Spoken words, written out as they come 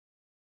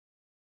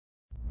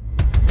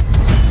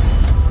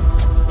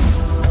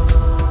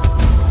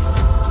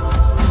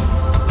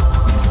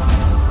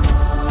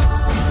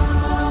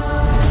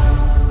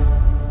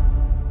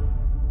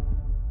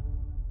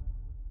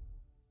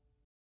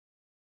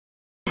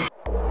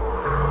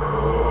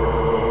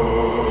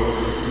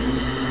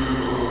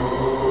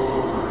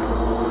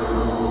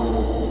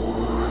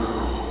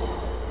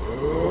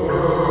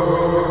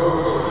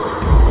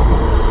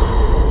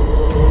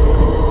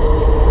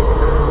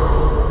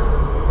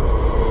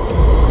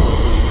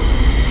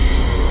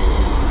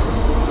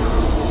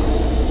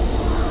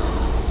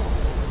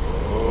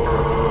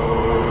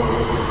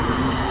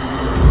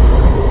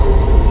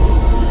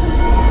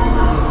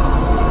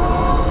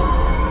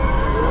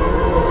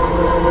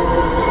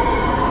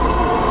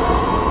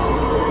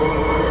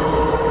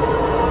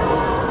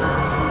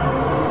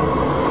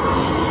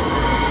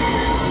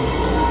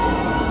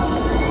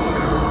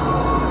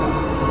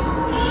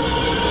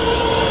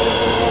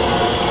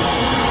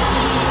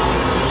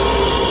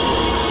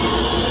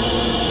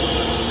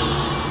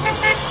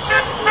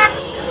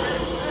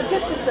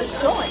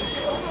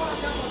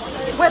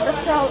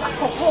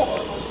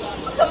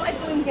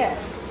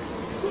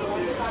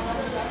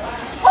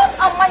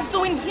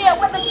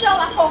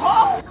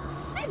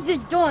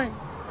join.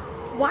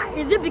 Why?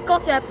 Is it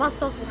because you're a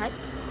pastor's wife?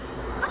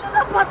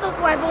 Another pastor's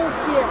wife owns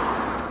here.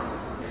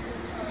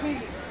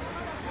 Really?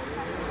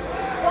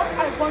 What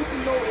I want to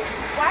know is,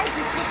 why did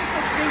you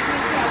people bring me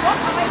here? What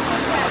am I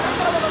doing here? That's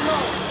what I want to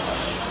know.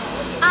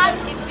 Add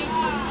a bit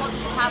of what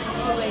you have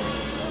already.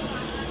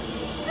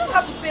 You don't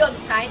have to pray all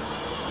the time.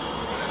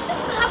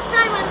 Just have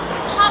time and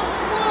have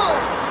fun.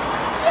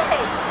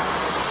 Yes.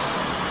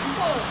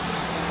 Fun.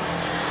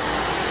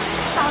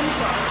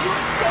 Sandra, you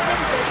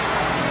saying this?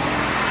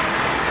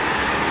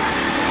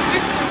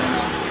 Listen,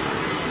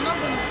 I'm not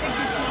going to take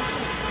this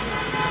nonsense.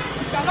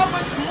 If you're not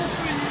going to move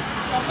freely,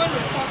 you're going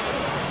to force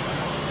it.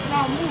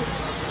 Now move.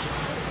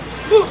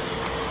 Move.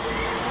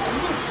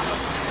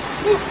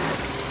 Move. Move.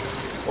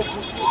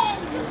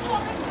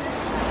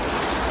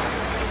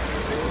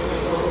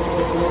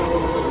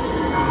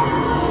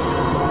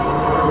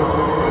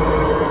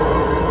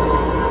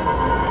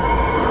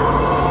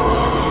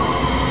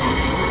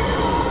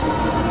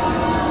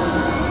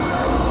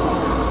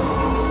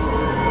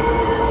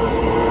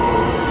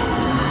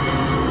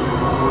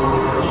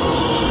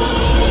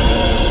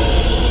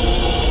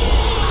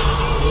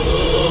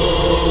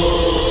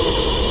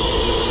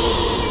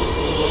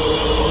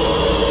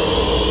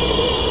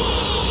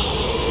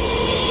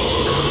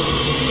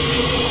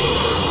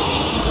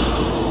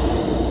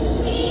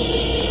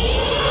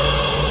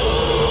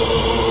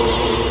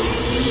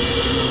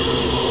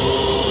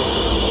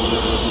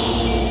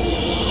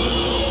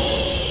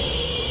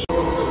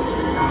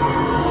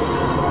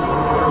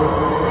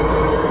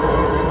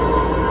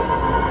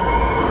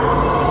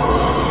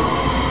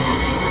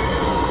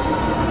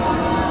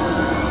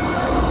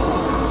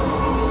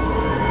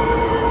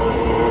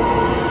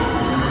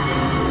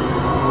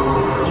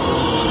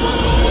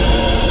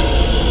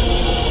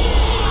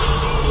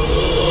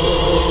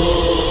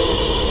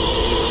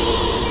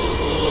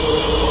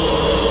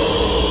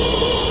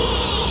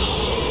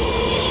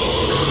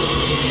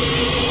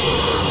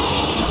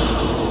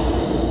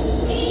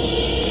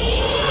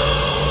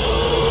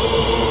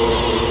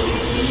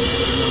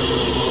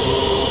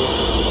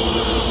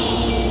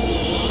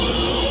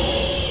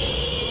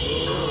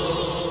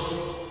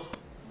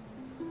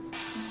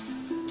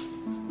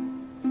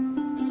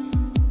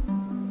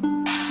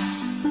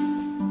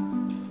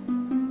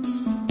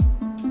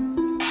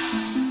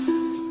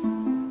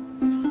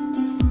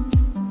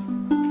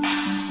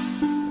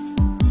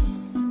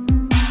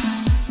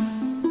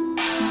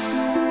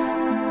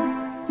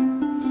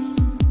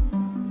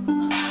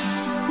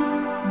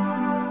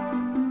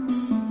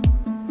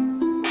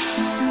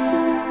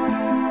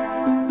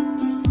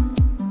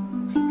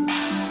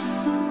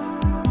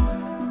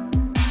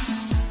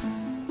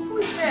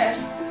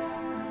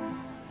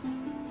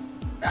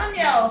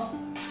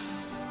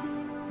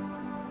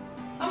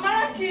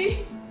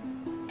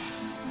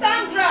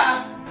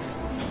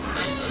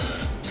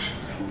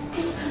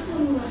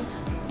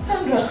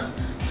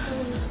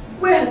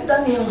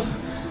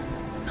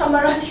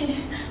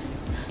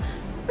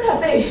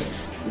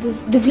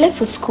 They've left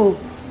for school.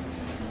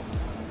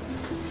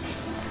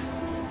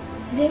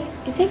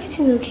 Is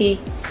everything okay?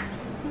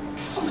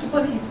 Oh, my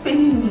body is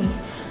paining me.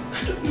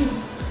 I don't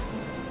know.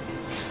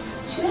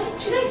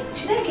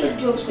 Should I get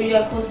drugs for you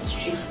across the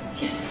street?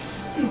 Yes,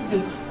 please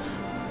do.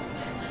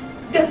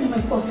 Get me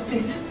my purse,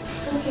 please.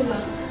 Okay, ma.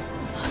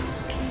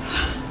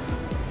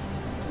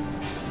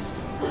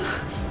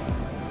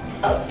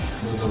 But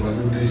I'm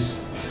gonna do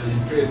this in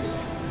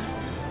pace.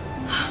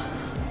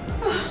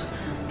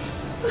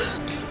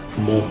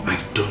 Mom, I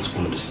don't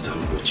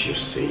understand what you're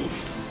saying.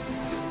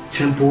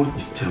 Temple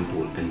is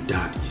temple and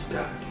dad is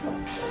dad.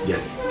 They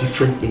are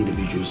different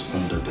individuals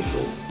under the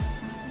law.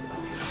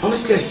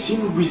 Honestly, I see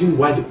no reason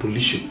why the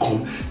police should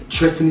come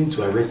threatening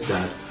to arrest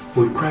dad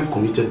for a crime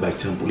committed by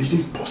Temple. It's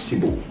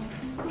impossible.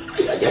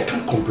 I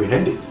can't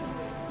comprehend it.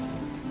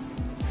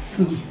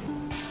 Son,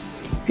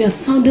 you are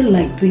sounding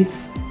like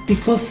this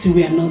because you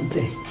were not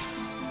there.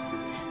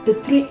 The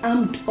 3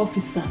 armed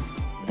officers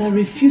that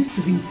refused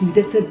to be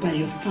intimidated by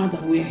your father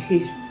were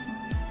here.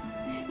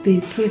 They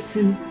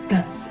threatened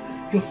that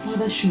your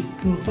father should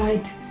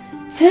provide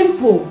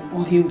Temple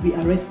or he will be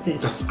arrested.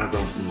 That's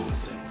arrant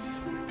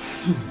nonsense.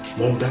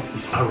 Mom, that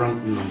is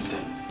arrant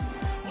nonsense.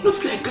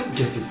 Honestly, I can't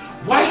get it.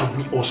 Why are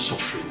we all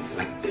suffering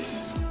like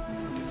this?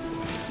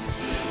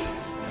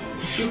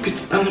 Look,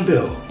 it's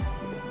Annabelle.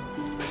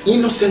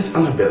 Innocent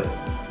Annabelle,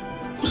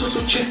 who's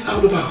also chased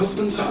out of her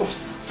husband's house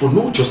for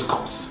no just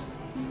cause.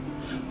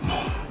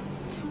 Mom,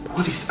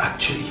 what is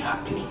actually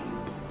happening?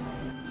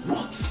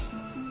 What?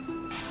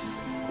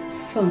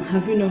 Son,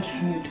 have you not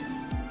heard?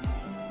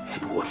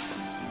 Heard what?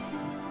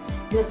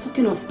 You are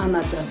talking of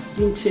Annabelle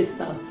being chased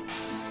out.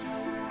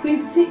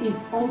 Christy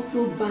is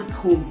also back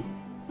home.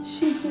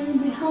 She's in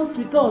the house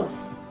with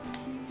us.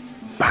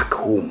 Back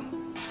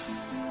home?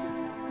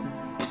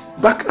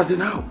 Back as in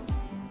how?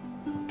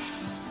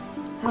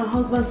 Her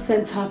husband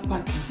sent her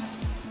packing.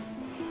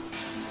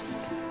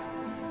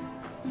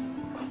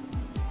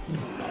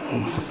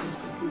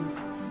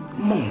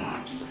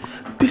 Mom,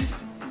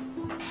 this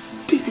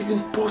is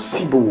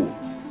impossible.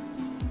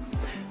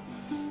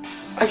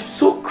 I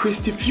saw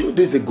Christy a few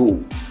days ago.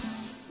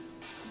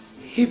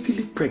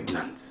 Heavily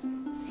pregnant.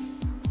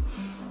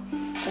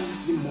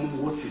 Honestly,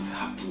 Mom, what is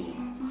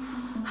happening?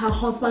 Her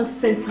husband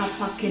sent her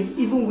packing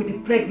even with the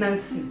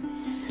pregnancy.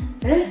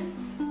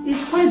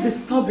 It's quite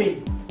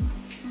disturbing.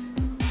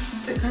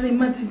 I can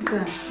imagine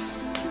that.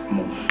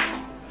 Mom,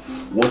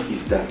 what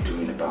is Dad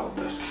doing about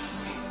this?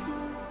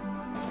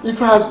 If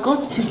he has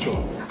got future,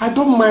 I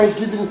don't mind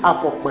giving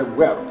half of my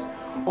wealth,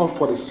 all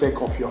for the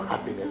sake of your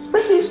happiness.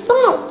 But he's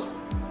not.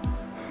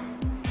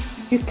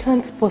 You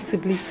can't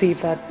possibly say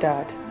that,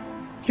 Dad.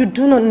 You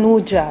do not know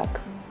Jack.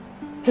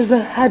 He's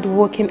a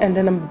hard-working and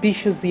an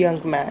ambitious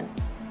young man.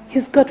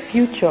 He's got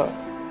future.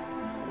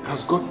 He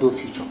has got no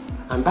future.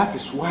 And that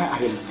is why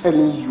I am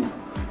telling you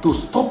to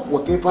stop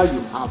whatever you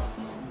have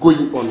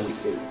going on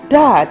with him.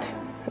 Dad,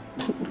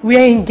 we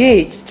are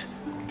engaged.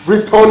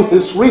 Return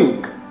his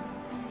ring.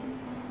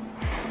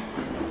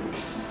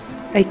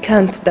 I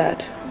can't,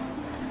 Dad.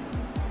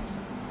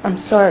 I'm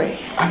sorry.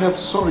 I am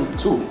sorry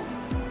too.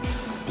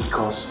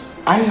 Because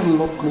I am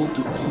not going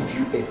to give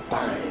you a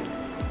dime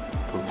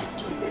to give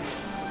to him.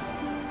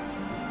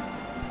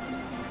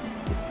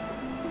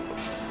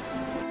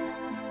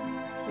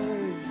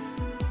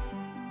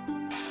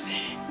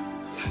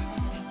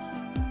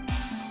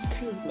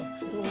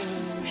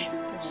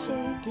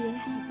 Sorry, dear.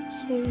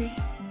 Sorry.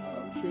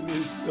 I'm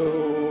finished.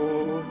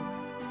 Oh.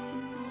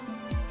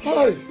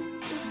 Hi.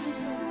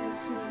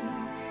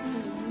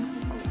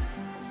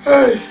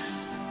 Hey.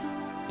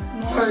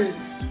 Hi.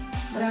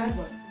 Dad,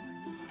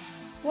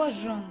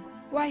 what's wrong?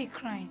 Why are you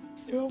crying?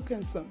 You're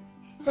okay, son.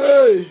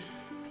 Hey.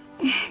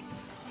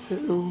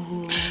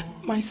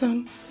 My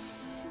son,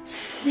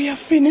 we are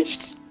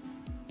finished.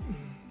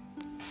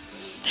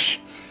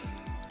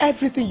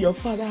 Everything your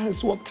father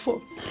has worked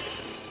for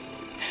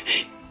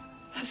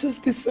has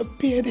just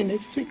disappeared in a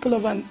twinkle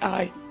of an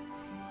eye.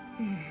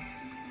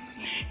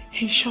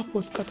 His shop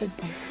was gutted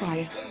by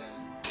fire.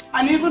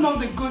 And even all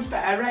the goods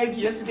that arrived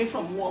yesterday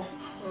from Wharf,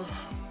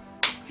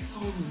 it's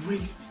all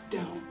raced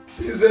down.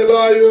 He's a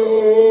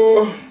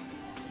liar.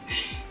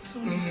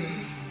 Sorry,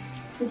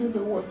 I don't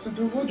know what to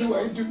do. What do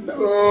I do now?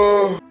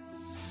 Oh.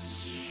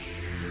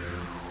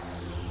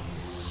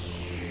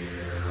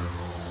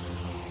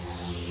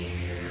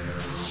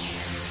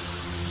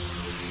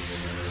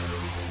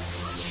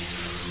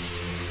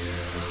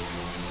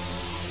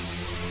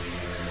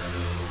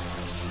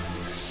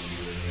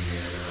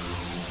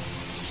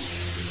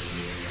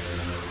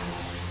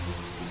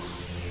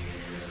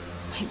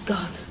 My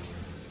God.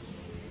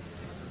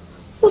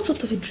 What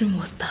sort of a dream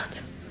was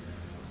that?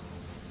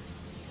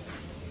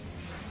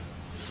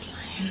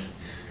 Flying.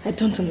 I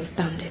don't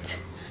understand it.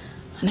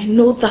 And I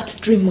know that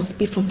dream must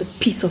be from the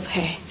pit of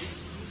hell.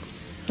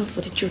 Not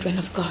for the children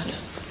of God.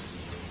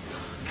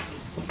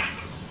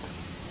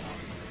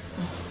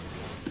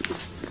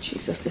 Oh,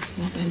 Jesus is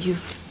more than you.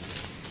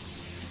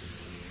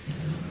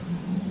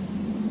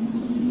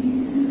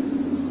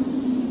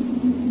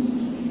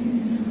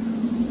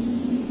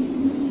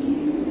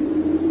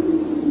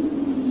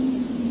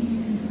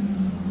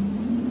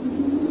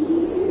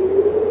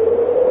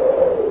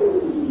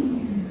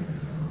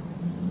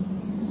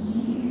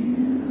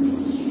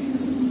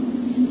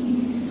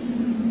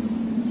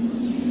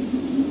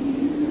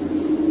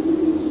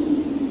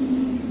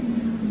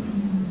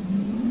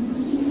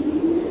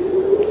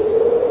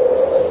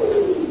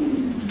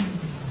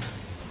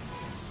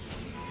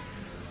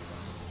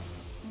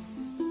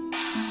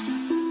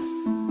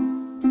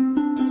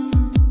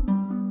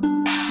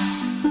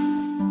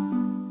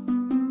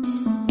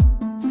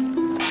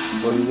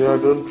 I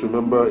don't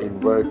remember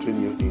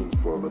inviting you in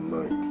for the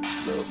night.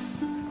 No.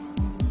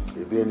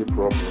 Is there any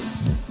problem?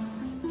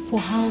 For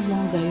how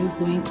long are you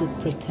going to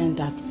pretend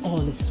that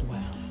all is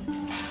well?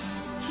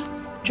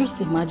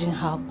 Just imagine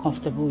how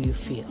comfortable you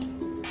feel.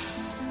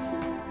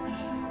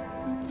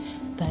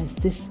 There is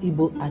this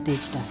Igbo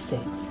adage that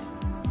says,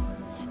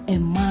 a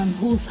man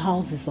whose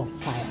house is on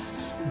fire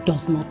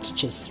does not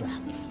chase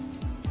rats.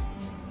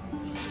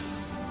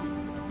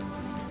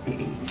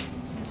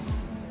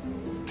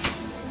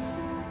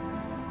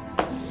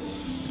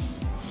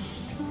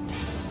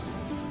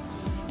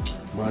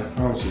 My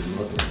house is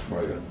not on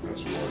fire,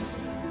 that's one.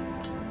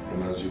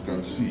 And as you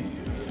can see,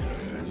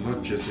 I'm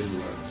not chasing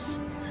rats.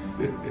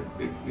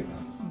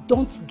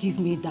 Don't give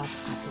me that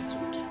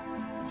attitude.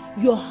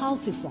 Your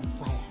house is on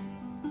fire,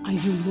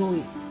 and you know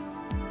it.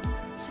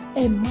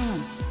 A man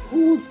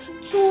whose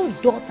 2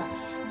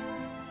 daughters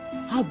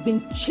have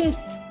been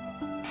chased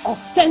or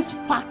sent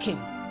packing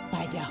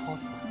by their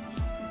husbands.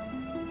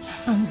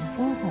 And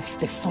one of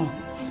the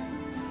sons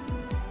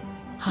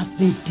has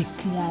been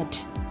declared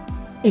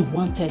a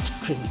wanted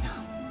criminal.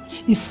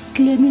 He's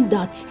claiming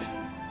that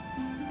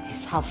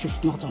his house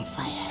is not on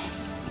fire.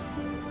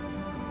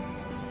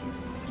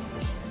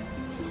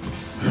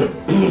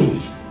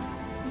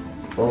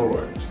 All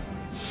right.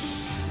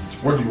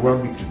 What do you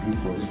want me to do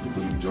for these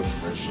people you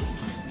just mentioned?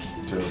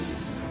 Tell me.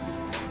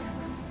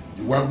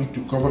 You want me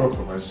to cover up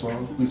for my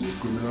son who is a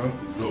criminal?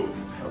 No,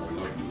 I will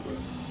not do that.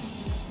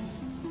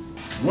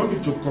 You want me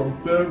to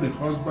compel the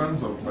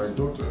husbands of my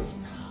daughters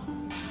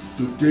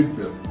to take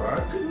them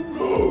back?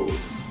 No.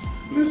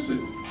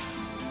 Listen,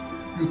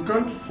 you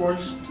can't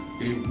foist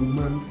a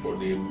woman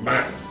on a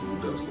man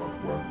who does not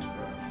want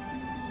her.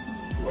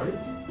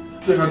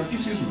 Right? They had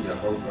issues with their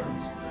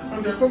husbands,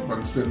 and their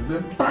husbands sent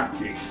them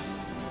packing.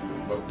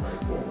 It's not my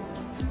fault.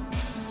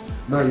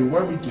 Now you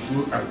want me to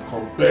go and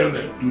compel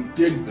them to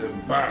take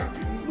them back?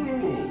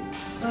 No,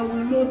 I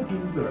will not do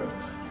that.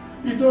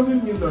 It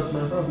doesn't mean that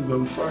my heart is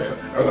on fire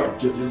and I'm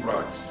chasing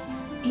rats.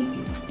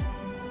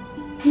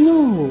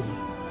 No,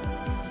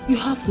 you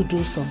have to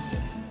do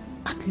something,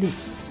 at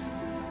least.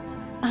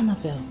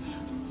 Annabelle,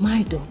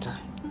 my daughter,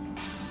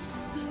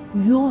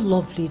 your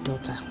lovely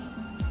daughter,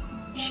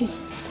 she's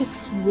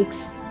 6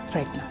 weeks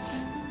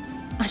pregnant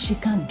and she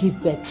can't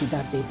give birth to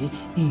that baby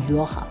in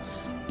your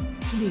house.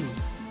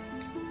 Please,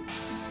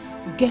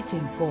 get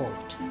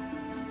involved.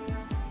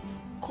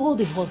 Call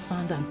the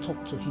husband and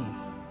talk to him.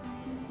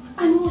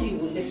 I know he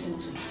will listen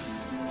to you.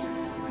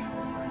 Please, my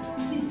husband,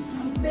 please,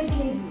 I'm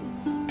begging you.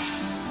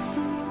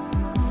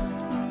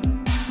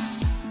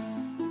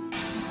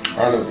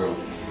 Annabelle,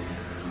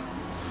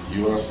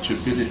 your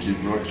stupidity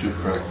brought you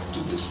back to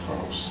this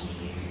house.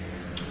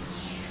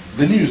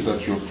 The news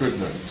that you're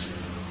pregnant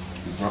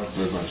is not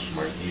pleasant to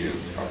my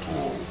ears at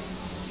all.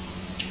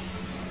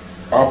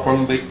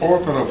 Upon the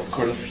altar of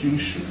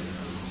confusion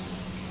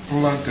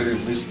planted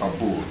in this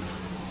abode,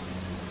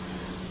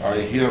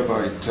 I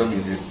hereby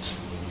terminate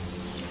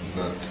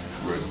that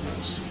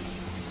pregnancy.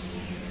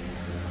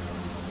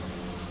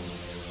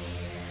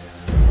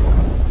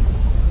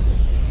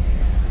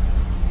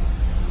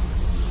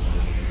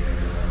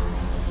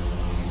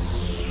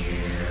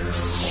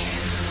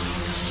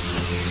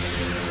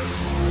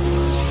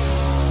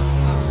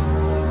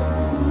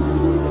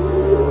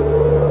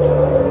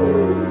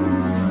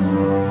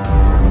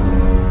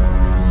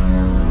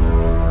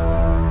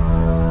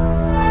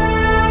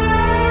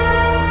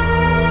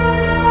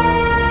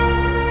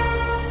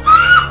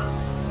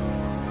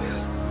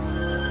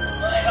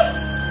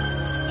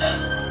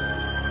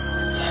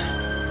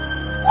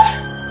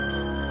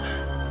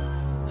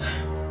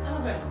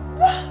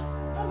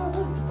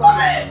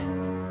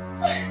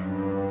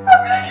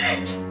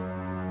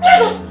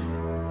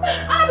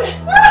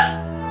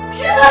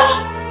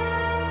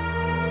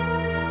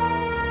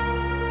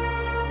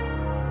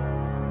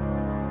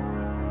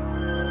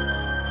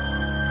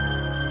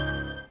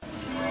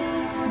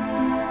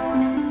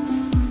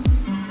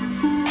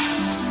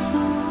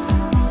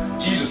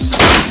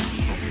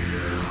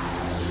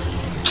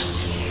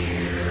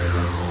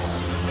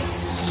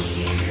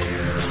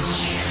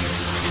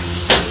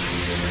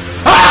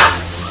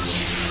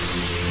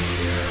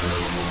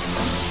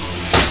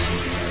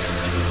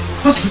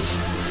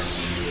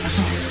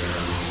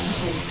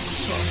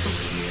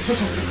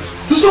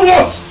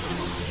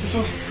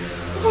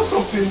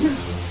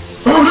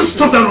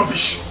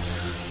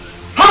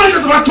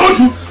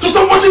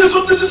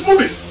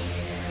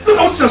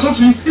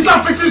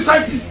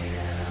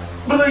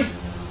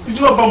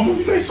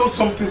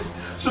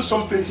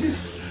 Something here.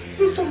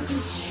 So something.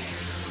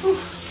 Oh,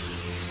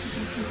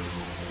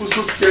 I'm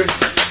so scared.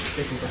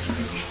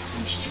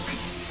 I'm stupid.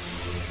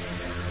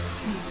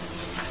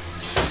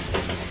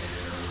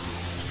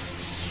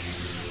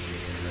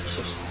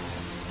 So sorry.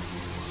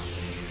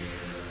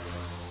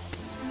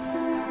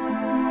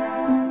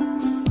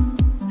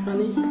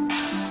 Honey?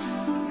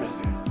 Yes,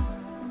 dear.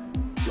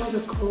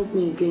 Mother called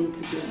me again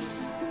today.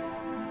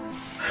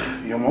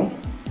 Your mom?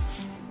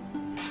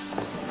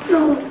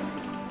 No.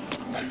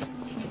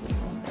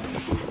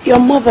 Your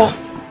mother.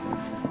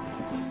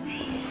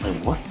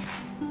 And what?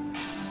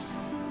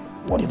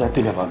 What did I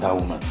tell you about that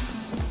woman?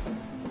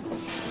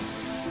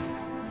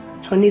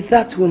 Honey,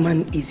 that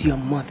woman is your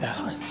mother.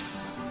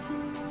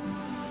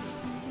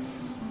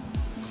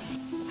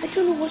 I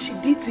don't know what she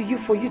did to you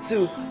for you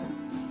to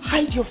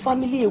hide your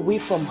family away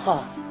from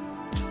her.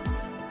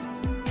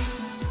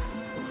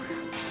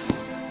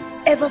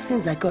 Ever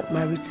since I got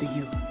married to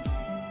you,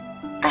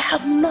 I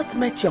have not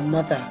met your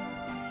mother.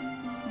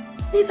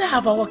 Neither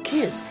have our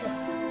kids.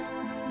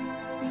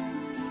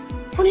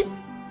 Honey,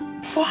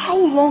 for how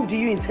long do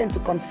you intend to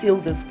conceal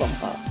this from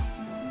her?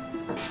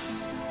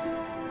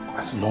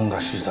 As long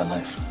as she's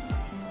alive.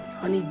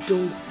 Honey,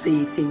 don't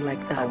say a thing like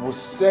that. I will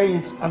say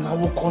it and I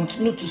will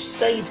continue to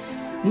say it.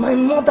 My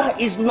mother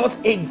is not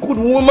a good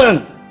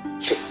woman.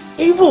 She's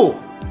evil.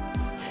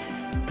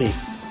 Babe,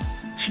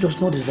 she does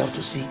not deserve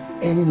to see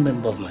any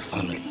member of my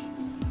family.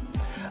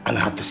 And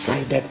I have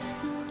decided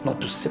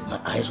not to set my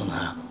eyes on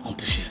her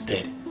until she's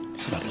dead.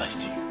 It's not lies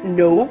to you.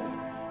 No.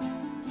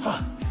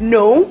 Huh?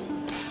 No.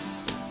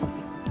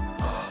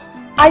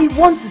 I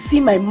want to see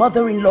my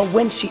mother-in-law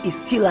when she is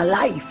still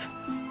alive.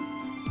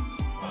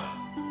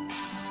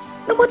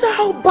 No matter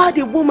how bad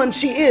a woman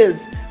she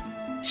is,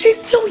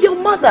 she's still your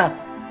mother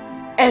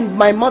and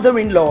my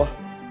mother-in-law.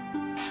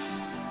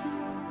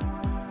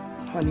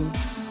 Honey,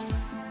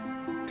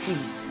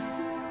 please,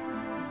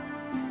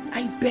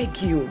 I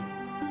beg you,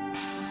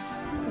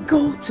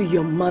 go to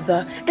your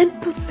mother and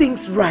put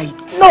things right.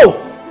 No!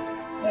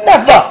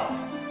 Never!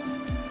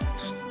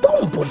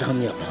 Don't bother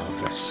me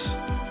about this,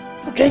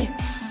 okay?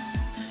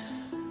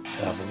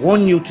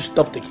 warn you to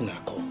stop taking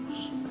her calls.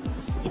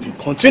 If you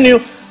continue,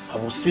 I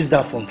will seize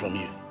that phone from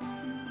you.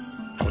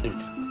 I will do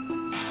it.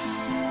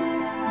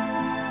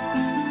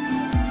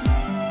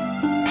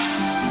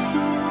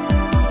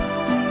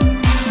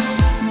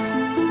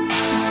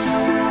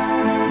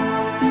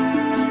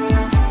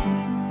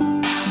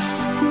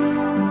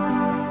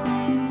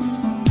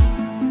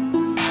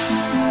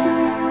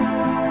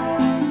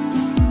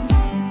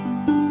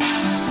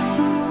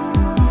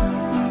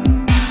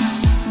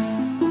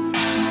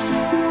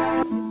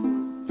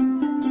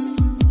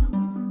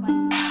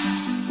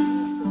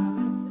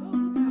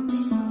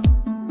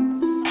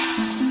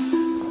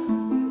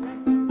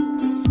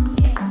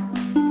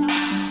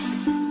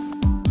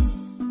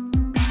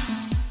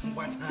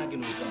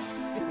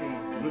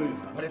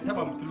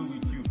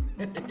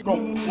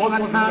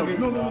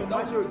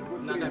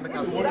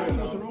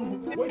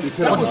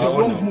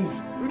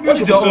 What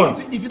is your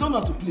own? If you don't know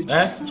how to play,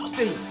 just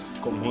say it.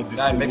 Come on, this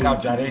guy, make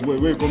out Jare.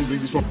 Wait, come bring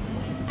this one.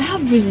 I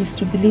have reasons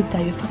to believe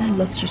that your father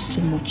loves you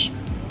so much.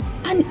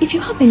 And if you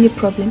have any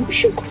problem, you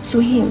should go to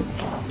him.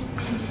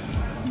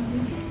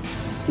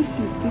 This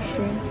is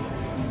different.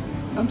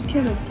 I'm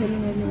scared of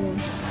telling anyone.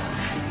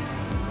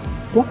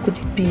 What could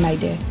it be, my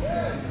dear?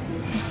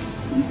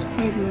 This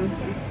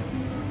pregnancy.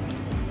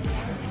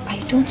 I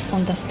don't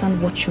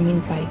understand what you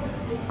mean by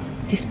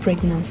this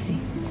pregnancy.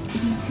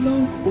 It is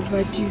long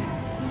overdue.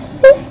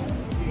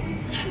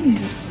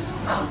 Jesus.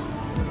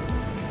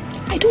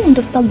 I don't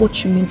understand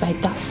what you mean by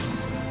that.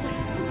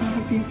 I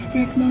have been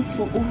pregnant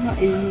for over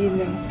a year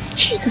now.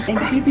 Jesus and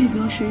Christ. the baby is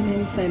not showing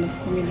any sign of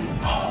coming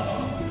out.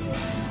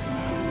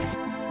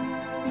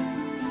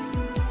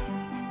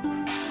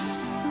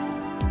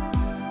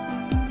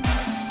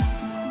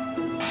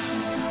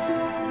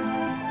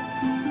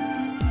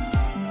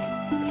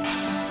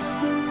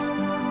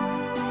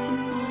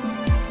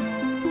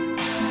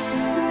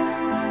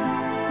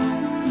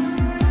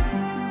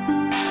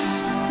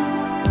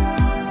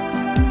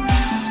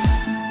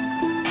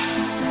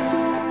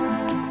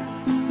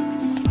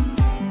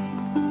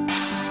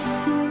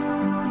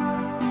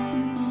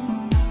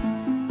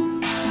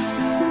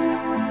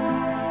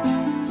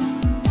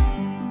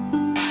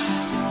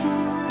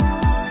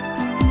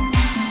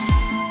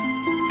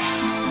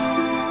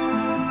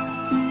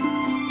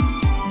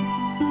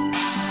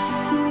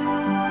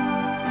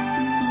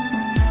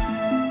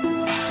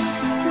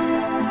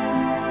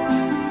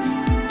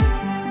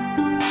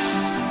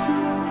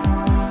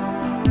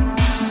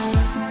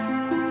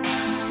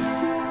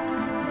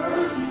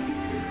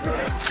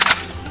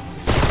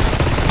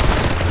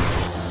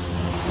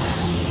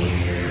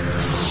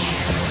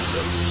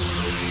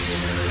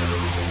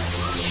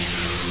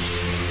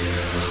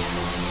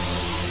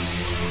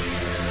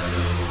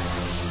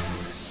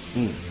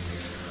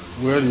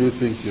 Where do you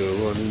think you're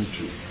running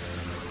to?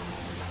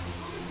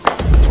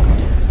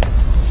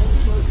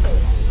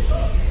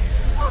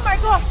 Oh my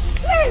God!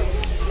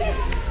 Please!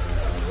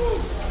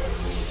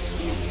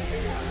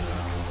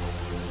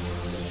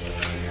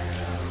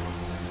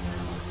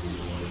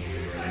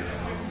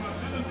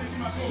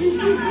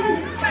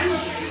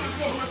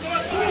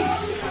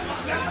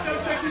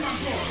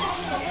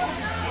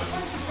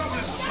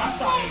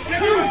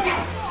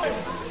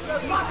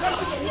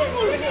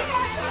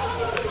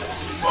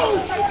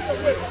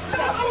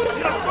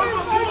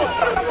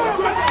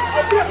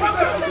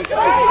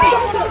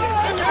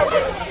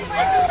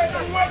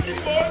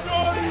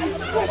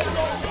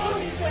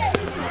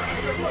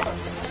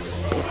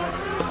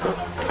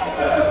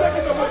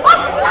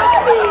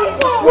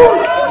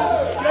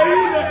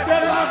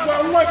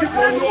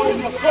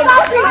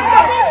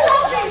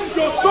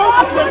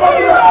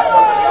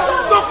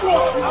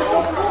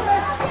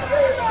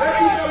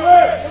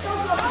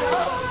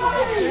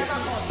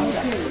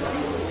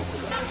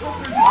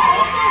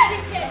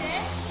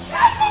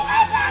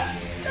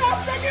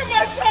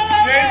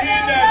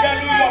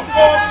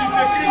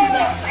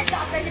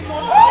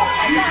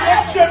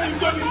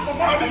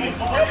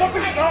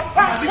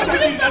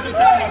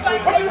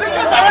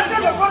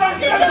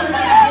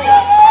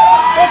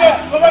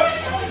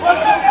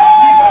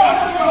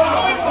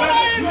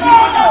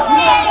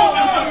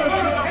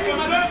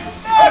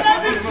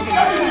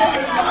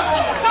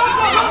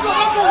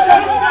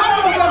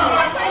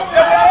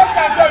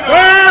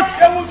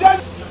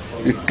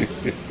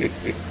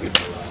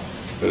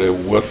 A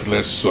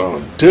worthless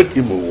son. Take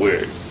him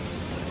away.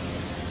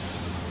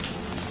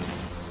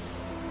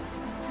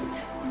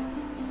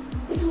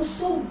 It was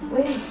so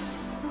weird.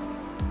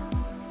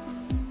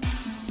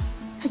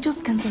 I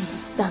just can't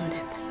understand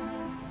it.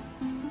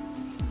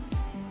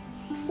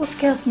 What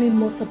scares me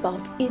most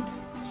about it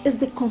is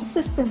the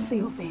consistency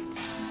of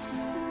it.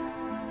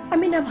 I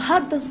mean, I've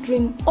had this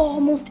dream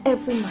almost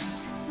every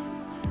night.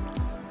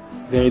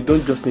 Then you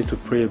don't just need to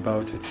pray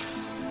about it.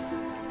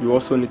 You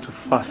also need to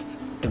fast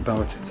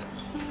about it.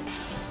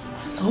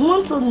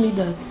 Someone told me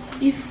that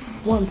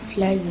if one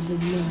flies in the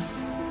dream,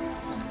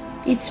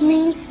 it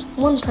means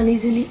one can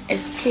easily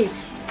escape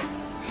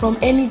from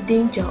any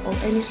danger or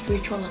any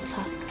spiritual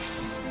attack.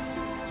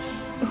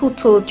 Who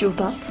told you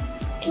that?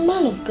 A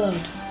man of God.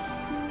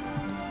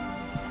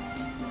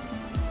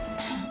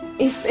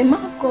 If a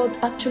man of God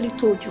actually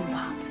told you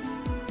that,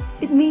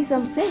 it means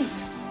I'm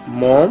saved.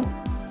 Mom,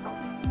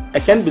 I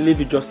can't believe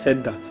you just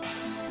said that.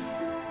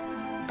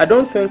 I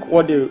don't think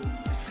what the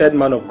said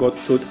man of God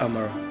told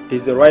Amara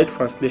is the right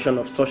translation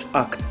of such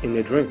act in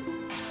a dream.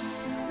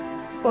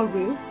 For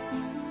real?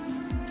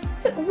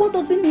 What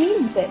does it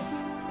mean then?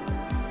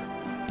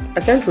 I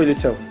can't really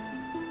tell.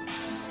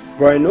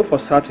 But I know for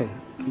certain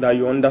that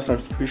you're under some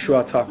spiritual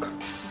attack.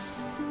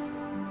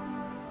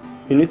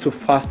 You need to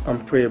fast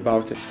and pray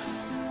about it.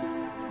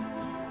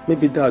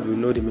 Maybe Dad will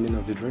know the meaning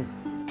of the dream.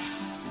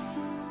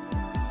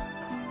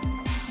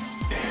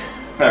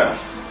 Daddy!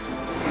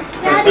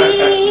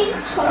 Hey.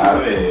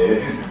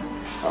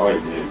 How are you?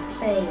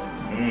 Hey.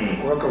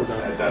 Welcome,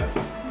 Dad.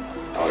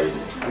 How are you?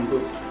 I'm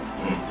good.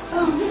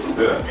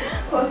 Good.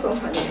 Welcome,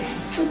 honey.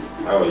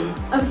 How are you?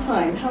 I'm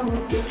fine. How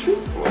was your trip?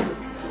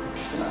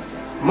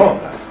 Mom,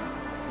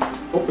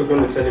 hope you're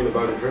going to tell him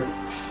about the dream.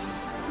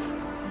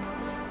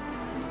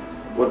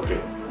 What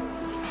dream?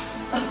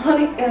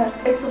 Honey,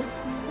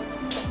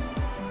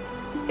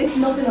 it's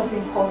nothing of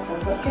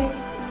importance, okay?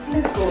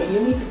 Let's go. You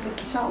need to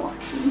take a shower.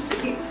 You need to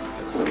eat.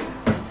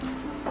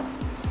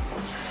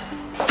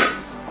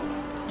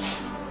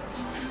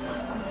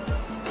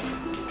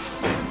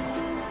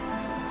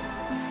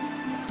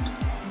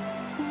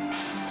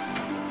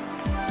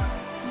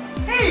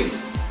 Hey!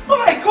 Oh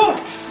my God!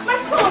 My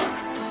son!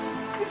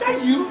 Is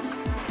that you?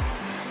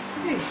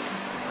 Hey!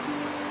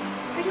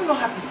 Are you not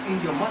happy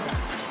seeing your mother?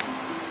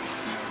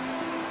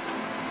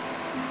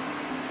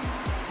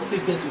 What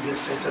is there to be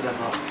excited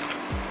about?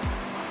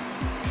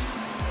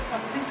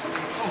 It's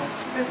okay. Come on.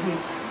 Let's go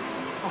inside.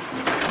 Oh.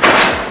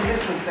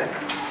 Let's go inside.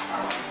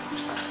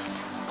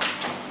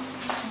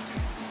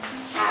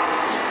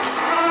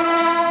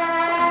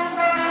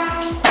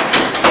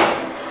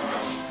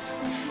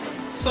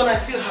 Son, I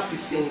feel happy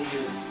seeing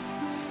you.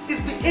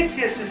 It's been 8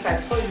 years since I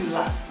saw you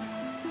last.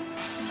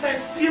 And I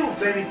feel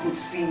very good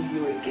seeing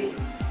you again.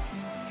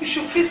 You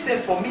should feel same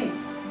for me.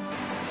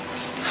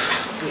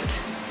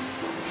 Wait,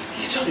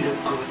 you don't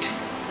look good.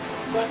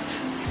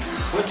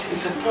 What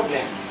is a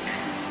problem?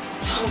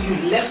 So you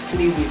left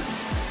me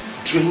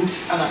with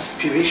dreams and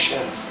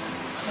aspirations.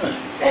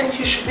 And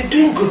you should be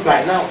doing good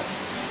by now.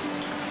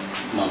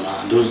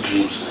 Mama, those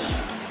dreams,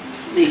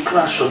 they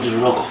crash on the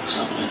rock of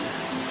something.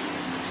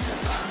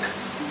 Setback.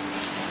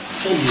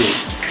 Failure.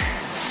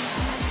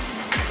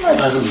 Life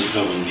hasn't been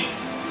fair with me.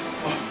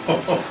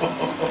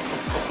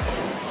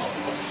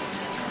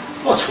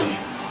 What's funny?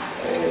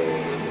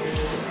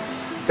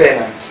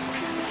 Bernard,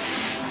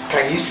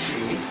 can you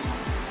see?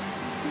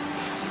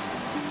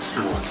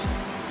 See what?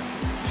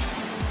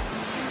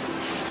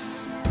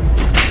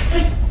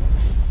 Hey!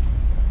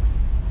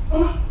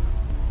 Mama,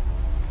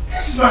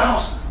 this is my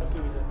house.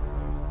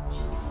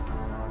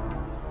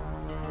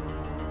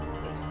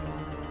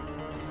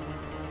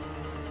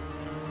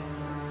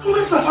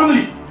 Where's my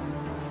family?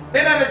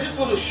 Bernard, I just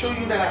want to show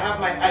you that I have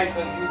my eyes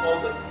on you all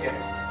these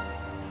years.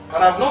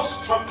 But I've not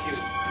struck you.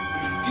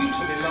 It's due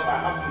to the love I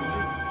have for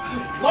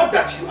you. Not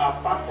that you are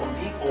far from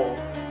me or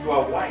you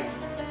are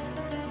wise.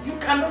 You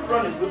cannot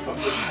run away from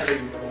the father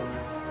you own.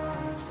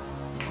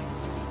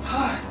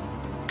 Hi.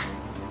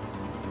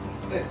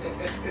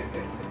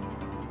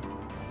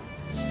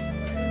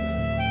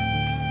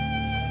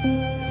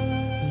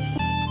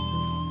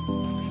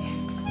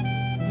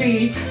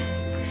 Babe,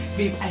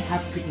 I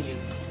have good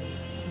news.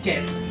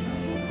 Yes.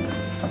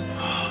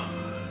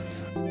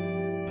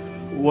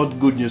 What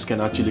good news can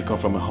actually come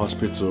from a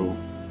hospital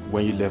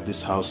when you left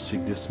this house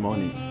sick this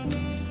morning?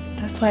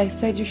 That's why I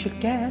said you should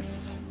guess.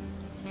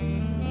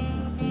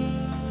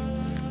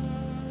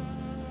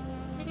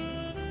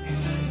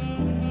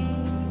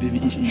 Baby,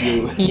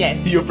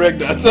 Yes. You're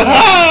pregnant.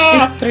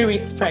 It's 3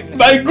 weeks pregnant.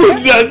 My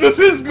goodness, this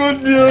is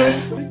good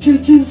news. Thank you,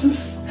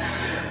 Jesus.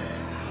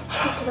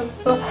 I'm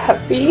so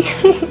happy.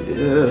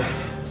 Yeah.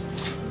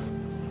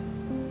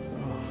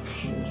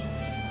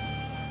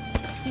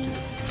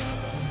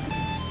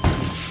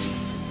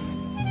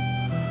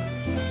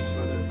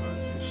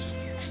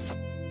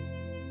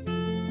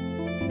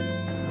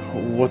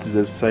 What is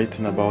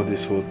exciting about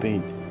this whole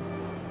thing?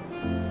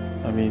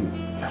 I mean,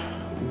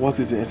 what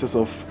is the essence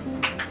of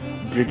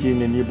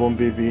bringing a newborn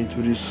baby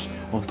into this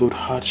untold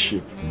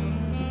hardship?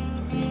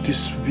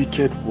 This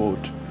wicked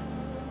world,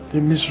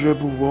 the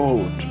miserable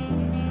world.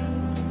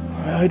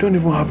 I don't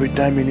even have a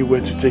dime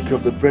anywhere to take care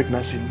of the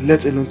pregnancy,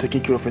 let alone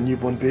taking care of a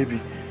newborn baby.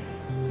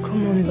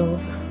 Come on,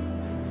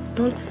 love.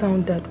 Don't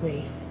sound that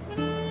way.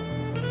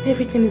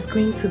 Everything is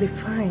going to be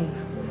fine.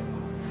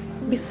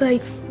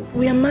 Besides,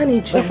 we are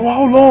managing. For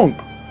how long?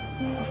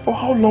 For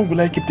how long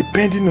will I keep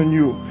depending on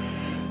you?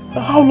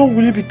 How long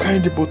will you be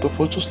kind to both of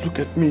us? Just look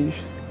at me.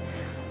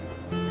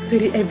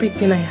 Sweetie,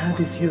 everything I have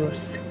is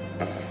yours.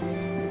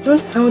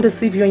 Don't sound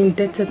as if you're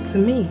indebted to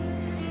me.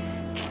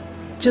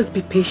 Just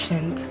be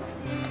patient.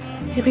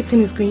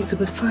 Everything is going to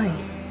be fine.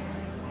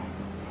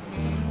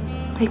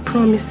 I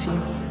promise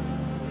you.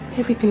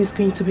 Everything is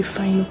going to be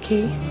fine,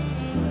 okay?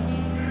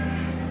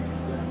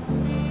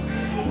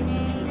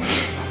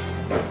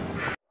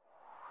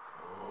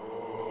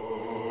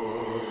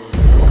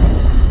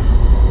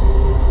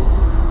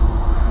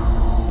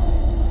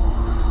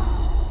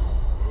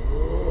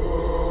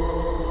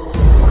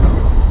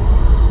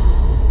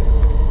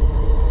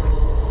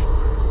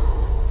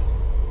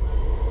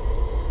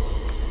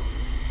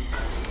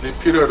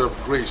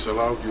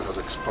 disallowed you has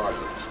expired.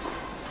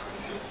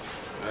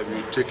 Have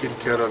you taken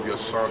care of your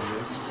son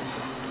yet?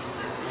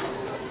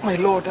 My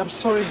lord, I'm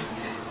sorry.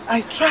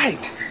 I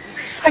tried.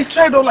 I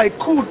tried all I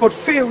could, but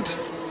failed.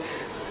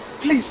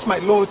 Please, my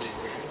lord,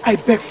 I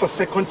beg for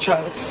second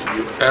chance.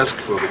 You ask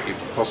for the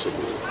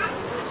impossible.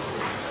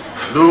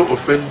 No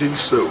offending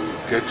soul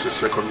gets a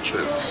second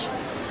chance.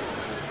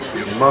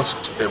 You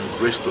must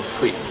embrace the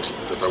fate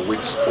that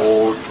awaits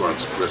all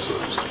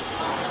transgressors.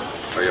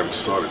 I am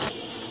sorry.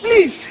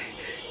 Please,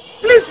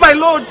 please, my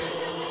lord,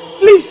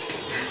 please,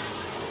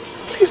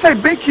 please, I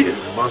beg you.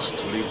 You must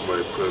leave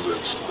my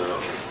presence now.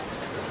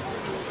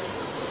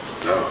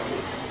 Now.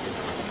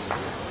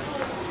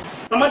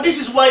 Mama, this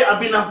is why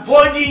I've been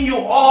avoiding you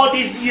all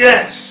these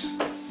years.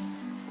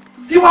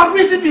 You are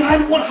reason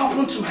behind what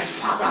happened to my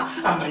father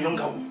and my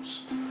younger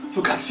ones.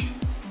 Look at you.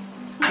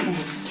 I am a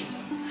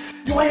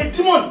demon. You are a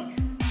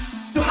demon.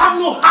 You have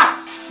no heart.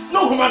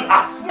 No human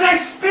heart. But I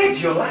spared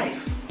your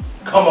life.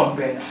 Come on,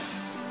 Bernard.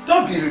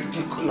 Don't be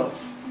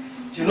ridiculous.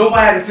 Do you know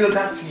why I revealed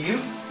that to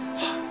you?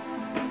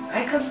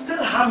 I can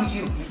still harm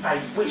you if I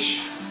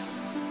wish.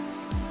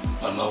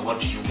 Mama,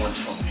 what do you want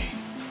from me?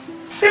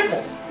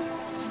 Simple.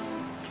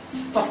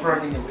 Stop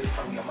running away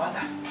from your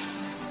mother.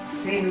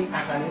 See me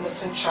as an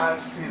innocent child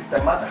sees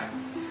the mother.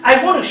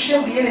 I want to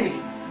shame the enemy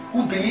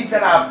who believe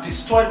that I have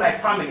destroyed my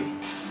family.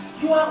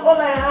 You are all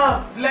I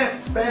have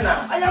left,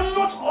 Bernard. I am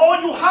not all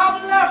you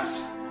have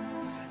left.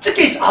 Chike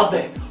is out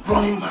there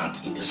running mad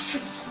in the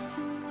streets.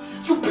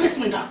 You placed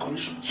me in that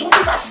condition, so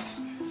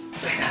reverse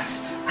it. Bernard,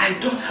 I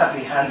don't have a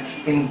hand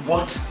in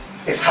what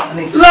is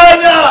happening to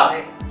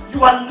Liar!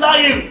 You are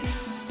lying!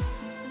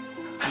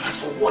 And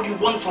as for what you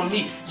want from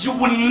me, you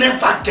will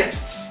never get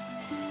it.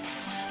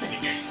 Let me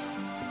tell you,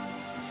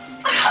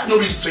 I have no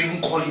reason to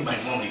even call you my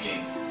mom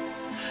again.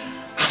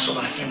 As for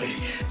my family,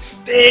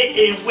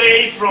 stay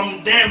away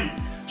from them.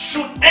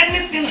 Should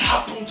anything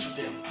happen to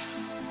them,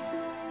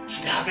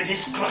 should they have any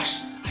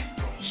scratch, I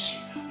promise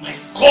you, my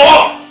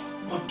God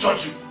will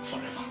judge you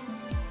forever.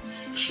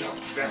 You should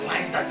have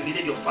realized that you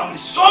needed your family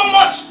so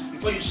much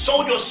before you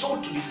sold your soul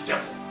to the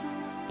devil.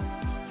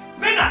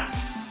 Bernard,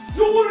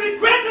 you will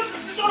regret this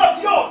decision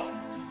of yours.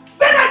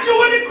 Bernard, you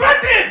will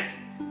regret it.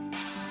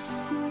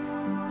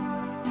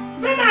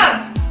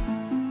 Bernard!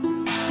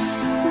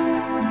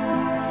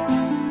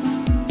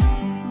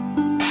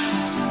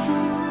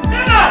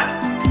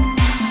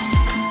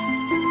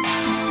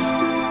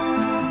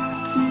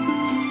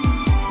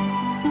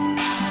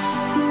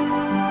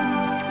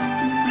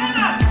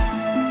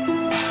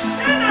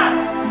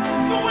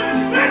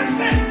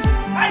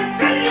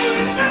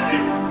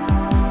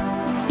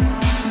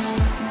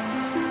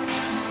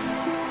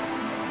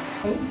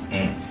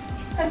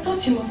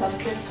 You must have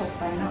slept off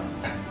by now.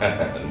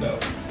 No.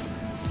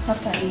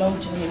 After a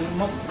long journey, you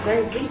must be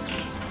very weak.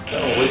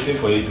 I'm waiting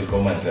for you to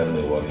come and tell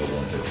me what you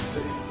wanted to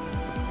say.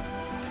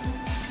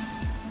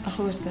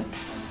 Who is that?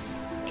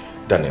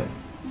 Daniel,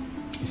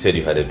 you said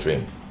you had a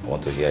dream. I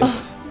want to hear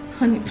it.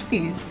 Honey,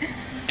 please.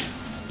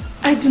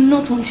 I do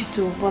not want you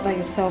to bother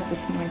yourself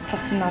with my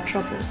personal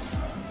troubles.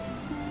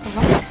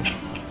 Alright?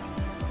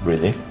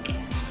 Really?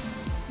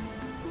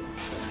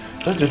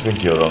 Don't you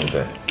think you're wrong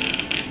there?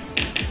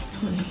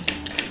 Honey.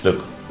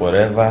 Look,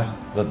 whatever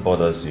that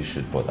bothers you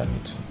should bother me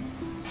too.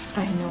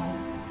 I know.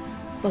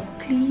 But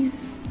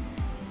please,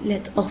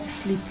 let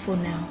us sleep for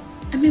now.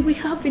 I mean, we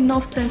have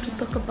enough time to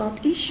talk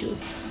about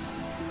issues.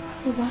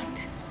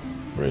 Alright?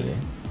 Really?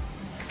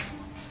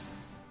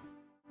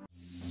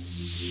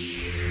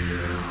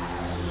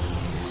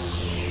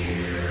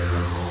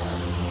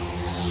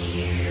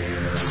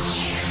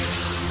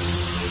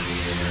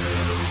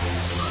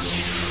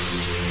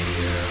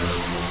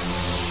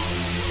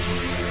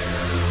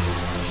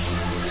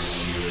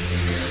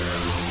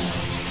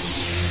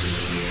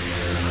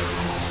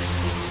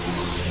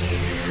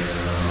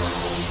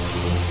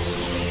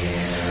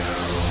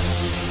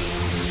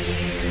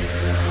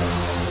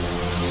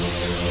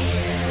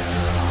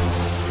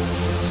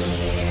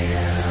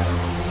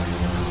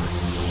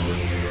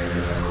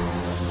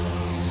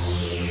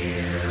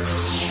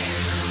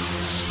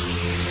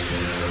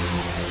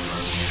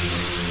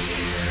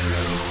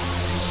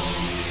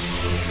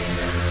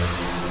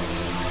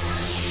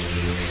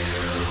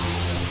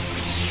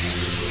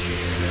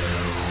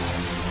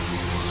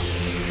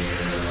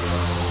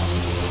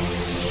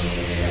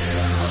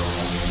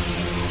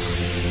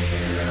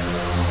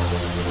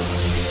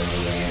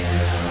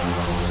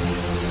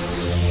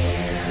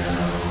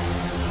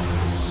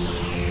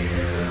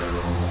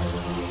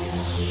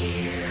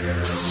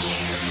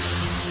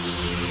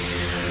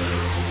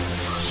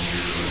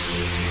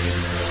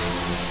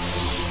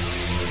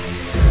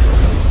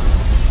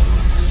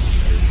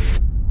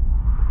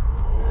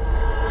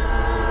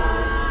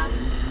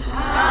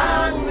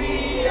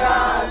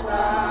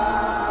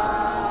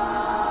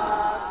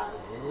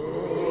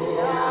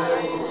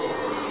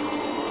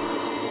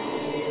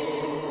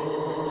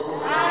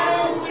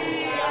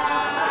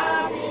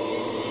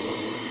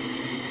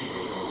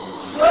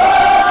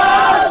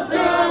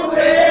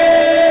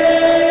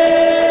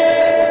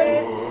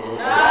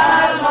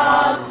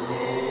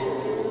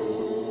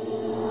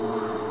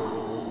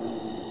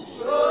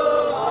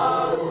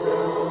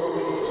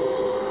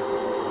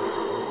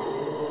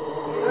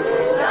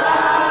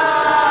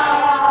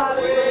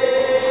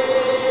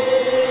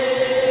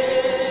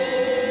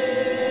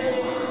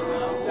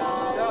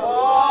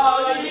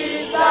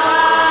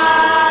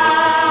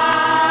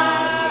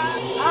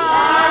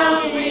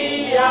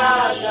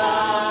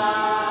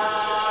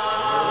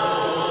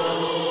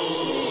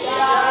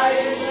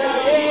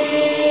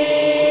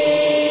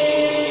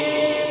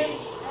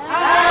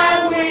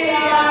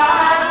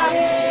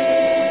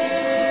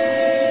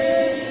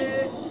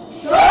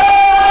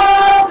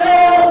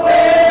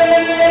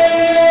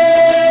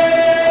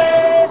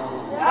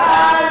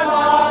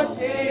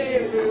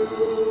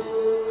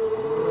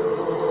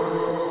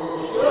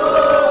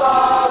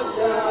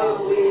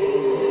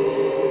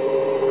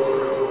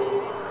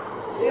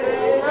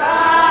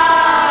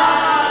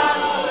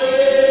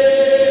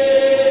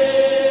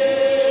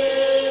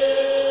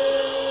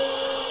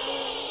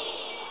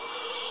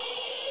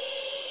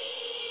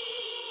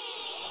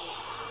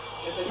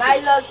 My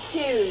Lord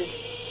Cyrus.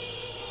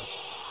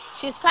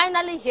 She's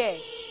finally here.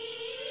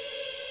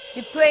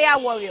 The prayer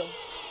warrior.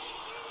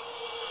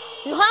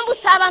 The humble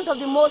servant of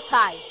the Most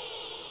High.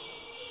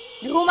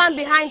 The woman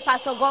behind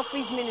Pastor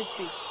Godfrey's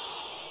ministry.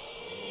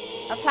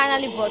 I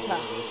finally brought her,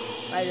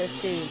 my Lord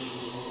Cyrus.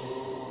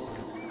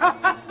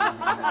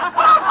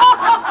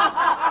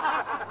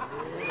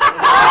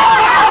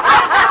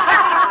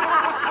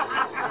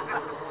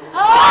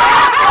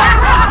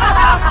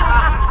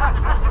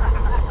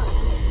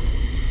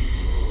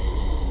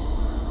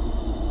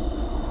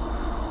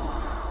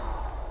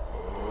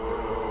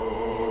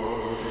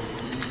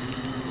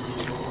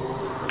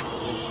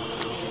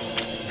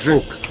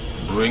 Drink.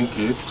 Drink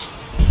it.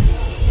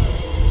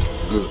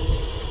 Good.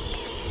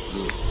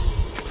 Good.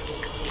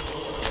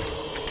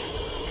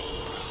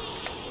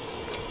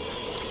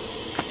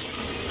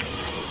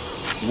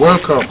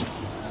 Welcome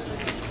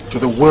to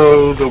the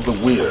world of the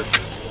weird.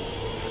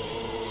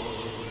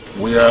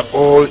 We are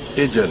all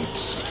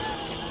agents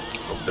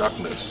of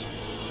darkness.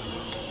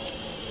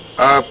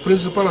 Our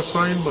principal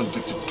assignment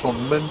is to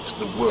torment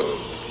the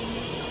world.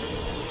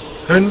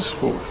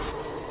 Henceforth,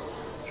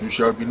 you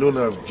shall be known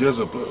as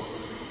Jezebel,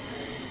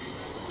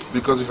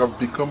 because you have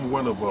become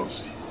one of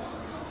us.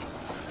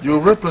 You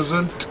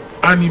represent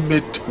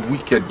animate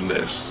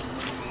wickedness,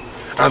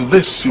 and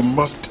this you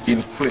must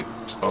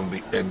inflict on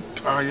the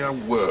entire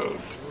world.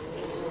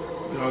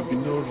 There will be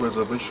no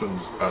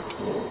reservations at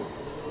all.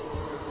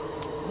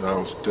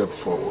 Now step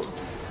forward.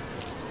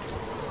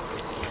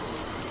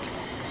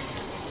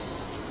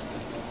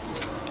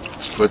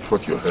 Stretch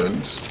forth your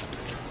hands.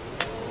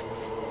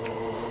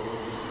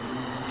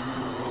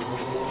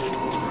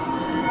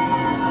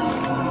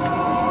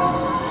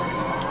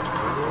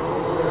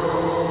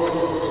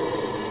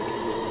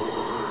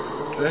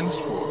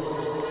 Henceforth,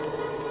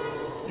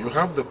 you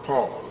have the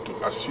power to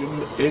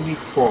assume any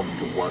form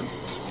you want.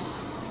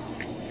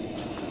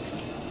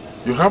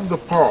 You have the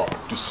power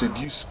to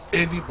seduce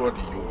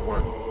anybody you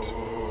want.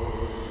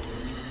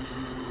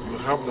 You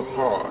have the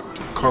power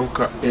to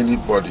conquer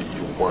anybody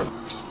you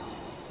want.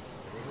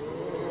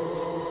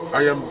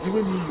 I am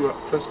giving you your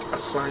first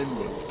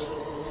assignment,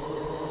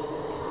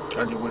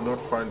 and you will not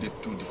find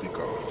it too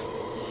difficult.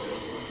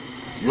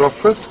 Your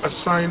first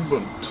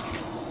assignment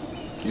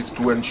is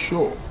to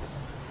ensure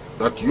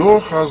that your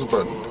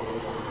husband,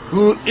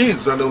 who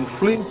is an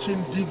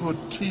unflinching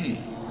devotee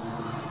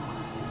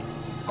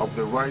of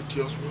the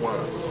righteous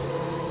one,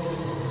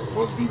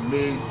 must be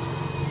made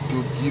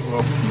to give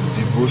up his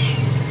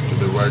devotion to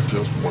the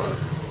righteous one.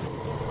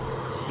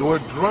 You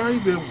will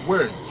drive a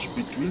wedge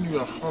between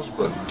your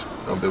husband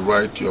and the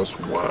righteous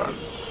one.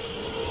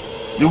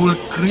 You will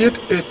create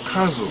a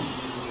chasm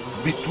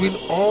between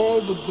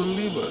all the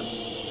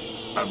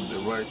believers and the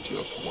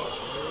righteous one.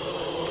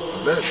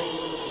 And then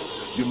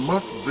you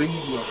must bring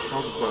your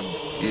husband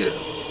here.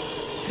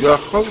 Your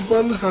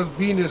husband has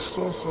been a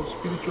source of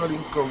spiritual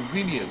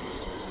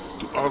inconvenience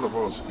to all of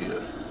us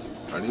here,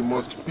 and he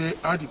must pay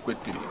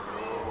adequately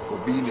for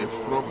being a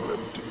problem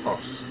to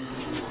us.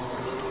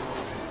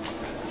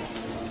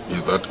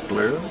 Is that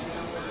clear?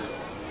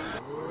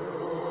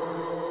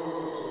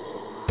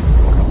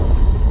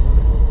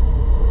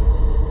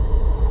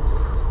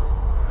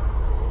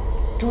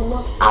 Do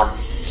not act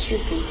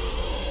stupid.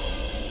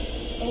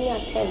 Any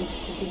attempt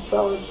to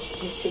divulge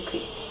the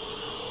secret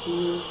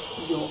means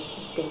your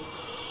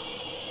death.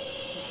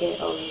 Here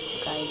always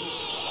to guide you.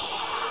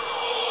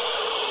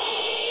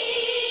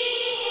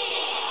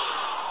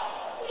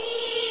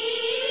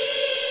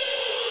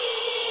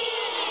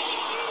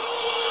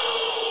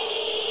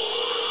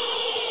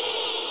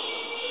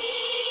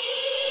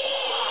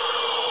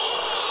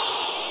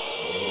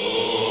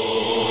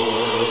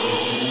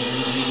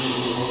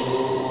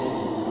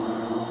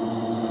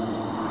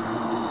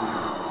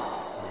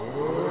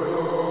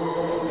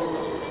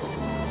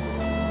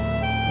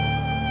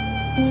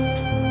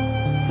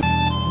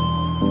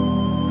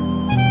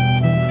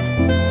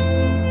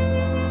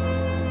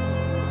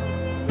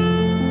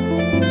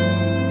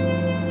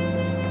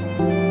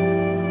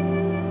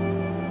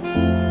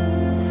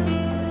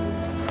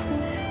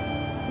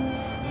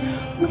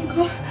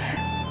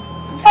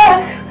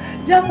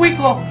 Jack, wake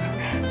up!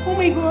 Oh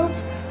my God!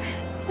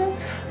 Jack!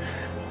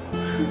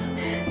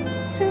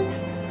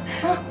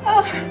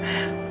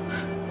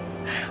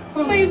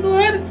 Oh my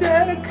God,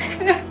 Jack!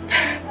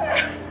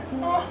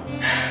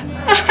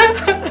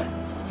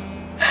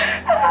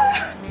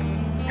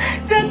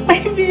 Jack, my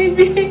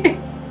baby!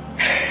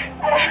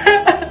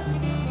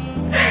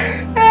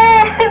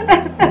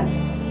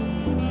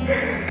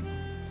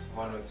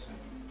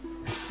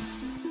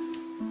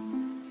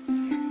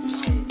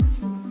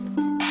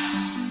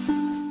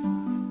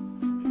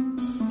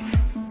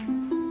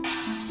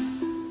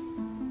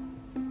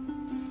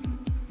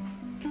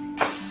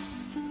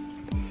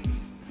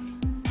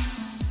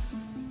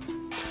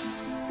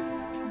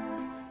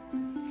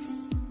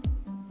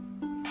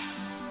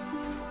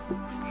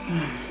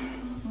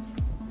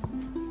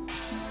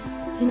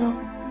 You know,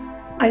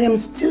 I am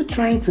still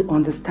trying to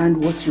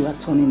understand what you are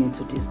turning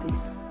into these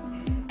days.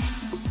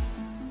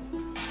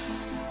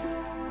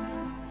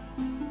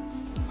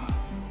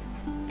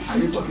 Are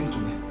you talking to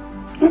me?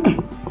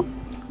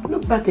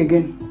 Look back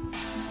again.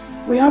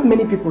 We have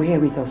many people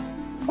here with us.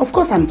 Of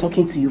course I'm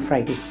talking to you,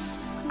 Friday.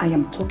 I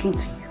am talking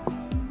to you.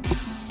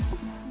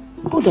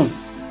 Hold on.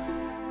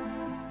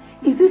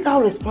 Is this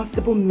how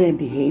responsible men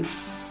behave?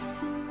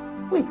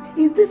 Wait,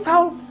 is this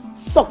how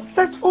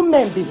successful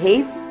men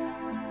behave?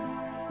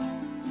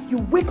 You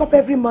wake up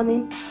every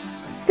morning,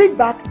 sit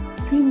back,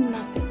 doing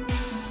nothing.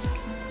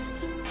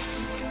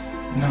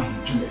 Now,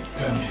 Juliet,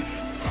 tell me,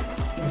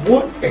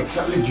 what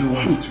exactly do you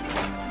want me to do?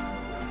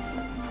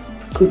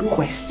 Good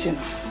question.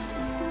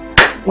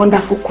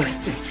 Wonderful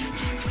question.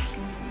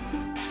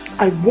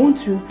 I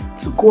want you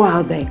to go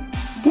out there.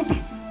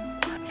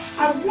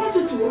 I want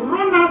you to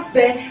run out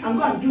there and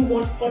go and do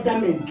what other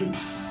men do.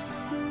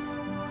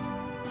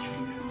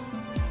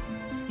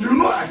 You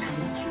know I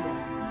cannot run.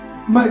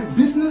 My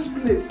business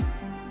place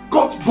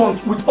got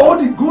burnt with all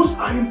the goods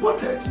I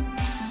imported.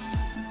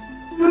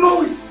 You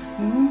know it.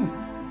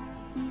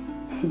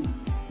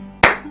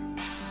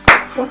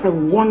 What a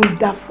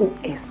wonderful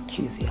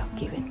excuse you have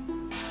given.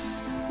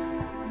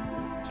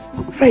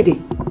 Friday,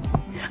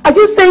 are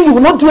you saying you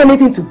will not do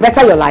anything to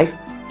better your life?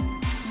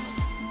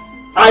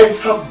 I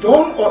have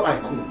done all I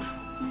could.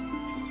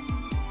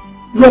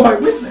 You are my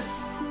witness.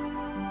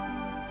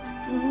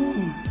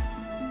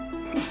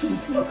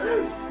 What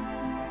else?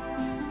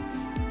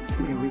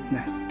 You're a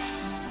witness.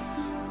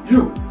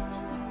 You,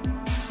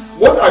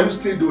 what are you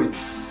still doing?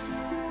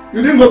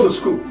 You didn't go to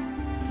school.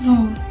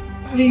 No,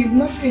 Daddy, you've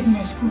not paid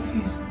my school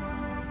fees.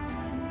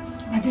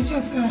 My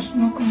teacher said I should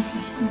not come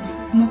to school if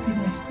I've not paid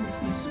my school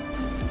fees.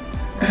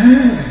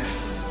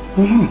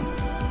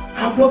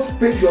 Have not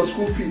paid your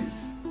school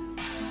fees.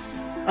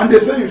 And they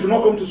say you should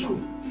not come to school.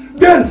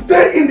 Then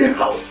stay in the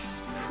house.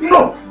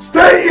 No,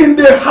 stay in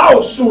the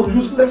house, you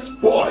useless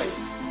boy.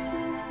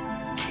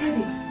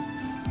 Daddy,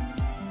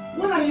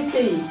 what are you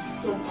saying?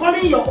 You're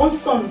calling your own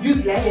son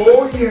useless?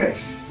 Oh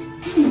yes.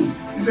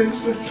 He's a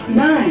useless child.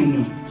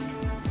 Nine.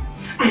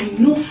 I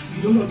know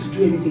you don't want to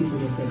do anything for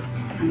yourself.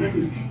 And that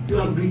is, you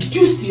have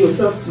reduced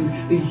yourself to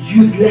a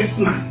useless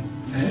man.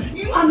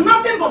 You are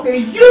nothing but a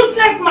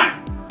useless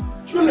man.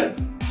 Juliet,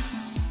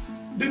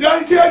 did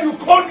I hear you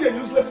call me a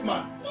useless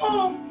man?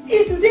 No,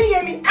 if you didn't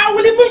hear me, I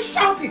will even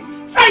shout it.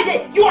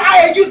 Friday, you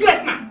are a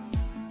useless man.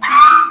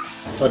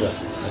 Father,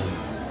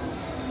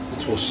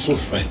 it was so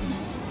frightening.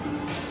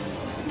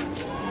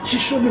 She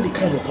showed me the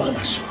kind of power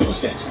that she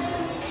possessed.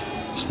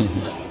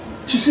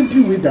 She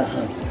simply waved her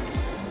hand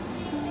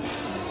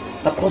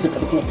across a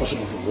particular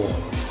portion of the wall.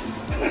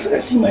 And I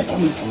started seeing my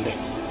family from there.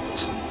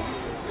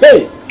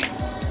 Hey!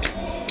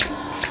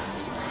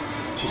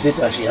 She said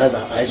that she has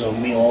her eyes on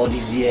me all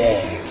these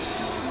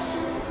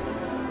years.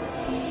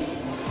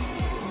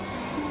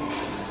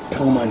 That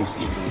woman is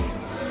evil.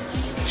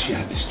 She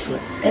had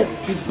destroyed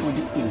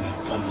everybody in my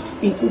family,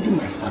 including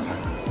my father.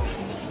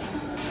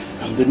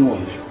 I'm the only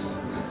one left.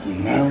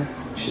 And now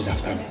she's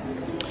after me.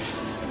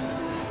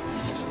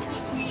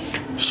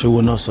 She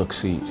will not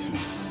succeed.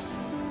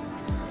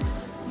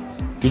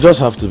 You just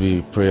have to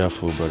be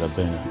prayerful, Brother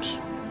Bernard.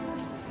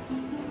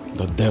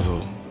 The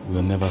devil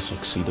will never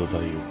succeed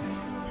over you.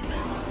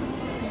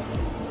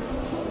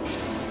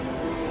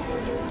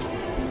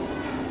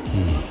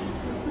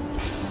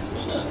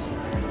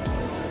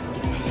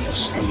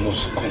 I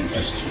must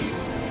confess to you,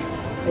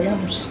 I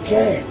am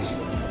scared.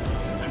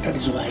 And that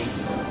is why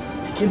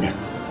I came here.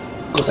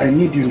 Because I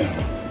need you now.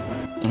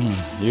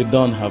 You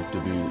don't have to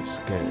be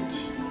scared.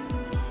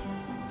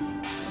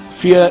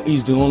 Fear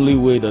is the only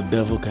way the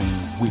devil can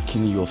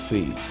weaken your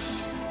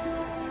faith.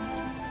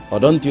 Or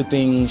don't you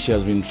think she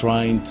has been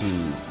trying to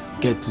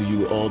get to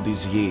you all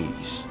these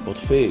years, but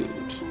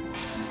failed?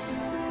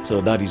 So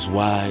that is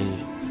why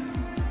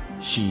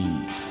she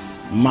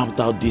mapped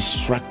out this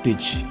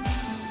strategy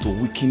to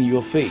weaken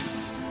your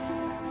faith.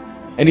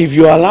 And if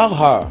you allow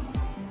her,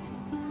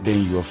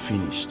 then you are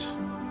finished.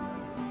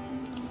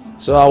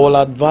 So I will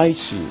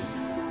advise you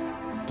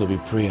to be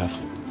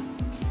prayerful.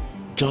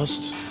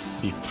 Just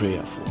be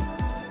prayerful.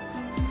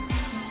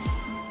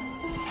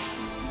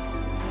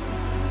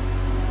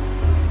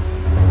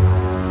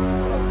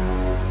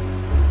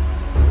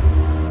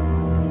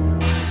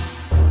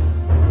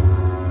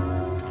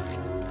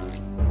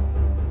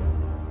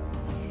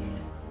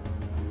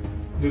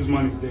 This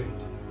man is dead.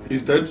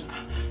 He's dead?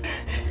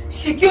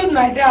 She killed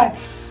my dad.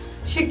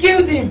 She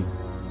killed him.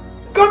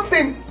 Got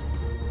him.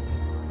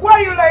 Why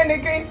are you lying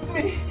against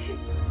me?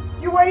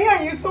 You were here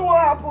and you saw what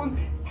happened.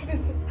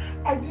 Officers,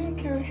 I didn't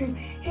kill him.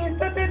 He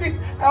started it.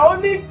 I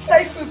only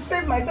tried to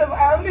save myself.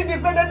 I only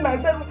defended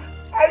myself.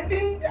 I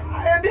didn't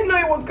know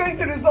it was going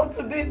to result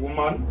to this.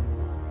 Woman,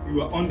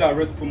 you are under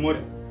arrest for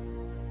murder.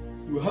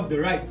 You have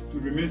the right to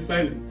remain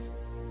silent.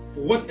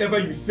 For whatever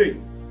you say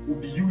will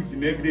be used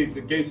in evidence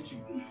against you.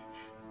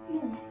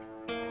 No.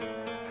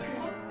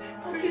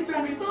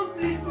 Officer, stop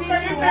listening to her.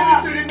 Can you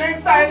tell me to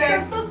remain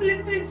silent? Stop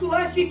listening to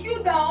her. She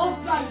killed her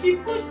husband. She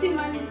pushed him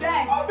and he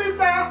died.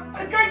 Officer,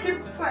 I can't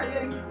keep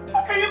silent.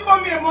 How can you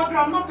call me a murderer?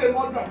 I'm not a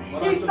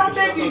murderer. He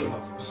started it.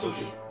 It's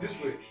okay. This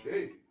way.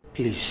 Hey.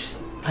 Please,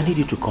 I need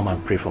you to come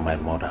and pray for my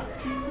mother.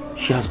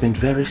 She has been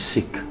very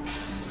sick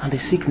And the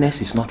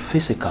sickness is not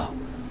physical.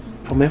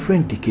 From every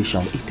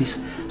indication, it is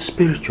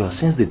spiritual,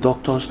 since the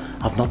doctors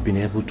have not been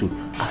able to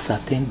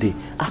ascertain the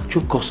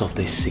actual cause of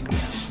this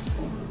sickness.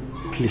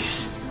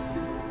 Please.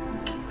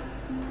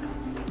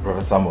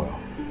 Brother Samuel,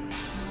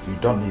 you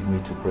don't need me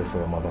to pray for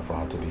your mother for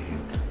her to be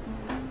healed.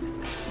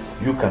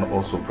 You can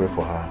also pray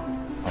for her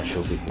and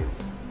she'll be healed.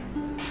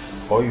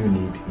 All you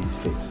need is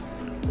faith.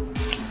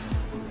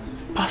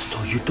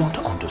 Pastor, you don't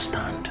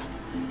understand.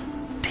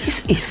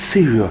 This is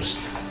serious.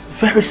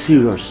 Very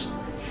serious.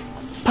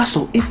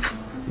 Pastor, if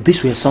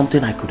this were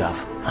something I could have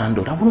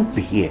handled, I wouldn't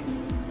be here.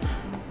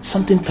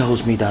 Something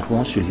tells me that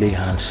once you lay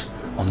hands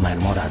on my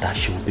mother, that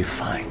she will be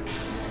fine.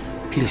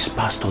 Please,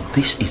 Pastor,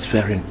 this is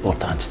very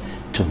important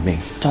to me.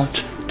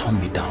 Don't turn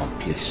me down,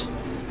 please.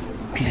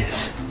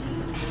 Please.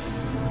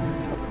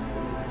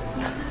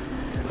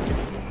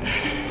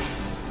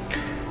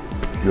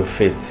 Your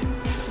faith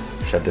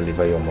shall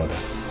deliver your mother.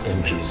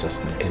 In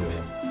Jesus' name.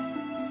 Amen.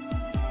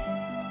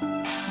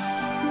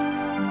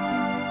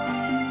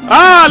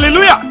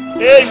 Hallelujah!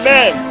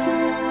 Amen!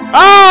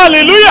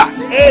 Hallelujah!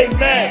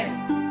 Amen!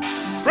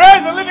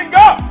 Praise the living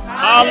God!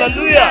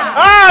 Hallelujah!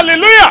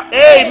 Hallelujah!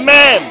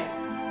 Amen!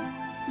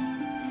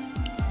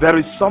 There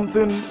is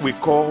something we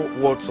call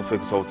words of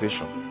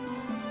exaltation.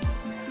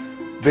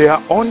 They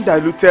are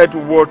undiluted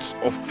words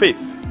of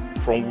faith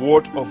from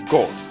Word of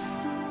God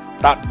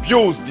that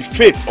builds the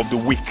faith of the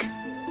weak.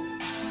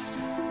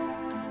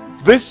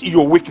 This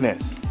your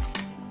weakness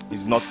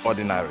is not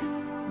ordinary.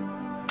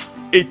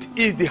 It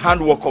is the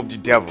handwork of the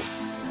devil.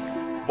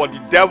 But the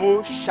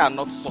devil shall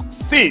not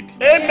succeed.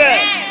 Amen.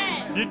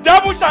 The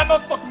devil shall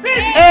not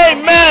succeed.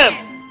 Amen.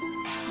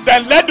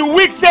 Then let the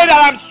weak say that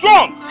I am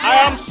strong. I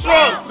am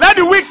strong. Let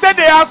the weak say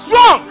they are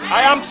strong.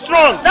 I am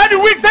strong. Let the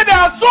weak say they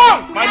are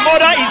strong. My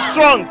mother is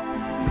strong.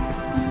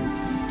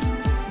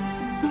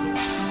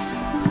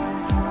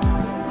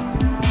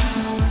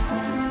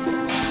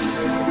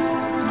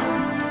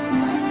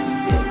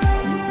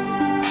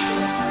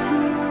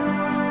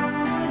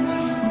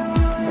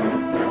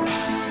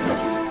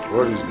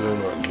 What is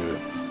going on here?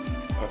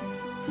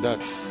 Dad,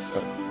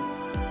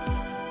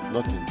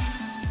 nothing.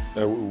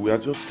 We are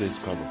just playing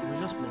Scrabble.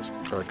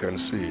 I can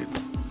see it.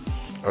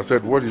 I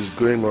said, what is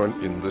going on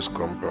in this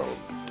compound?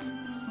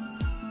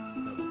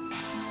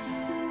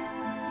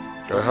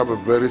 I have a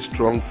very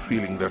strong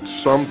feeling that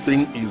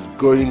something is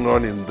going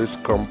on in this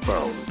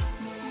compound.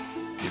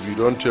 If you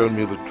don't tell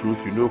me the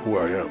truth, you know who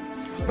I am.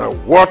 Now,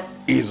 what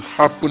is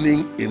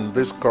happening in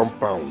this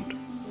compound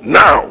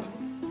now?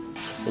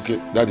 Okay,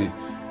 Daddy,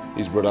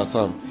 his brother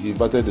Sam, he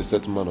invited the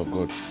certain man of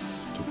God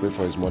to pray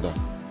for his mother.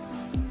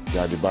 They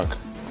are at the back.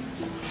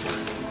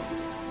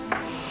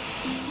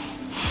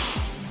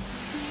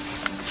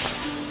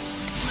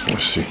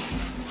 Let's see.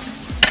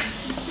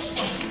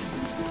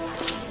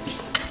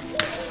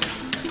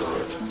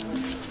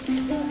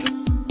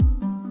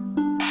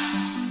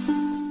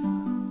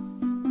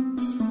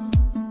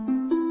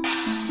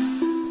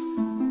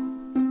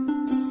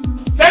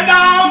 Send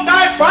down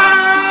thy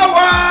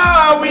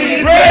power,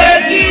 we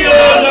praise thee, O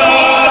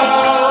Lord.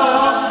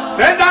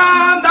 Send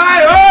down thy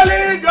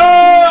Holy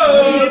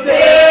Ghost, we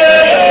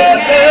say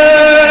amen.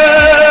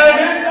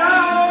 Send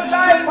down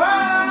thy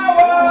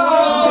power,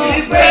 we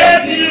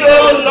praise thee, O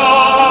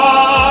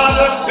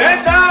Lord. Send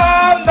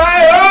down thy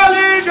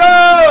Holy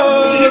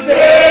Ghost, we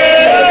say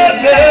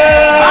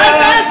amen. I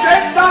said,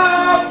 send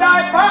down thy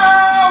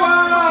power,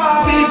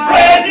 we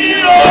praise thee,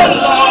 O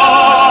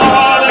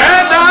Lord.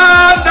 Send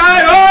down thy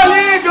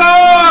Holy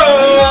Ghost,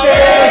 we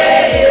say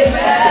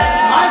amen.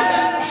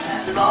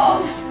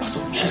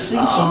 Pastor, she's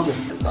saying something.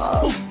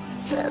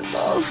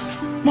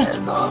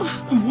 Enough.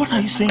 What are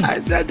you saying? I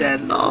said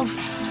enough.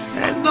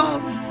 I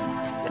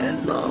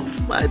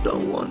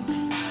don't want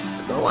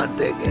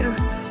again.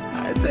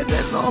 I said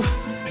enough.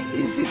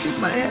 It's hitting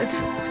my head.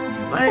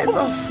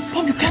 Enough.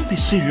 Paul, you can't be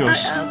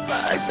serious.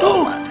 I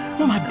don't want.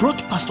 No, I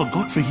brought Pastor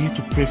Godfrey here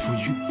to pray for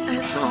you.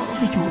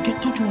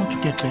 Enough. Don't you want to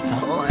get better?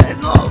 Oh,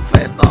 enough.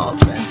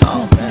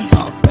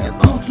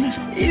 Please.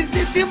 It's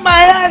hitting my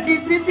head.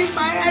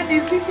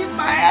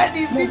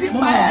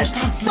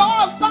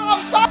 Stop.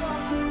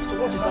 So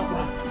what is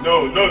happening?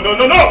 No.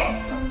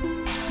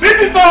 This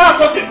is not her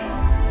talking.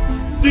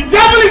 The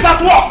devil is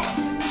at work.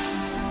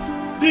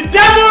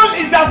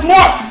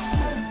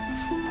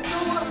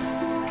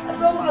 I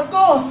don't want to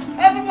go.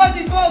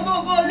 Everybody go.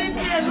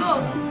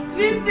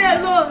 Leave me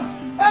alone.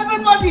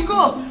 Everybody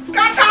go.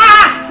 Scatter.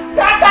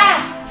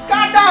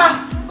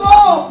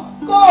 Go.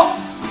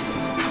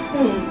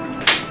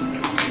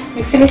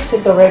 You finished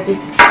it already?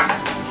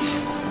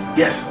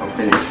 Yes, I'm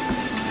finished.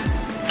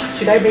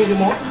 Should I bring you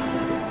more?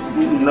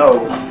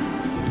 No.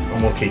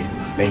 I'm okay.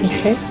 Thank you.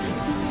 Okay.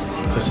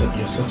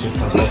 You're such a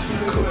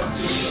fantastic cook.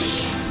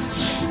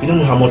 You don't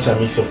know how much I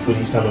miss your food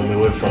each time I'm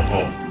away from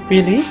home.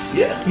 Really?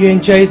 Yes. You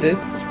enjoyed it?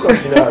 Of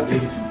course, you know I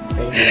did.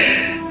 Thank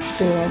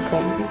you. You're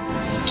welcome.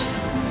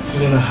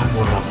 Susan, I heard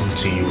what happened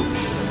to you.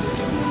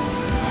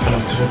 And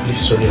I'm terribly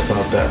sorry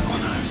about that.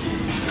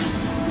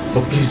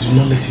 But please do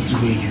not let it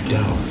weigh you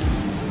down.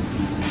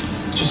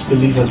 Just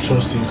believe and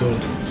trust in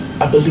God.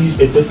 I believe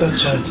a better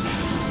child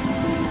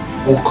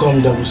will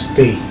come that will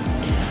stay.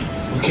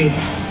 Okay?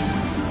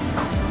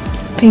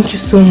 Thank you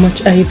so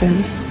much,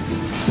 Ivan.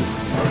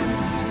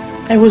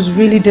 I was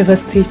really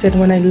devastated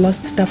when I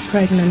lost that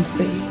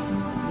pregnancy.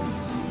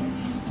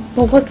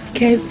 But what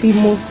scares me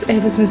most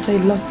ever since I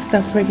lost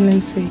that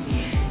pregnancy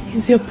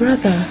is your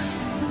brother.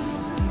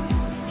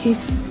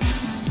 He's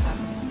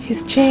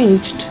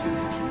changed.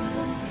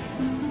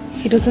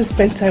 He doesn't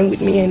spend time with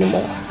me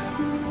anymore.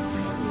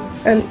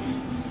 And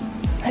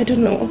I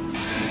don't know.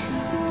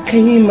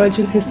 Can you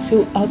imagine he's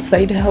still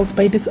outside the house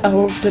by this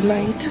hour of the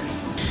night?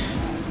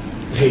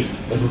 Hey,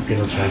 I hope you're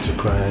not trying to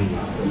cry.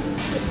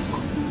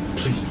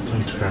 Please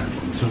don't cry.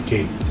 It's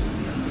okay.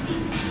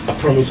 I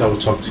promise I will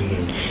talk to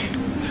him.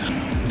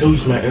 Though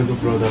he's my elder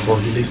brother,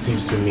 but he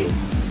listens to me.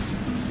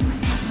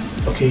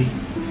 Okay?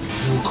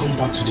 He will come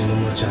back to the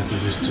normal Jack he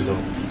used to know.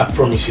 I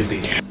promise you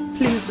this.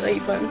 Please,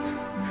 Ivan.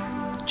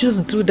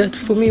 Just do that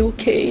for me,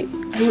 okay?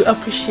 I will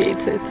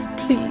appreciate it.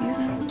 Please.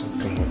 I will talk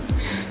to him.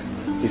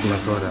 He's my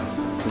brother,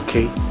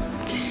 okay?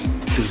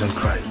 Please don't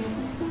cry.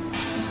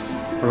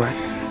 Alright?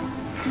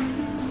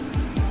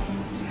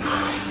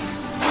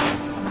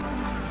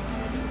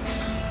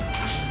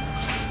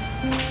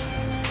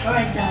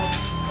 Alright, Dad.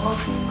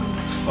 Off to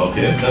school.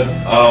 Okay, let's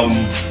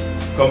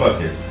come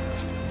back, yes.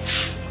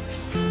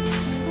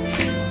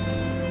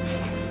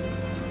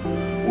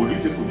 Would you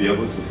people be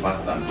able to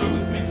fast and pray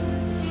with me?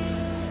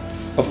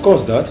 Of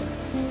course, Dad.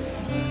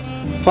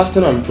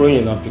 Fasting and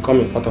praying have become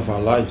a part of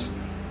our lives.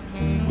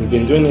 We've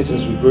been doing it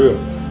since we grew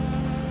up.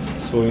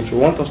 So if you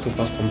want us to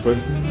fast and pray,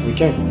 we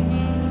can.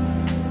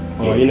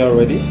 Are you not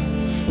ready?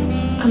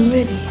 I'm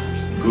ready.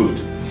 Good.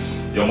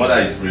 Your mother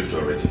is briefed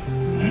already.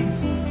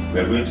 We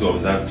are going to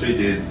observe 3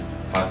 days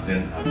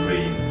fasting and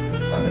praying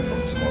starting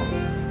from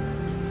tomorrow.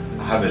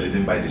 I have a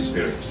leading by the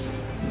Spirit.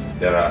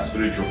 There are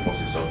spiritual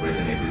forces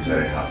operating in this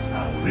very house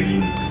and we really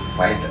need to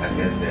fight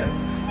against them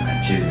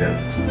and chase them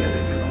to where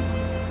they belong.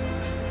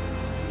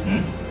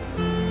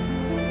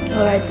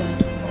 Alright,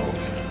 Dad.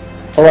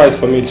 Alright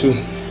for me too.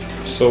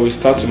 So we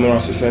start tomorrow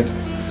as you said.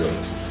 Good.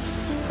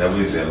 Devil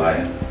is a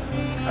liar.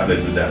 Have a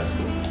good dance.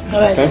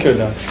 Alright. Thank you,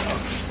 Dad.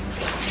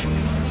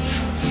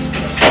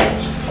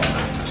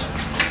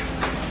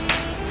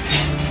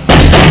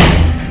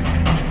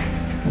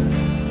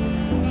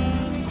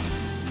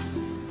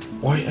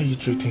 Why are you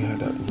treating her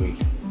that way?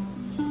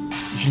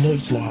 You know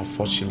it's not her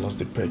fault she lost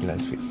the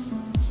pregnancy.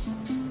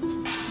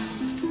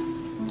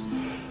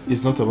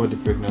 It's not about the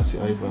pregnancy,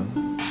 Ivan.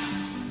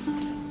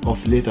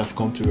 Of late I've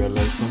come to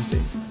realize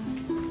something.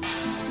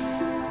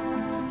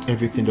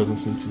 Everything doesn't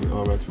seem to be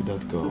alright with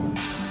that girl.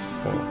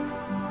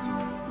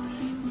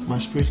 My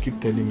spirit keeps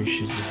telling me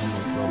she's behind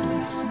my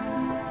problems.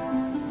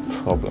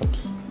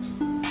 Problems?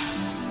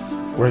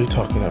 What are you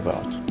talking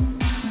about?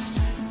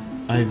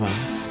 Ivan,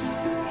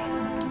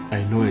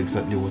 I know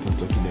exactly what I'm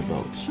talking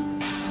about,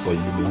 but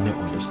you may not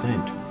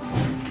understand.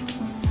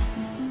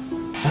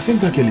 I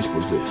think that girl is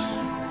possessed.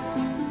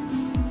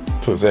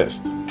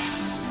 Possessed?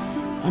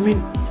 I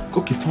mean,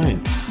 okay,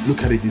 fine.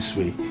 Look at it this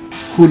way.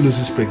 Who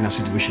loses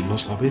pregnancy the way she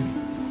lost her baby?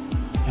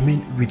 I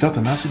mean, without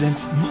an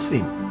accident,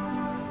 nothing.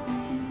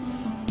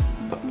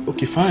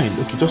 Okay, fine.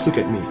 Okay, just look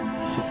at me.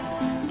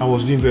 I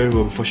was doing very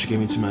well before she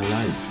came into my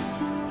life.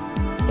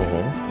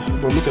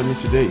 But look at me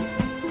today.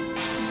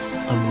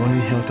 I'm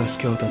running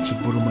helter-skelter to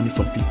borrow money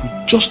from people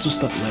just to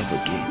start life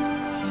again.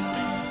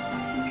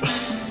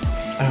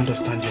 I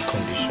understand your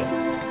condition.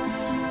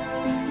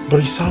 But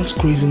it sounds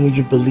crazy when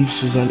you believe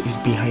Susan is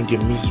behind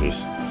your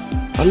miseries.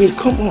 I mean,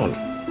 come on.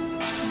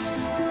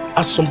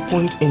 At some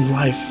point in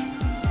life,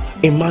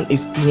 a man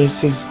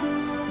experiences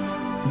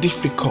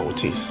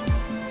difficulties.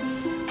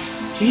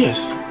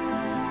 Yes,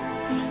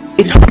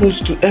 it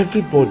happens to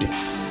everybody.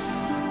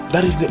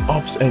 That is the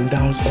ups and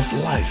downs of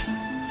life.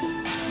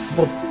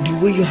 But the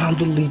way you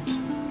handle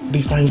it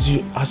defines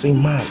you as a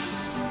man.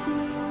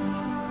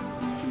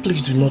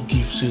 Please do not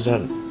give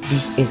Susan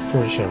this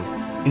impression.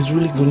 It's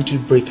really going to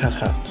break her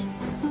heart.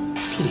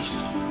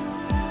 Please. I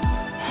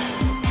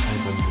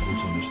don't be able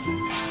to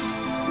understand.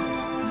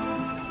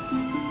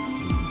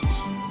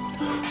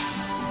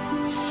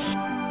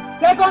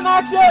 Second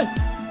action!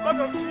 Blood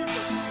of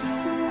Jesus!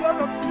 Blood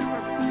of Jesus!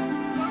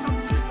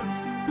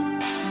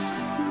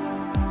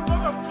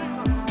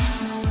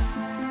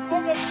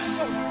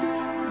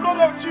 Blood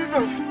of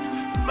Jesus!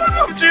 Blood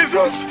of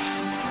Jesus!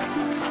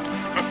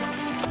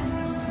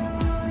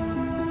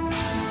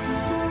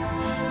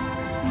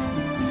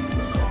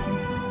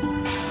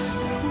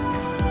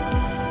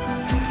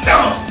 No!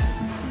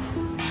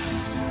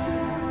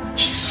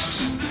 Jesus!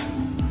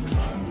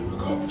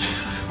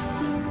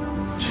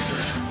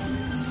 Jesus!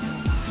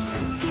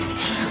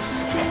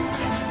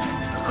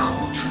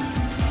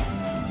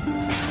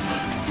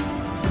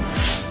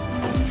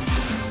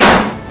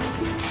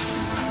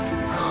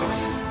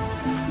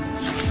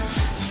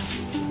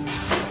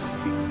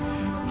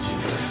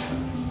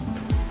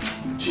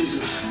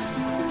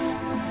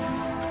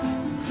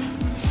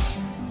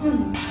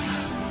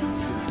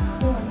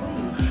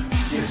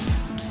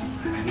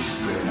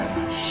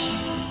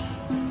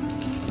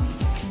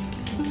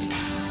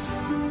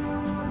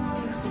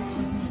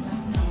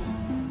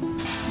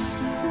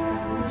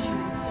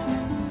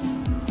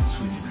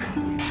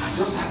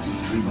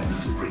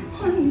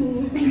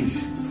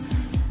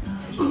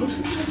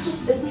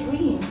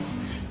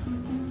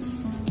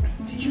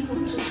 Did you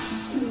want to? Did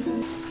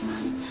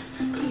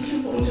you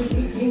want to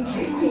reason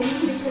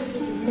because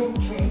of the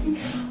mention?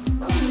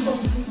 Come on.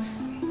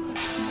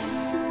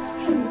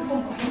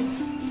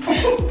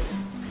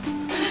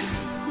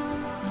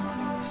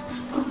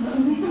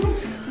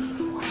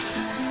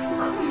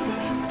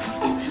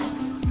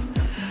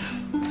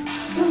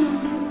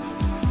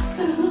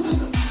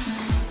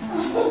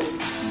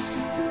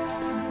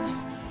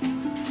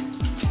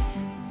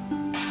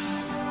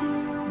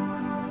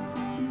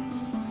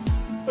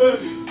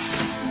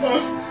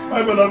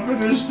 I'm gonna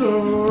finish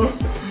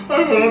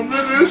I'm gonna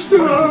finish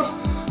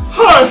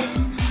Hi!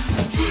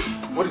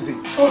 What is it?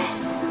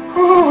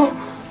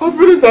 I'm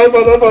finished, I'm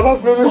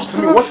finished.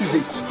 What is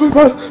it?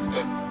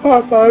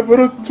 I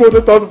borrowed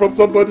 200,000 from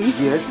somebody.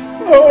 Yes.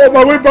 On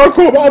my way back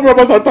home, armed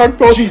robbers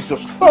attacked us.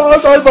 Jesus. You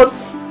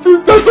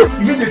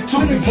mean they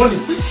took the money?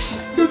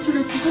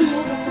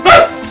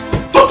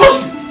 Don't touch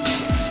me!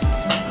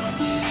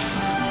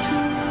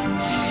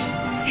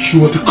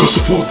 You are the cause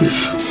of all this.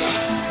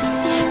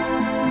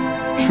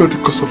 You are the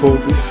cause of all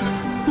this.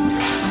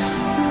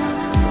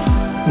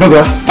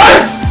 Brother.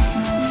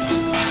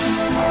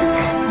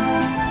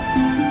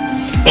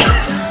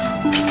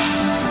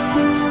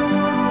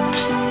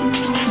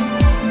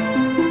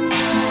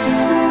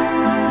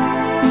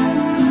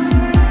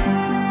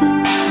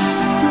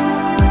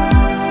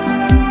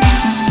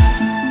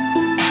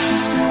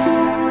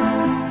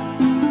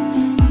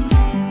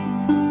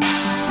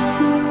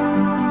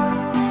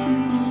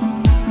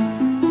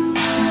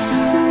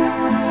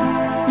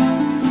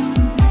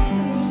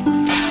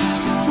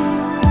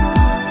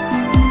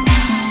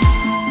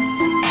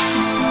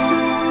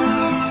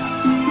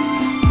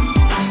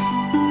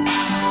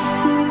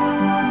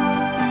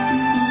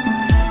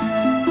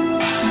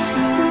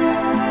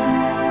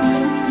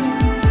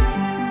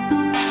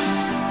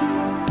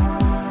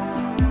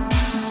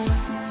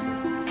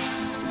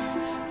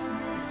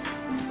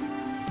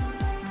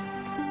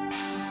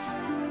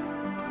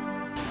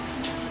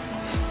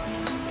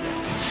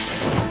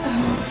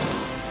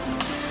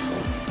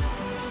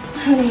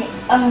 Honey,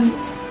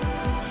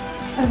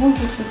 I want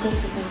us to go to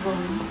the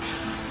room.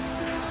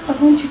 I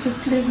want you to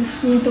play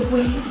with me the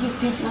way you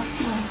did last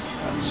night.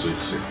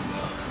 Sweet.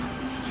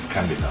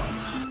 Calm it down.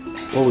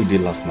 What we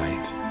did last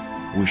night,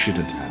 we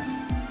shouldn't have.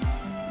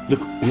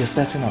 Look, we are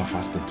starting our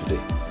fasting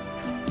today.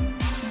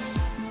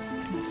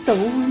 So,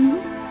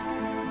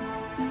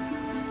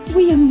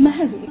 we are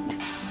married.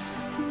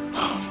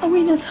 Are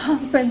we not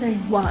husband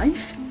and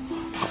wife?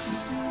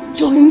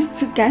 Joined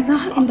together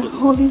in the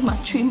holy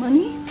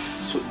matrimony?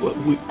 So,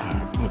 we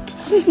are, but...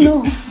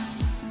 No.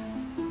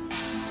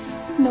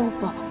 No,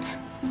 but.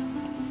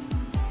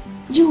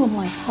 You are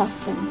my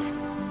husband.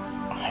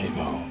 I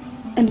know.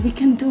 And we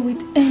can do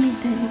it any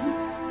day,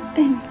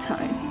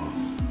 anytime.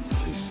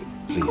 Please.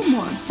 Come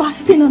on,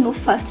 fasting or no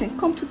fasting,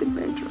 come to the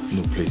bedroom.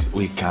 No, please,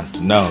 we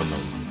can't. No.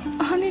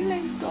 Honey,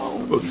 let's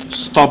go.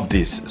 Stop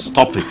this.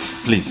 Stop it.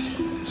 Please.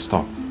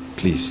 Stop.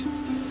 Please.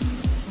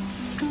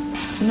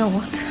 You know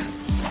what?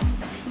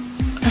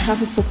 I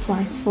have a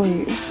surprise for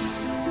you.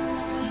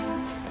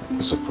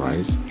 A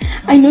surprise?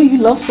 I know you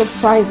love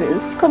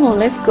surprises. Come on,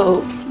 let's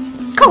go.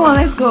 Come on,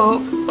 let's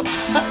go.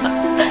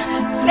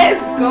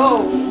 Let's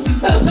go.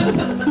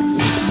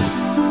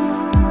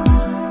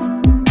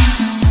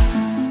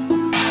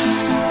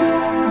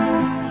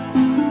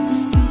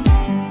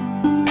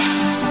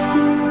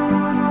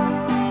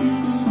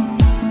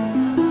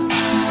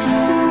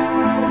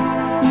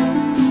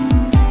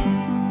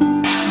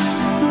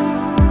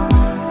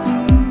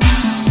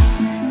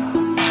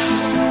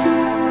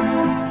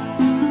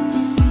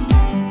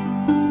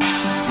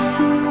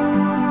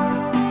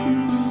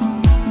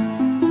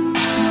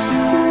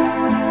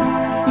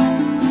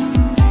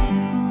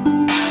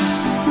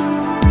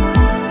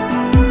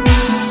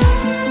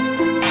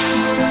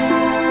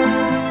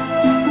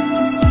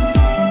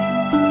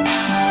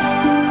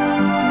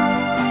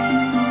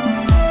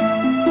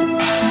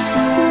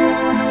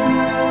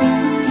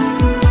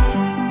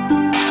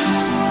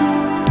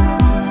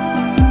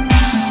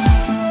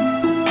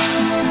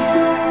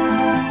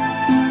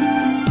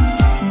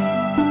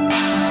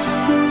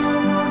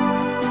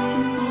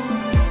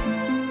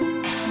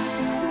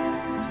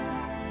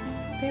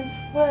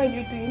 Why are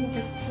you doing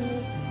this to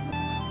me?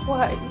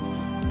 Why?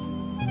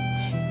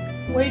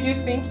 Why do you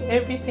think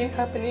everything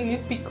happening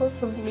is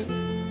because of me?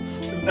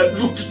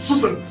 Look,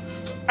 Susan,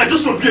 I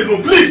just want to be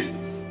alone, please!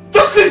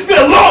 Just leave me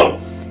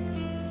alone!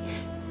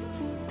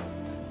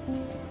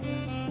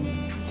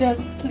 Jack,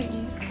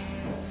 please.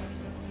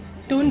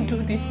 Don't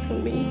do this to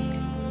me.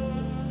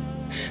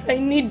 I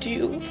need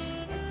you.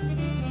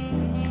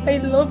 I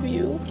love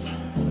you.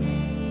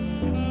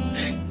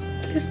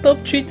 Please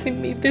stop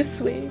treating me this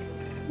way.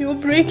 You're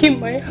breaking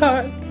my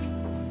heart.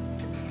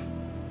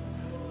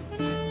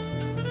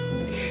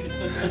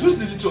 I just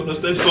need you to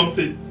understand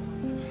something.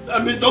 I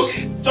mean,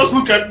 just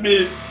look at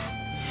me.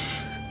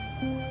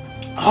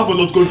 I have a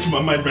lot going through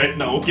my mind right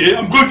now, okay?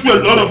 I'm going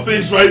through a lot of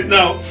things right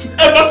now.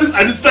 Ever since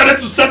I decided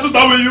to settle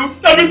down with you,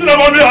 everything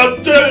about me has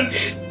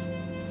changed.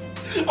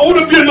 I want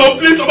to be alone,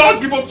 please. I'm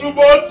asking for too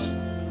much.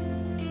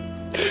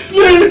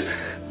 Please.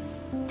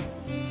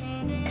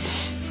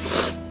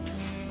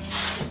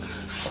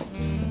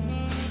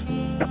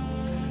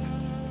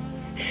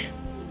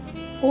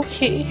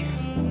 Okay.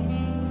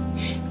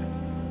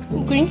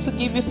 I'm going to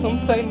give you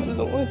some time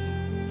alone.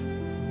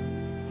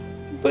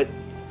 But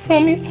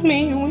promise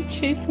me you won't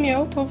chase me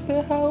out of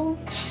the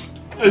house.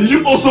 And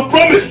you also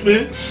promised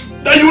me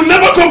that you will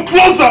never come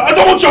closer. I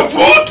don't want your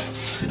food.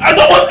 I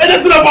don't want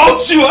anything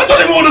about you. I don't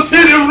even want to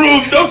stay in the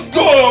room. Just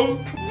go.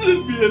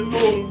 Leave me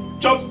alone.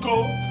 Just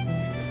go.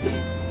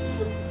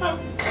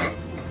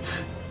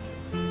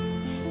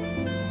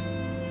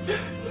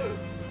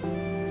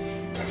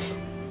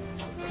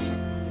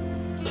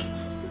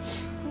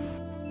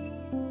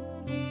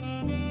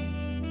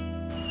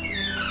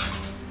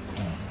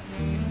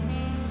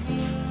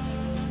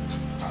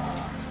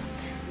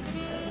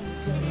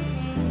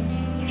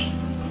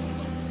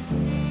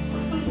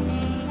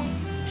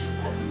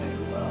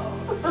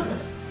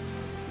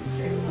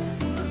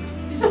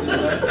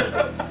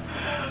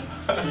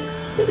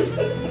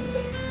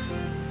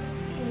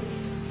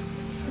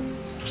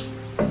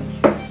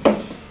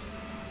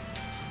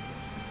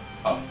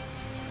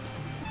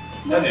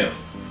 Daniel.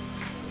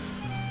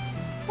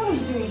 What are you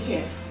doing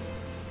here?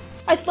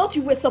 I thought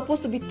you were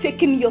supposed to be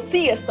taking your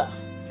siesta.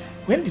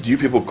 When did you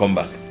people come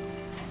back?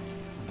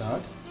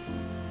 Dad,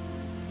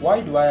 why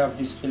do I have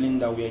this feeling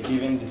that we are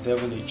giving the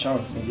devil a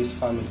chance in this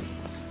family?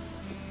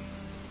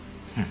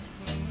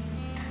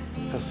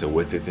 That's a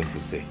weighty thing to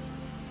say.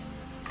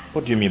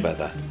 What do you mean by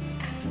that?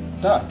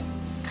 Dad,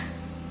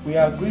 we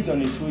agreed on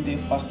a 2-day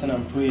fasting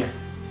and prayer.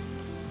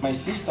 My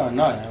sister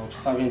and I are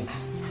observing it.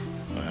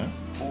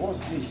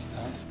 What's this, Dad?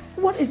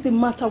 What is the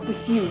matter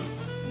with you?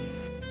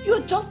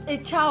 You're just a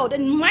child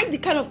and mind the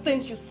kind of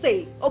things you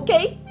say,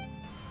 okay?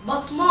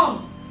 But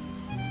Mom,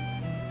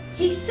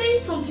 he's saying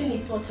something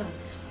important.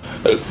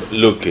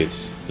 Look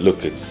it.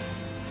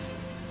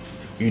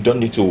 You don't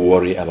need to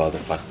worry about the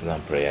fasting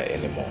and prayer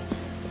anymore.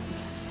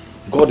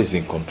 God is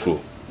in control.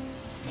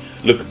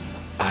 Look,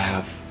 I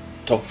have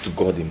talked to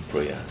God in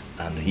prayer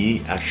and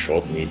He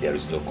assured me there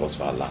is no cause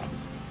for alarm.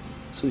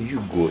 So you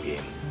go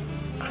in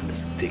and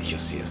take your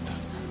siesta.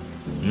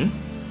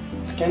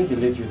 I can't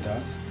believe you,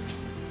 Dad.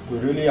 We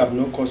really have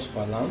no cause for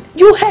alarm.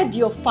 You heard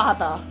your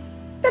father.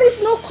 There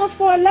is no cause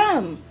for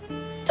alarm.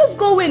 Just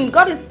go in.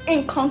 God is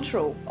in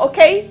control,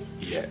 okay?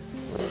 Yeah.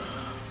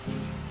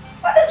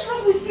 What is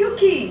wrong with you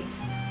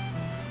kids?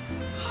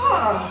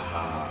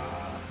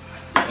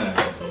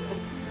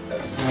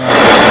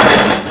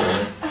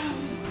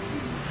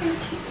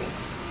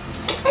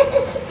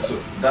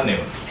 So,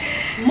 Daniel.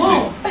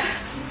 Mom.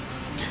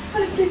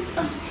 Please,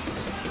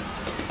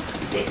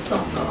 take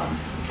some, God.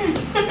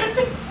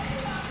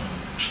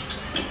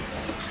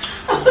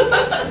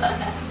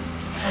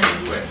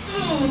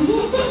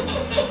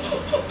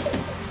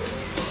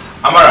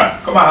 Amara,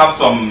 come and have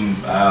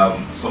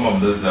some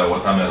of this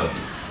watermelon.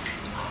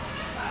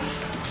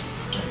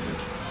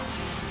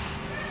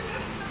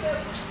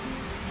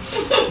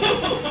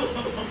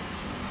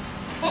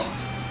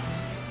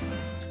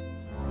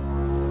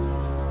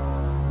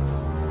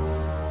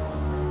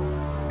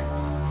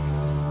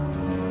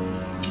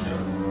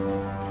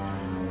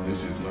 This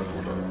is not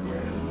what I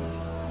planned.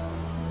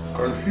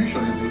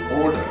 Confusion is the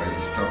order I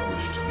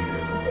established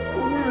here.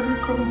 Why are they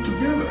coming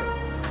together?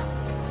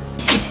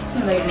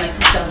 Like my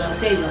sister, she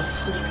said you are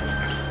so.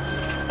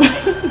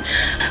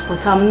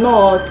 But I'm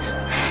not.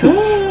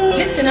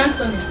 Listen,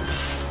 Anthony.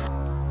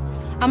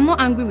 I'm not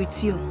angry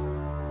with you.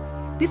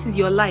 This is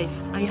your life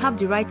and you have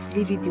the right to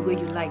live it the way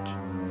you like.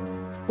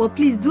 But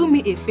please do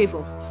me a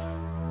favor.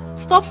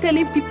 Stop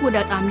telling people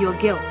that I'm your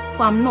girl,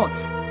 for I'm not.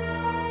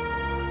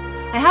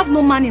 I have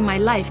no man in my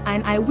life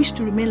and I wish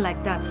to remain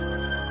like that.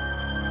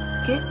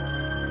 Okay?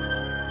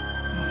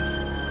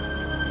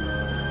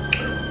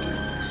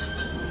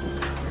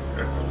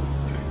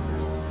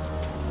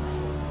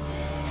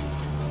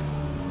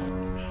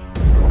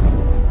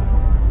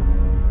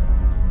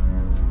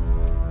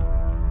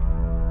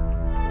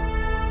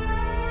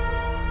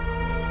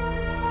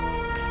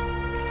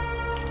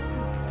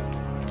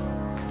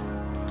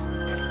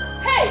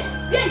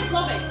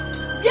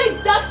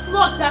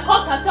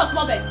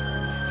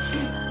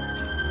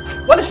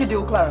 What did she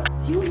do, Clara?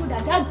 Do you know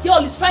that that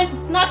girl is trying to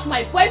snatch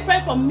my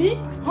boyfriend from me?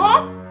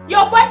 Huh?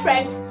 Your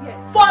boyfriend? Yes.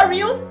 For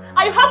real?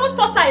 And you haven't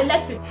taught her a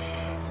lesson?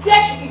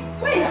 There she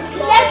is.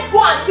 Let's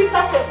go and teach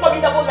her some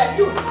formidable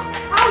lesson.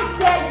 How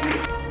dare you?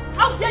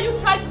 How dare you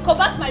try to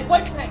convert my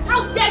boyfriend?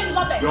 How dare you,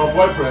 Robert? Your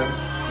boyfriend?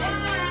 Yes.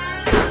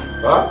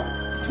 Huh?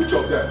 Which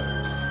of them?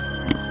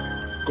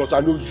 Because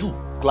I know you,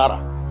 Clara,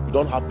 you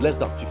don't have less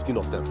than 15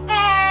 of them.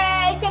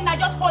 Hey, can I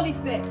just call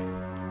it there?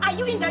 Are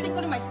you indirectly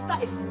calling my sister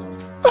a slut?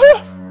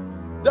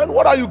 Then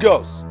what are you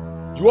girls?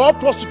 You are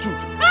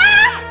prostitutes.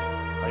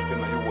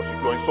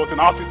 You're insulting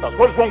our sisters.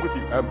 What is wrong with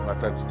you? My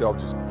friend, stay out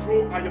this.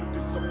 Bro, I am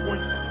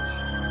disappointed.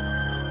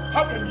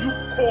 How can you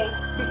call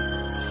this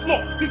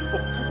slut, this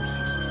buffoon?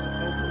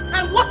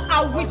 And what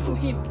are we to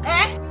him,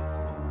 eh?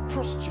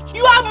 Prostitute.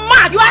 You are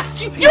mad! You are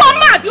stupid! You are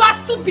mad! You are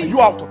stupid! Are you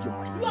out of your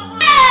mind? You are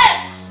mad!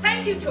 Yes!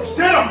 Thank you, Joe.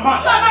 Say I'm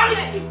mad! You are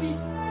not stupid!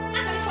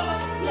 How can you call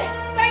us this? Yes!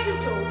 Thank you,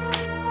 Joe.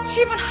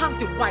 She even has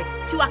the right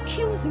to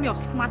accuse me of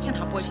snatching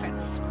her boyfriend.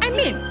 I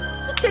mean,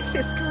 who takes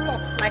a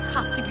slut like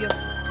her seriously?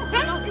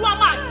 Huh? You are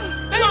mad.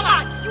 You are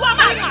mad. You are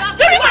mad.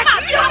 Very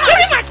mad.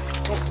 Very mad.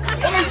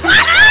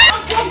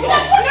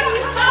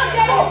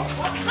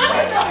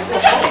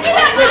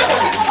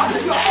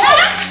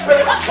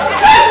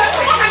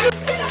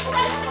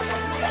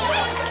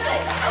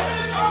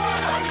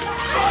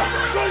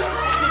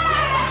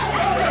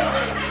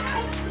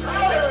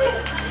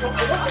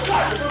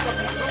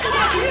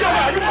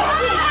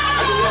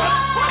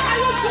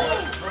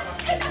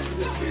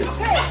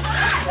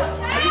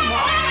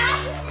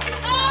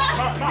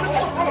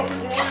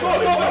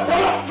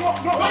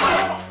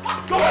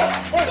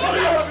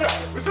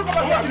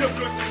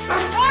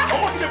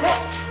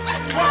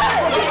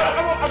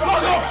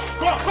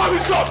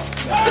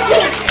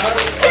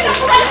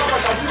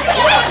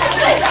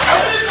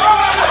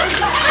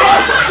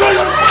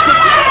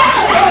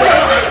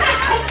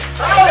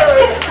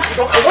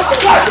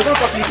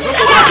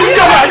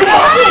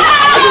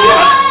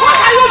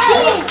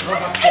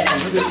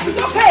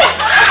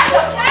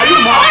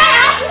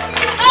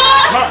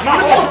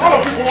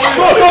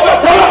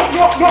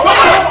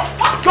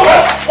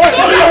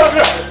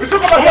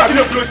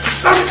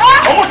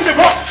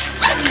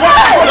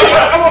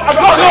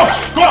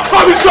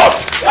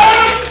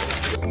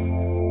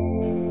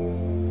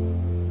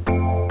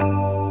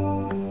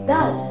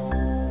 Dad,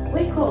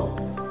 wake up.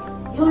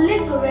 You're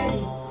late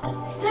already.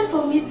 It's time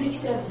for midweek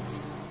service.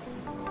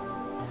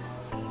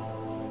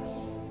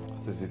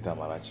 What is it,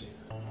 Amarachi?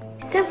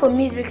 It's time for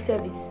midweek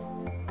service.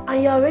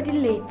 And you're already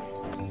late.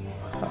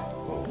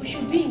 We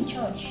should be in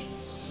church.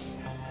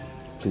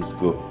 Please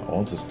go. I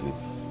want to sleep.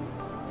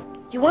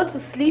 You want to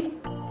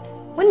sleep?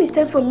 When it's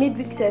time for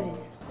midweek service?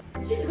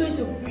 Who's going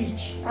to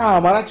preach?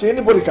 Amarachi,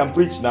 anybody can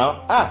preach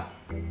now.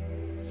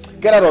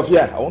 Get out of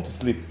here. I want to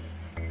sleep.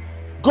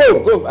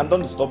 Go, and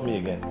don't disturb me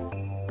again.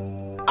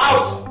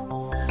 Out!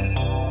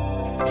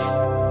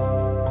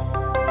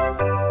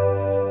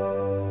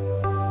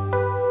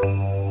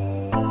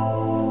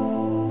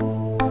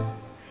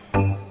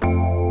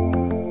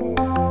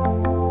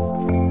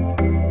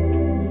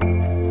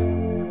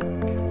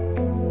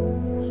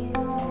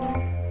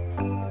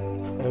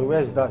 And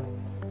where's Dad?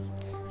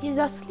 He's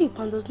asleep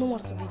and does not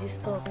want to be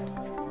disturbed.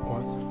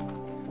 What?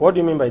 What do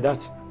you mean by that?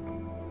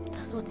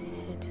 That's what he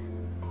said.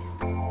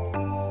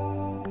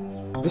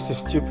 This is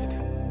stupid.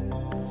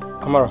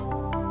 Amara,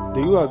 do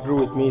you agree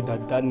with me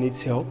that Dad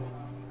needs help?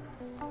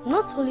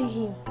 Not only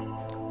him,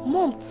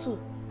 Mom too.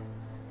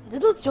 They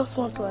don't just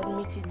want to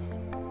admit it.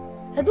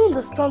 I don't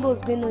understand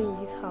what's going on in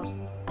this house.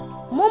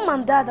 Mom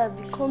and Dad have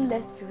become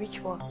less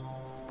spiritual.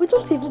 We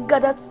don't even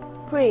gather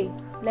to pray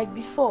like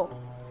before.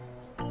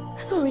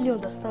 I don't really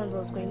understand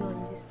what's going on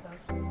in this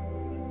place.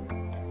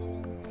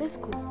 Let's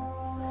go.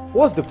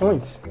 What's the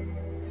point?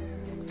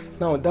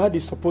 Now, Dad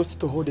is supposed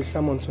to hold a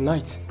sermon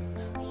tonight.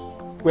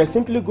 We're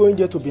simply going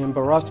there to be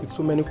embarrassed with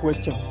so many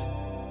questions.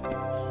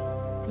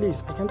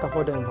 Please, I can't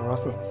afford the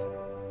embarrassment.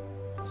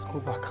 Let's go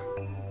back.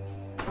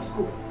 Let's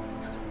go.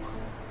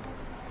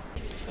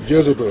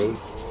 Jezebel,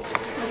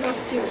 I'm not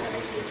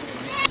serious.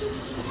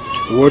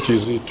 what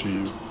is it to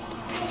you?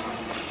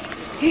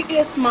 He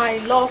is my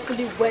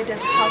lawfully wedded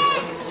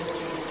husband.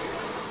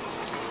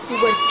 We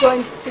were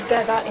joined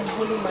together in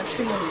holy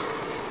matrimony.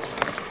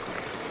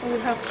 And we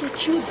have 2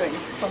 children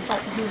from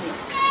that union.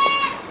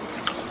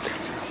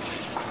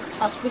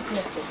 As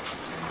witnesses.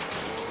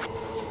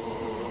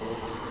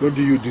 What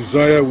do you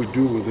desire we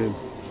do with him?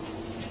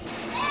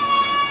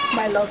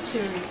 My love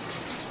series.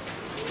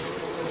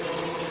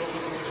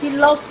 He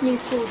loves me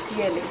so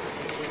dearly.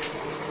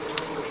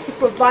 He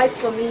provides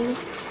for me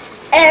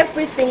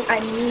everything I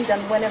need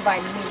and whenever I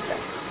need them.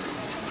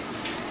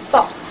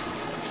 But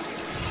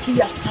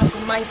he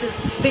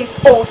antagonizes this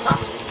altar.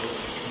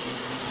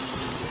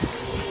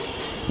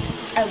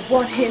 I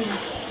want him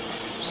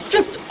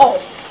stripped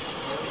off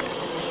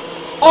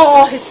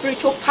all his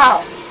spiritual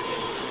powers.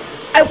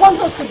 I want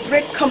us to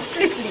break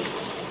completely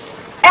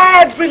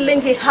every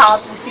link he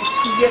has with his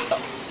creator.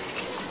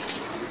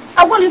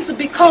 I want him to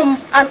become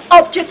an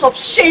object of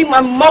shame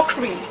and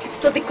mockery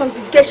to the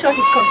congregation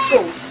he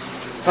controls.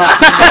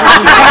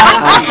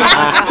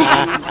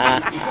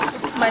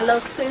 My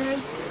love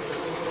series,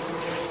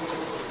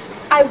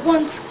 I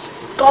want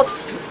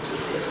Godfrey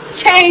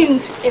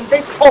chained in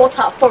this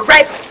altar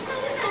forever.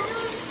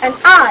 And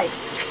I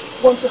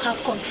want to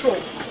have control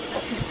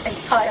of his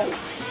entire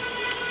life.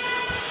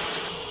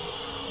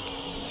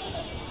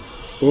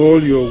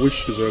 All your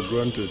wishes are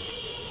granted.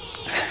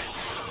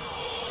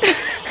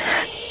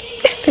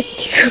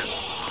 Thank you.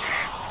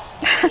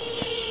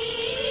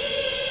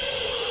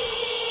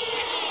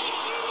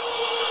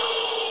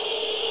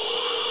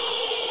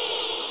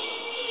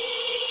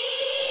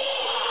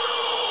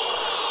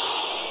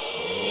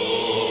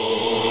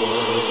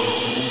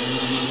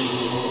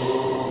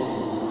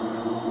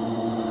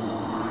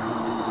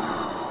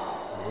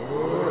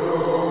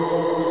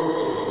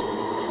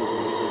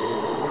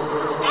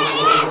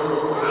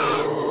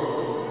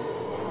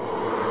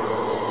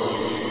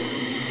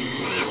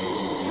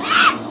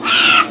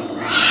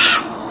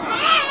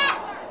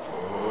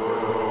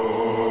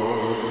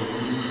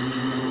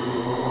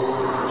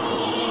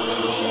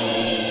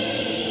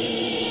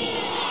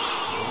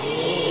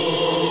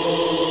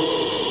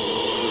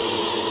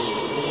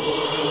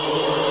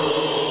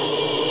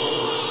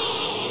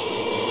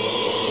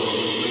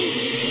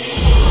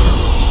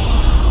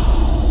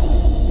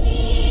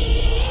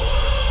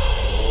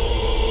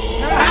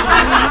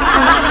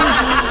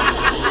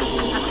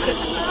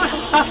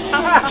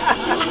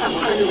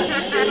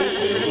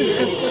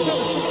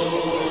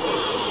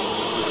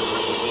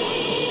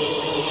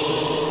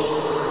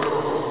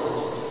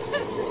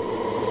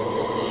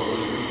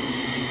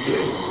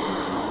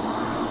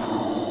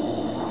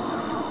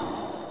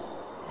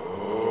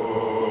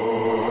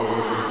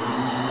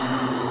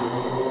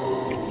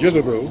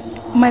 Jezebel.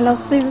 My Lord,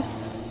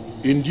 serious.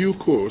 In due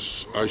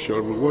course, I shall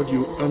reward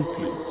you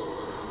amply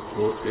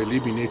for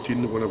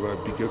eliminating one of our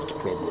biggest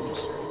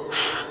problems.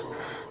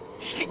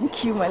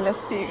 Thank you, my Lord,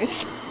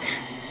 serious.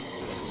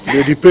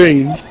 Lady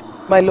Payne.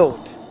 My lord.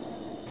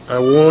 I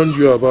warned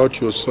you about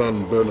your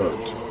son,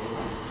 Bernard.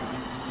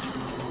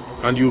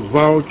 And you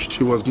vouched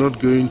he was not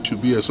going to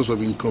be a source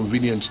of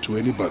inconvenience to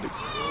anybody.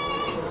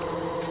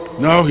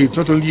 Now he's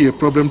not only a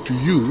problem to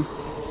you,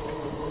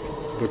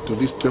 but to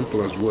this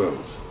temple as well.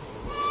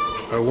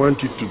 I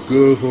want you to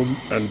go home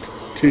and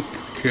take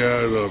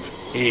care of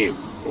him,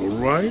 all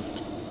right?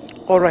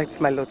 All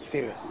right, my lord,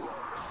 serious.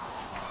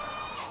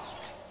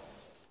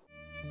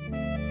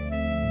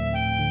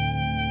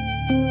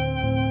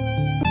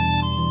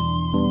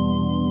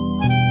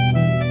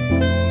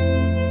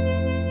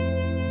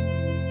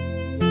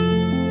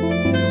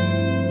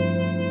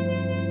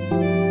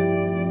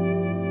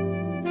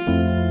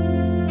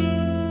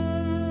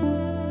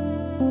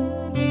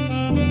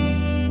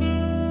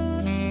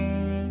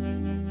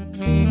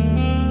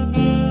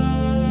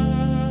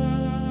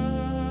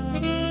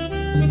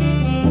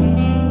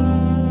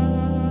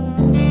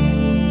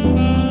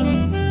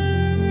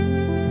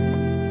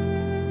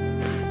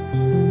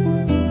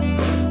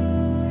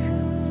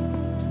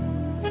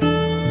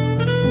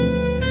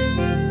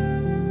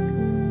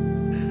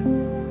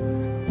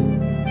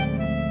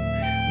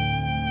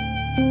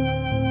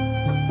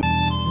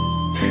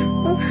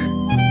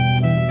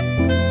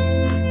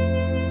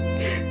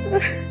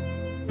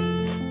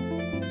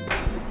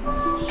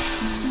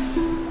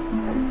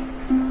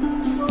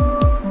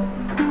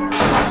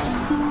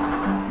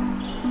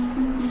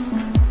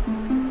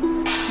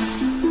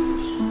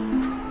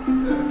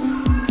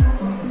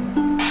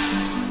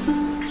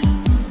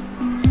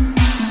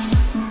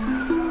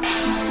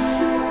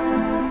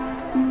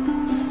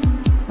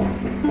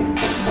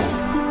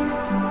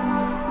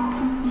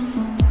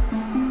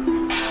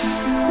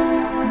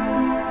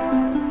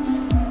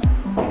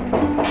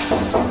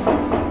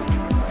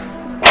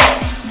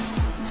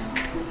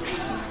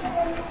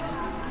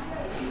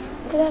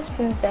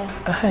 Sir.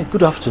 Hi,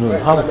 good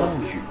afternoon. How are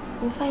you?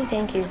 I'm fine,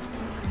 thank you.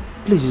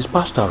 Please, is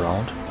Pastor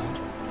around?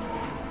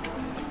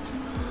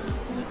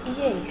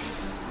 Yes.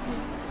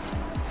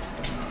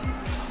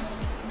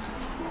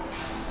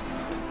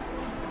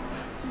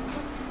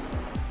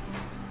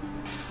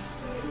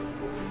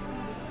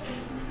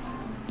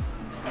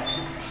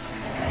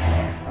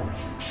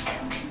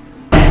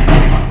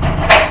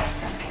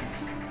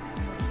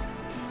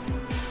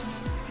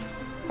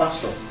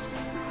 Pastor.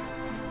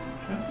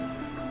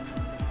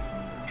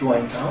 You are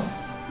in town?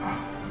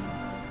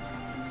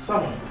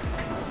 Someone.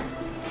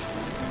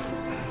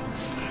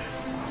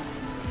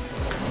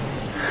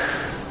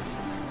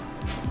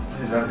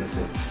 Is that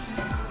receipt?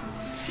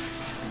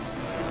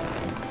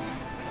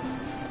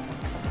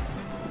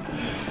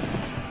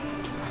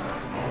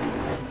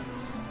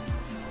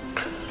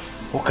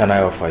 What can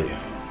I offer you?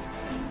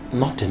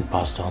 Nothing,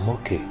 Pastor. I'm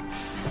okay.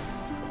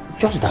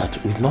 Just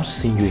that we've not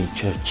seen you in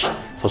church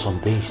for some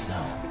days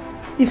now.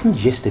 Even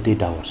yesterday,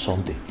 that was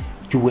Sunday.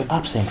 You were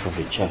absent from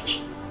the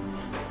church.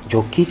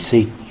 Your kids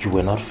said you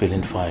were not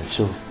feeling fine,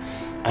 so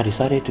I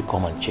decided to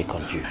come and check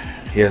on you.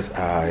 Yes,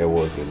 I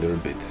was a little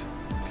bit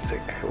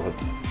sick,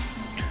 but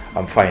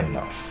I'm fine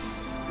now.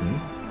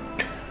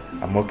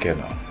 I'm okay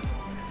now.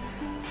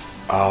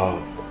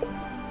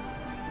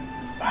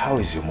 How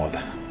is your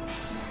mother?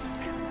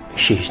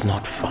 She's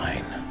not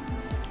fine.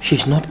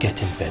 She's not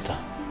getting better.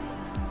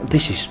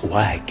 This is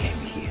why I came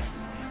here.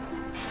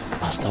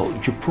 Pastor,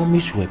 you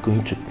promised you were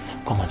going to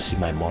come and see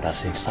my mother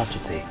since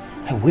Saturday.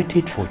 I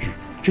waited for you.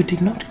 You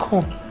did not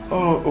come.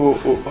 Oh,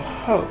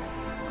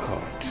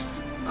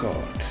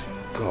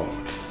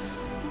 God.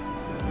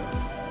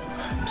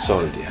 I'm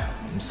sorry, dear.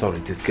 I'm sorry.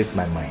 It escaped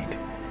my mind.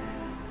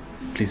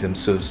 Please, I'm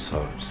so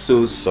sorry.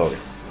 So sorry.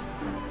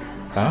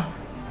 Huh?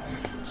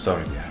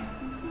 Sorry, dear.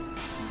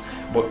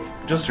 But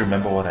just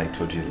remember what I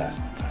told you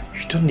last time.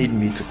 You don't need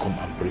me to come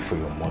and pray for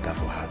your mother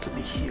for her to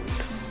be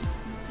healed.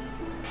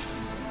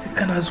 You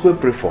can as well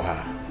pray for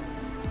her.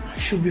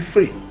 She'll be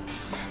free.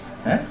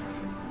 Eh?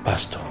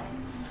 Pastor,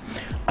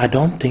 I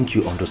don't think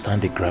you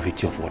understand the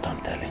gravity of what I'm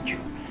telling you.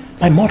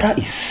 My mother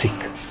is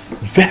sick.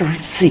 Very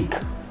sick.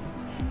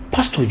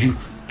 Pastor, you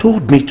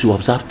told me to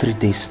observe 3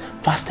 days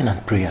fasting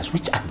and prayers,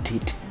 which I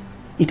did.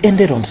 It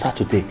ended on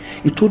Saturday.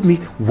 You told me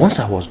once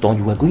I was done,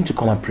 you were going to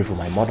come and pray for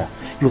my mother.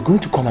 You were going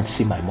to come and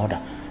see my mother.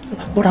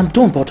 But I'm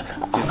done, but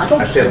I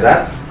don't... I said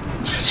that?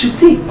 Yes, you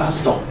did,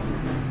 Pastor.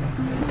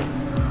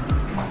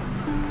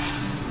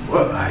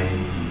 Well, God,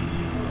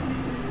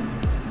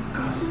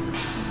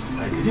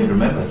 I didn't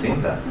remember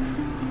saying that.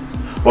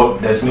 But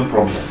there's no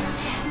problem.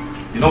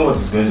 You know what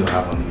is going to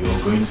happen?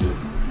 You're going to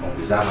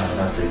observe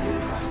another 3 day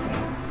fasting.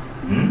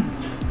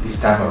 This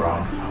time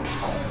around, I will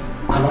come.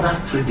 Another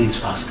 3 days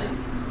fasting?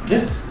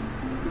 Yes.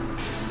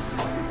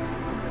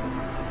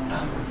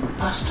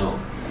 Pastor,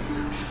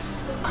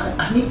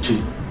 I need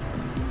to...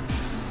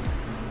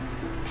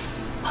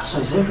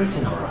 Pastor, is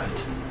everything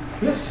alright?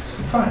 Yes,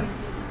 I'm fine.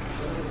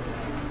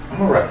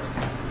 I'm alright.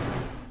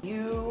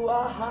 You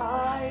are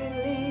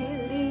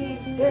highly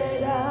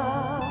lifted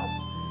up.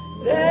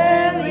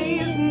 There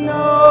is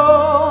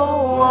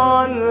no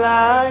one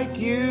like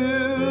you.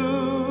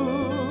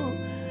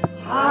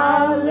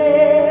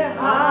 Halle,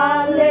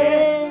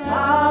 halle,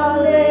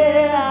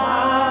 halle,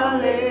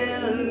 hallelujah.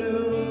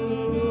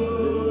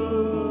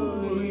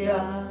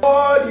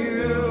 Lord,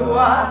 you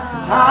are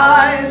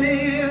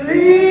highly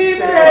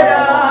lifted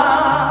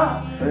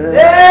up.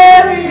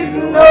 There is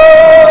no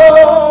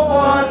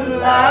one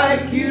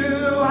like you.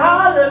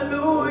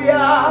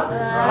 Hallelujah.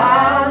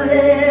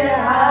 Halle,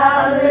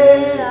 halle,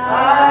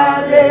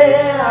 halle,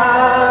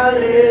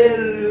 hallelujah.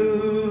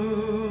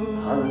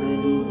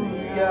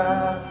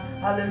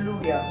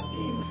 Hallelujah.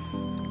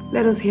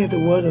 Let us hear the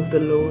word of the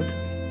Lord.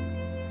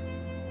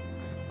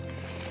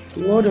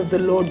 The word of the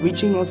Lord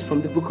reaching us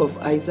from the book of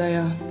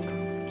Isaiah,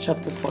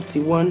 chapter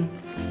 41,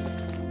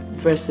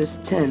 verses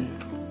 10.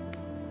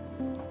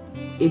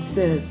 It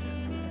says,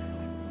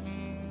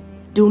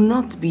 "Do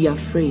not be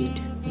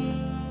afraid,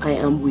 I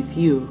am with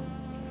you.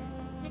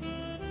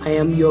 I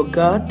am your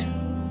God,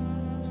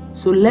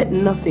 so let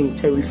nothing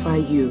terrify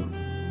you.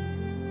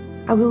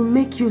 I will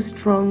make you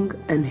strong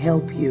and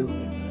help you.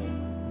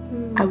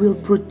 I will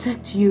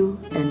protect you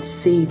and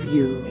save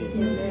you.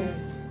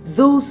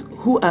 Those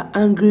who are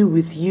angry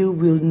with you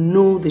will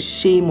know the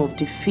shame of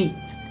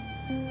defeat.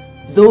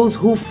 Those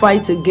who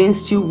fight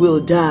against you will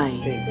die,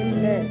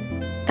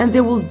 and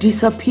they will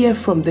disappear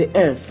from the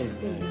earth.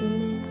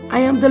 I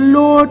am the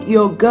Lord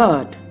your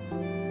God.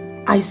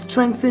 I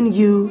strengthen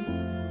you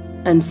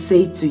and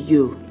say to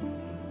you,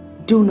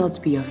 do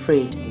not be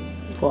afraid,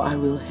 for I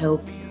will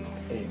help you."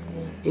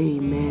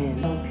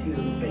 Amen. Help you.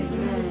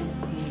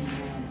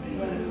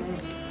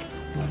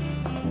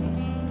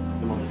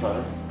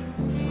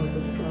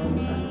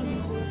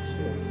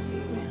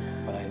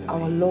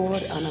 Our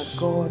Lord and our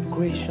God,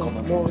 gracious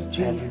Lord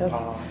Jesus,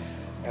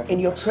 in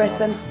your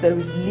presence there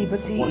is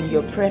liberty, in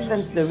your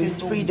presence there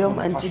is freedom,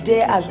 and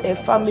today as a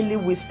family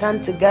we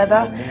stand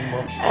together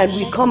and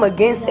we come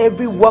against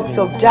every works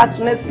of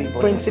darkness,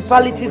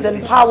 principalities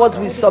and powers.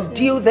 We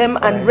subdue them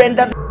and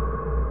render them.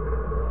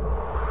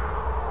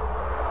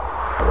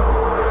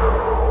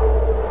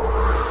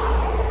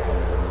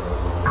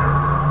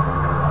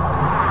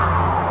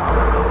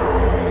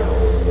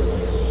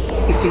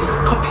 If a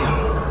scorpion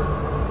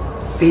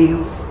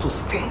fails to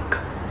sting,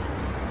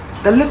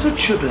 the little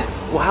children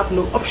will have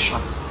no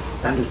option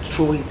than to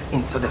throw it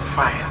into the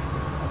fire.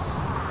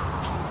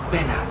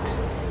 Bernard,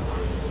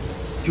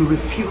 you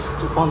refuse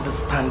to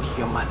understand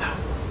your mother,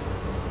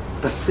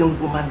 the same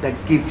woman that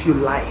gave you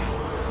life,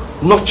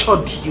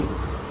 nurtured you.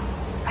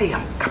 I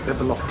am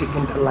capable of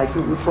taking that life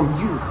away from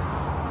you.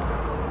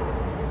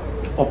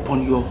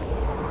 Upon your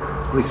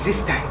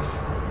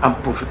resistance and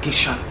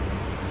provocation,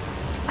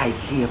 I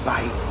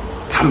hereby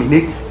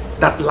terminate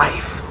that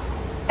life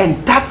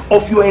and that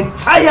of your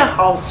entire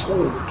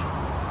household.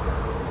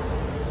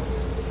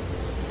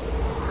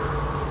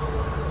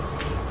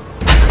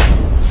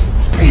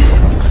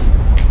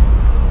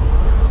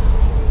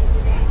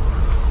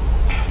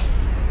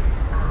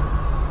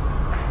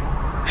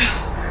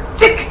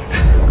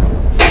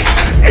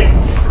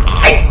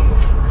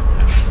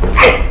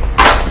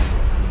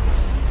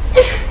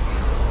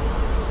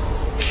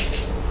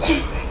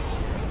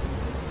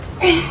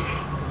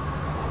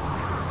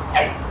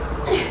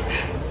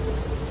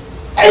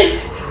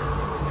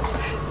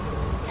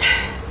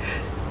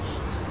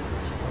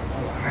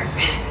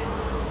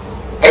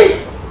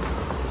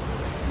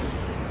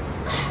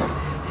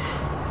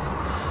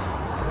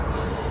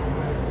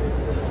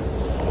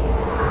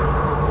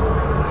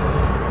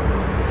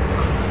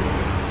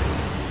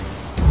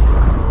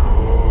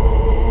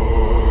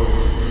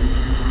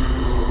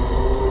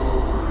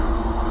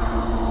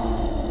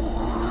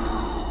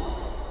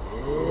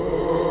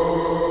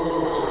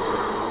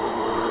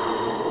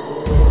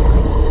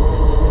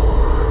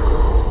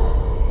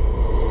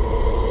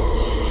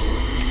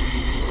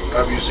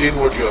 Seen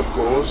what you have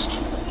caused?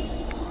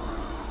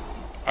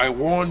 I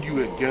warned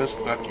you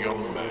against that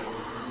young man,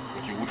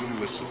 but you wouldn't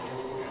listen.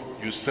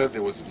 You said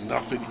there was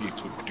nothing he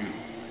could do.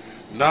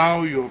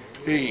 Now you're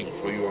paying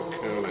for your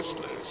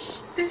carelessness.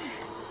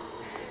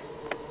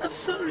 I'm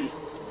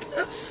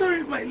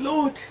sorry, my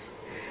lord.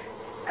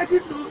 I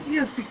didn't know he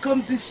has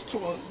become this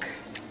strong.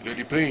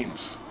 Lady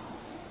Pains,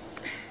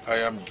 I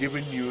am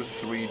giving you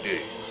 3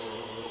 days.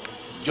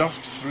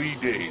 Just 3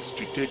 days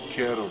to take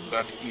care of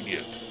that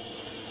idiot,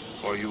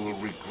 or you will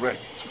regret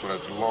for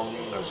as long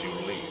as you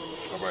live.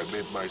 Have I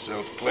made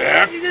myself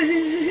clear?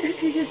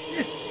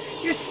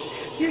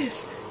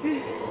 Yes.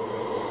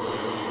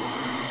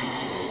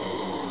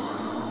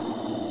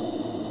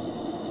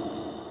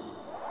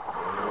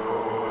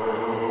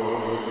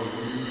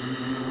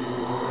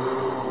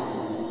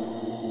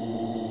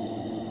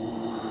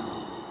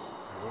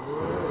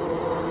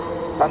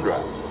 Sandra,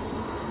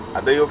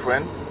 are they your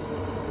friends?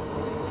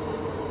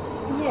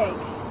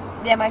 Yes,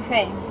 they're my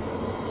friends.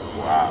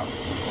 Wow.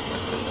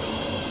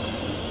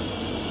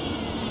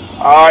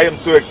 I am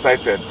so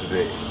excited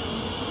today.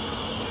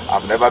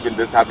 I've never been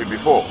this happy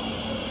before.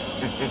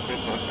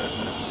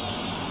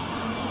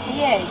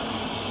 Yes,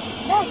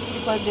 That's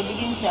because you're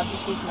beginning to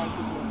appreciate my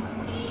good work.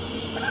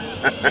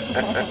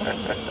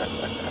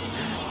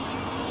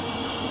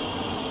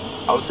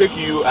 I'll take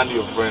you and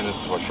your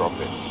friends for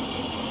shopping.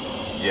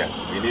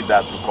 Yes, we need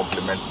that to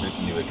complement this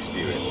new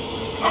experience.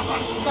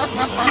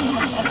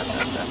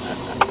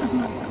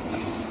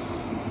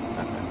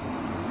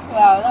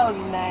 Wow, that would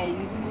be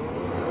nice.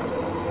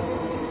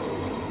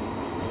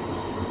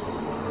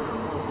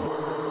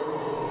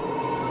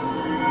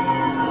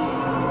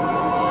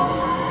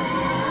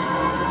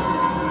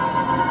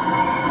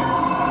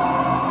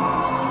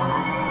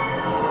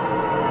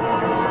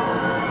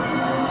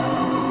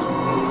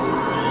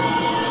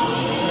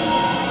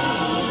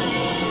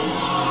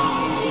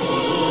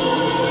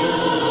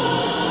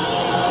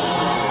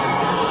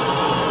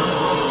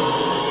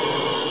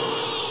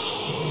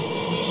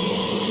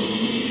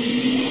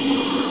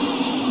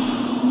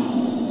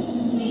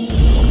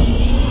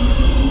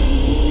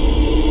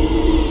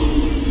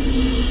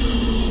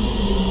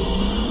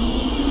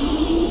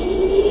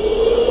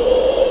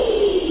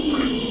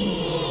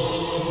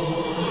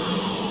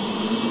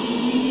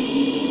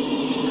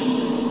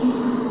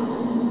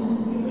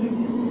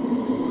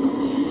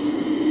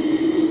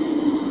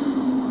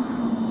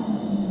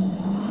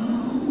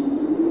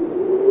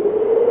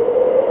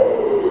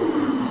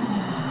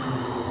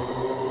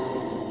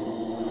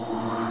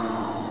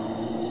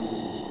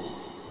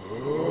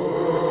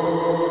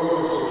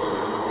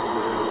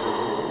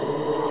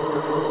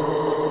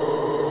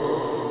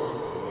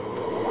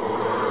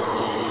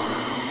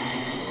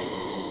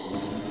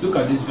 Look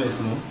at this verse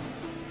now,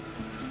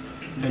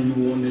 and you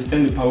will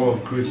understand the power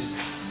of grace.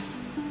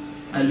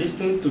 I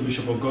listened to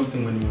Bishop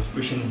Augustine when he was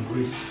preaching on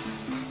grace,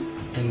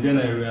 and then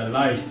I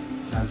realized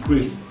that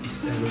grace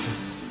is everything.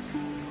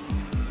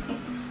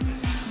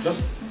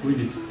 Just read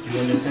it, you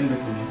understand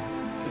better now.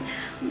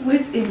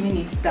 Wait a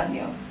minute,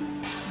 Daniel.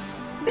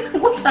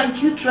 What are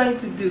you trying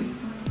to do?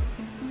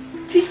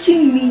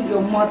 Teaching me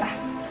your mother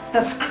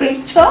the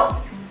scripture?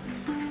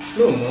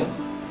 No, Mom,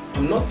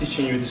 I'm not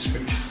teaching you the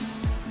scripture.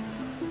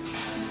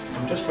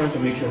 I'm just trying to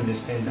make you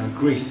understand that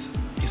grace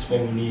is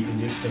what we need in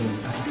this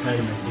family at a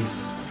time like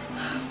this.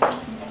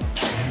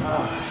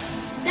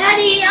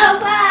 Daddy, you're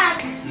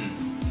back!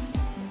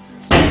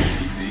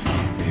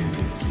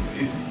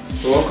 Easy.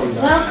 Welcome,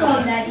 Daddy.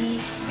 Welcome,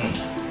 Daddy.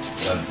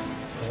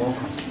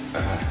 Welcome.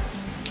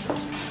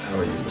 How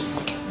are you?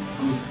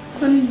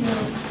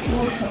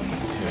 Welcome.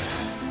 Yes.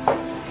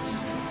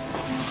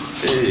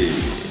 Hey.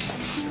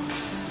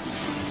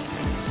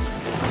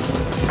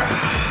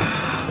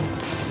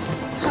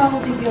 How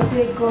did your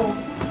day go?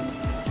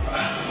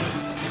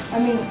 I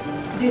mean,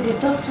 did the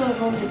doctor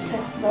run the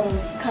test that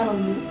was kind of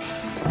new?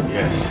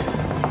 Yes.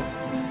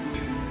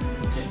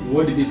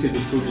 What did he say the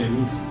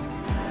problem is?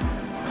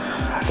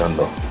 I don't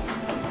know.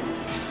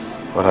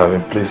 But I've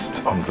been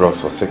placed on drugs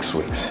for 6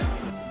 weeks.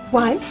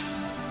 Why?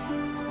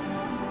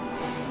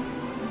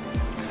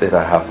 He said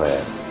I have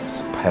a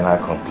spinal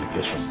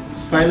complication.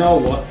 Spinal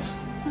what?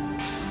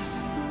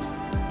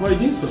 Well, you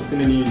didn't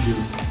sustain any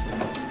injury.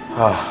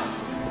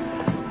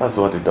 That's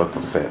what the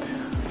doctor said.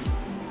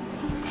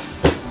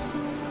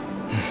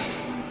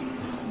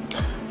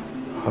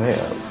 Honey,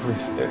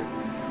 please,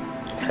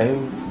 can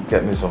you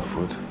get me some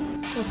food?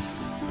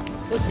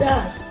 But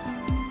Dad,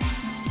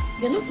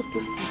 you're not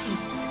supposed to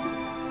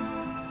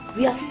eat.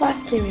 We are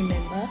fasting,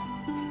 remember?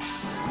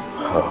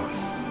 Oh,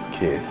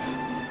 kids.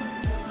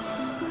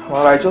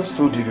 Well, I just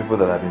told you people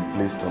that I've been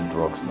placed on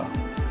drugs now.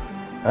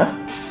 Huh?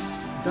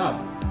 Dad,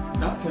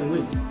 that can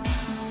wait.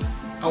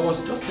 I was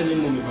just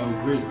telling Mom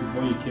about Grace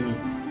before you came in.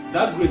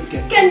 That Grace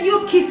can... Can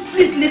you kids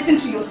please listen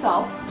to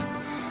yourselves?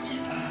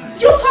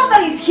 Your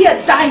father is here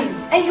dying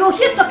and you're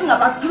here talking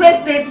about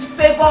Grace Day's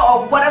favor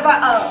or whatever,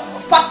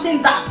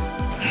 fasting that.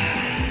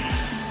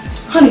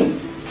 Honey,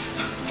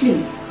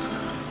 please,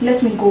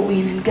 let me go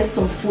in and get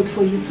some food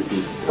for you to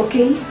eat,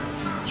 okay?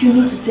 You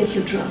need to take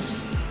your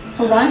drugs,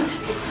 alright?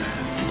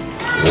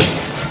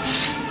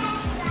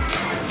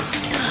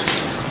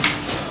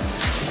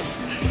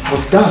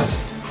 But Dad...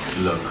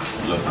 Look.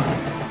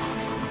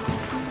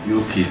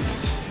 You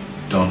kids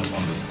don't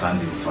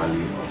understand the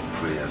value of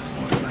prayers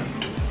more than I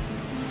do.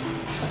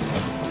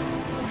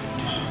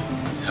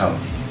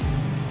 Health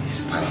is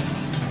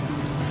paramount.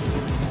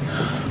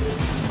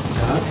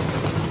 Dad,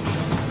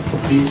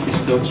 this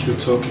is not you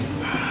talking.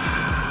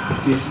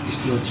 This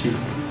is not you.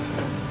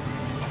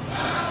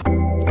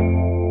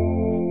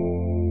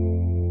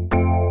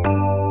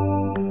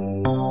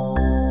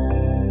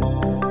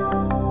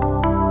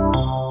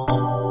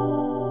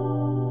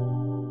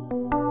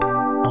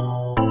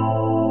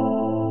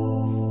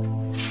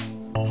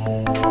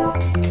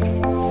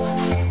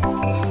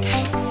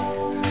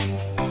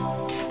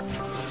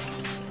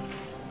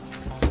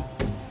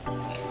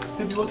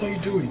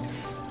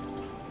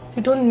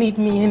 You don't need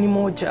me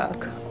anymore,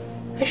 Jack.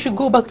 I should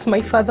go back to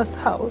my father's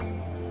house.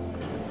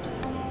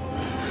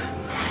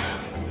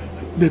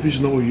 Baby, it's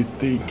not what you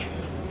think.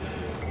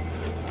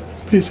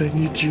 Please, I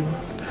need you.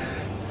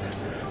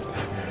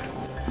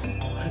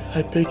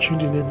 I beg you in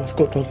the name of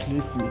God, don't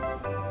leave me.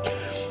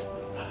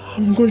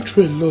 I'm going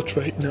through a lot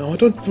right now. I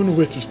don't even know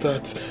where to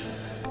start.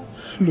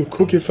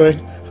 Look, okay,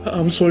 fine.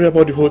 I'm sorry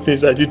about the whole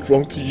things I did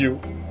wrong to you.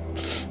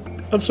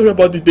 I'm sorry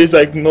about the days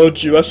I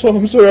ignored you.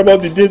 I'm sorry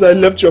about the days I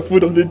left your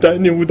food on the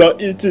dining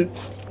without eating.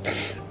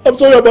 I'm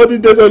sorry about the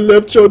days I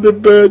left you on the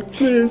bed.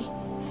 Please.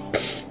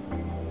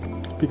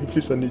 Baby,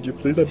 please, I need you.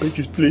 Please, I beg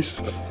you,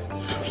 please.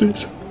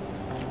 Please.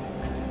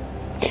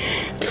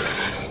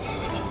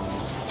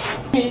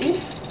 Me?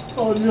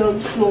 Oh, yeah,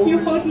 I'm sorry. You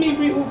hurt me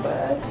real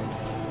bad.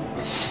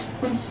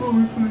 I'm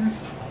sorry,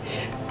 please.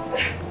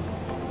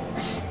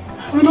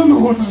 I don't know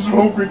what is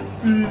wrong with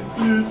me.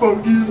 Please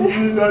forgive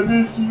me. I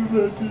need you,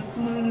 baby,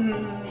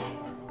 please.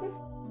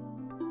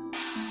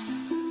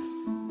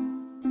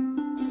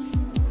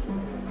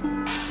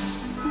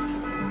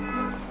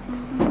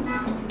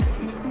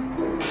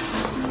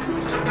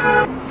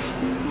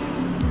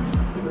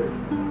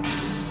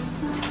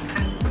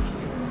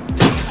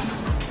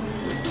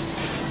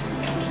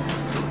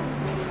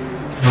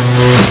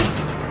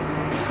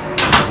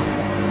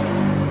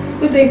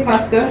 Good day,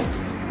 Pastor.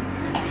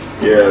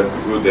 Yes,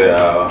 good day.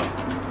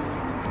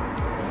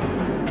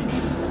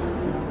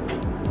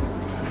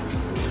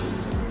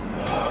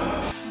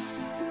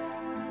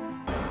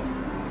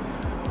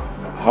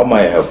 How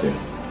may I help you?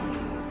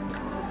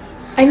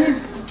 I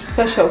need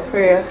special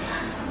prayers.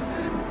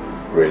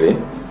 Really?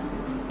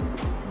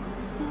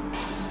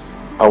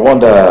 I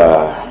wonder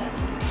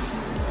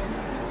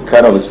the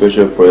kind of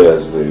special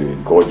prayers a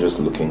gorgeous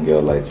looking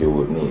girl like you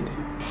would need.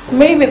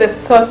 Maybe the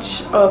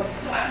touch of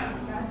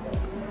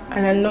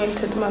an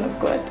anointed man of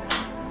God.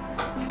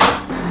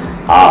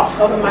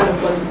 Ah, Of a man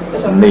of God.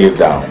 Special kneel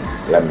down.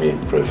 Let me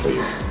pray for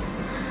you.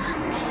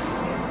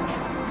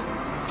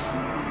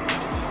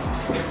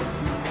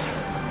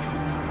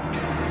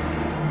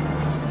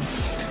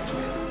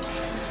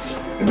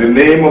 In the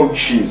name of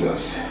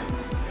Jesus,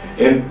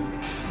 is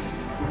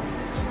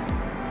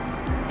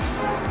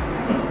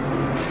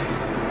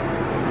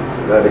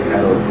that the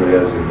kind of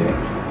prayers you need?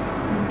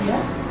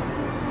 Yeah.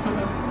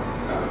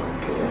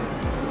 Okay.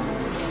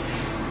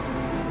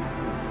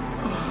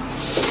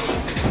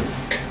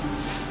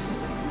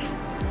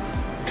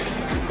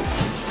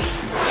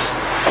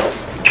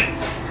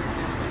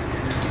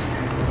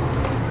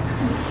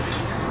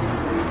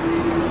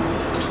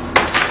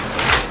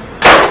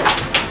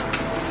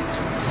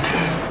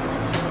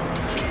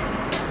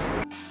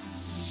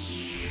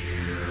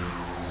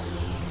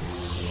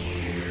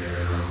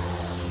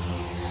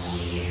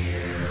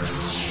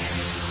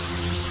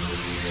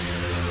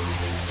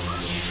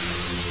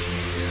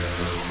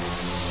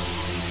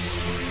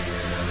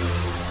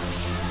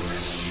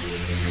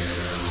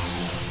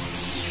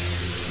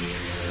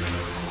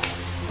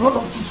 Lord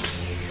of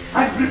Jesus,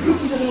 I rebuke you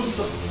in the name of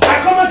Jesus.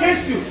 I come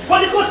against you.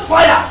 Holy Ghost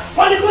fire!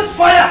 Holy Ghost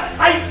fire!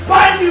 I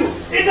bind you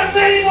in the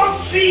name of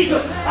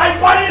Jesus. I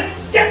bind you.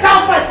 Get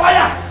out by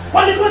fire!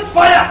 Holy Ghost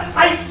fire!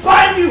 I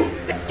bind you.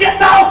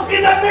 Get out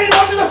in the name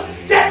of Jesus.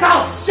 Get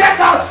out! Get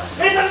out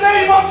in the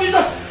name of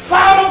Jesus.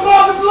 Fire of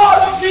God, the blood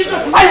of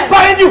Jesus. I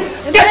bind you.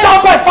 Get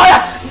out by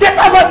fire! Get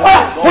out by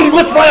fire! Holy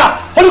Ghost fire!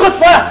 Holy Ghost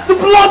fire! The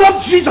blood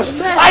of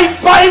Jesus! I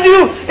bind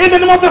you in the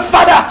name of the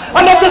Father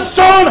and of the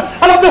Son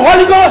and of the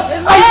Holy Ghost!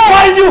 I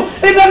bind you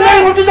in the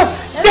name of Jesus!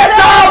 Get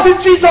out in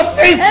Jesus'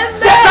 name!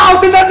 Get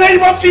out in the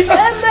name of Jesus!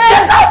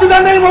 Get out in the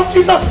name of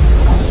Jesus!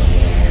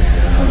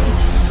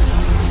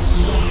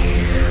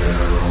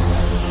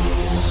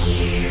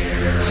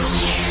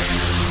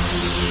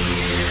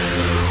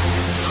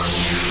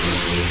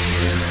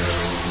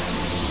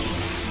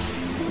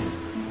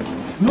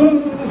 No,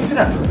 sit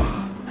down.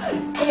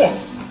 Come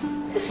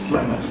on. This is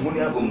my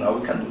matrimonial home now.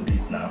 We can do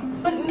this now.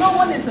 But no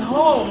one is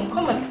home.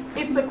 Come on.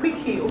 It's a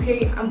quickie,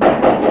 okay? I'm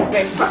going to go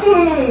bed.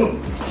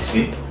 No.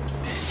 See,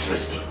 this is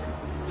risky.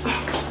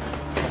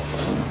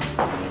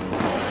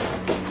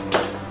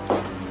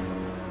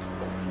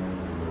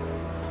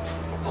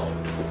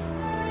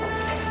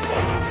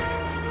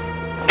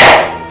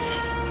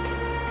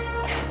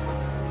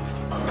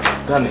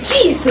 Danny.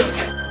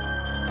 Jesus!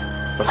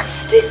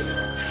 What's this?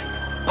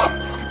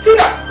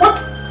 Sina! What?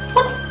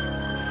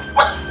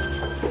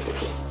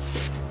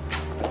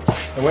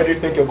 And where do you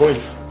think you're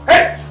going?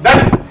 Hey,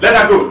 Danny, let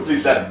her go,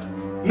 please, Danny.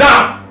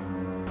 Now!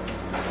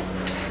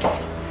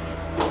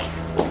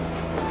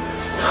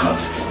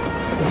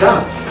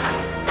 Dad,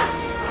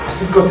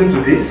 has it gotten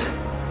to this?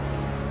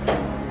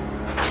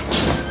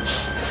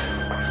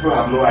 Bro, I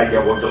have no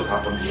idea what just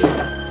happened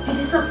here. You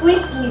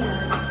disappoint me,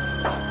 Dad.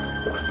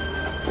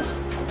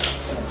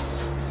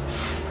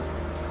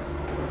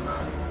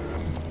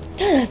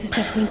 Dad has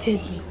disappointed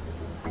me.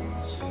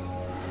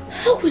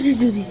 How could he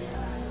do this?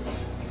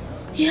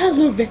 He has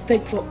no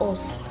respect for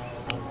us.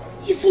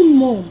 Even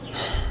Mom.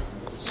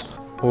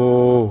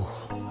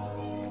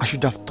 Oh, I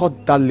should have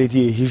taught that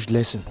lady a huge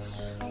lesson.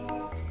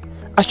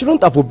 I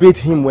shouldn't have obeyed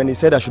him when he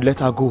said I should let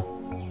her go.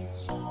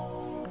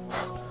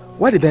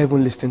 Why did I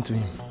even listen to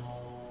him?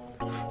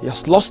 He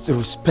has lost the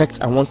respect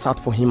I once had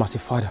for him as a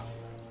father.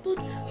 But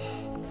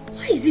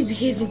why is he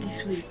behaving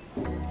this way?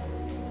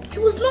 He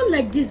was not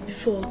like this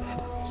before.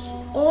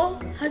 Or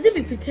has he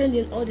been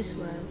pretending all this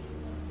while?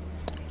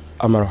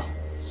 Amara,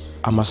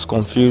 I'm as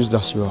confused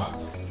as you are.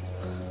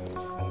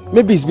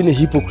 Maybe he's been a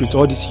hypocrite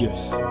all these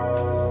years.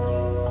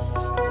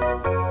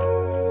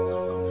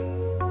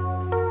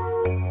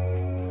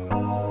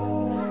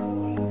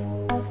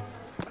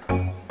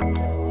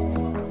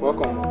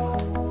 Welcome.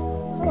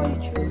 How are you,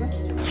 children?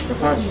 You're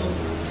fine.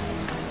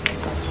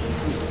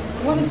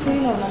 What is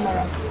going on,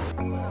 Amara?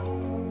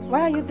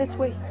 Why are you this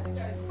way?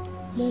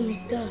 Mom,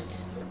 it's Dad.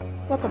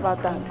 What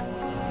about Dad?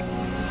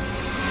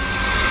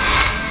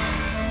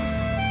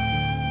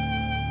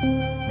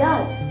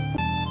 Dad,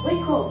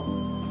 wake up.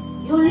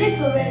 You're late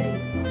already.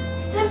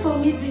 It's time for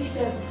midweek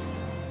service.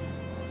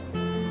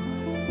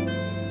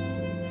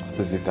 What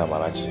is it,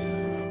 Amarachi?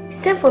 It's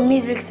time for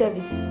midweek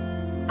service.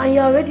 And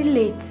you're already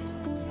late.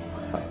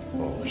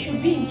 We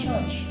should be in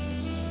church.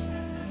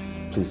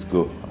 Please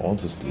go. I want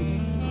to sleep.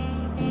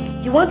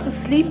 You want to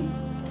sleep?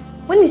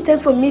 When it's time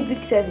for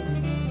midweek service,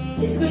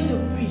 he's going to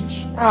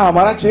preach. Ah,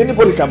 Amarachi,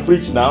 anybody can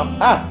preach now.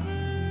 Ah!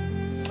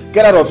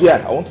 Get out of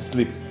here. I want to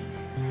sleep.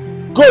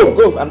 Go,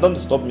 go, and don't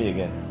disturb me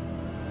again.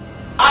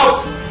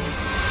 Out!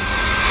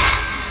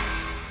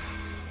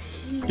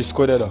 He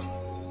scolded her.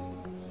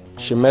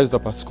 She messed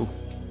up at school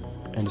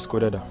and he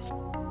scolded her.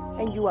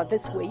 And you are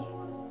this way?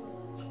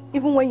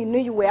 Even when you knew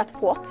you were at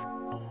fault?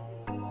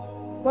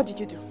 What did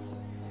you do?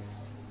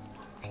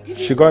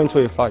 She got into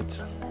a fight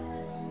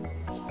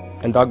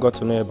and Dad got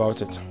to know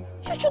about it.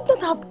 You should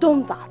not have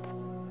done that.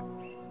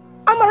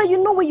 Amara,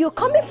 you know where you're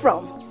coming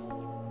from.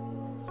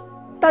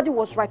 Daddy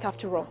was right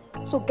after all.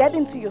 So get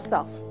into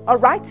yourself,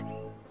 alright?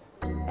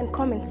 And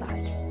come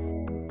inside.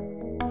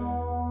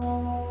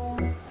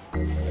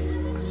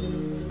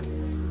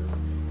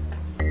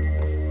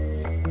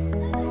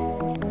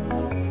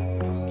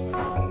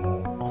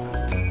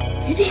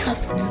 You didn't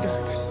have to do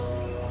that.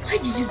 Why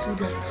did you do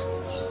that?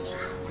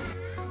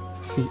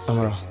 See,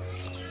 Amara,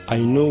 I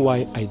know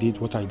why I did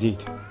what I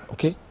did,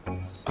 okay?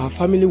 Our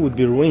family would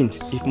be ruined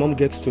if Mom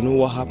gets to know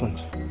what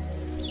happened.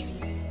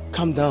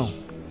 Calm down.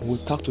 We'll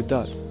talk to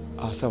Dad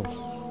ourselves.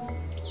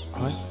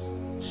 Alright?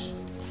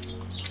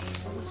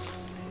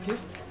 Okay?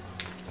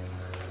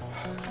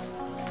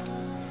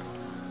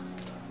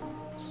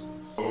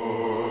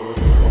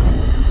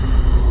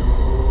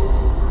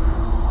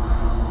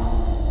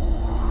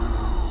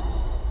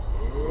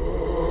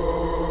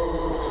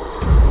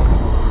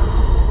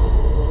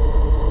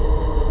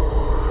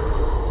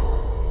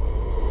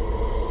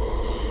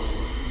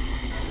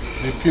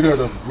 The period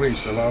of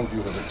grace allowed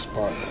you have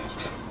expired.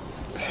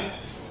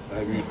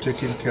 Have you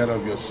taken care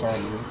of your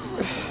son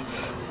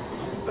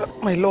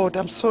yet? My lord,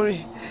 I'm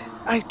sorry.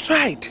 I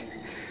tried.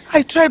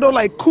 I tried all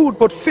I could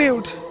but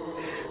failed.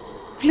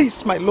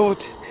 Please, my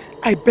lord,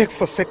 I beg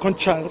for second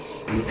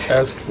chance. You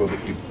ask for the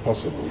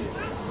impossible.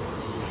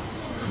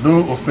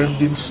 No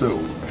offending soul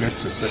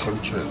gets a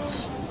second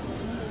chance.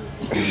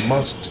 You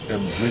must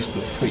embrace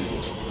the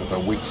fate that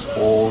awaits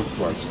all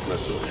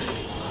transgressors.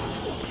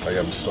 I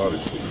am sorry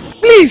for you.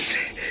 Please!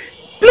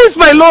 Please,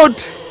 my lord!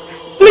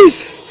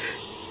 Please!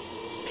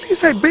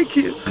 Please, I beg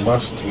you. You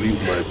must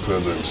leave my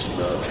presence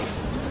now.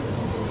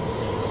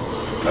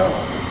 Now.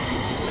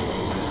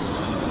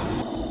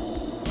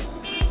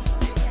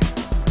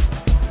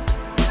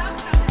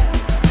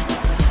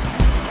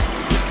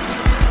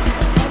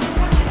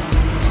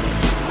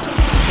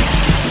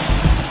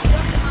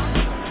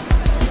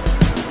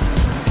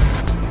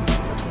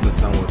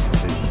 Understand what you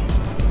say.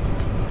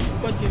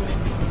 What do you mean?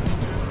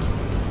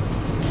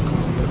 Come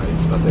on, I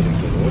started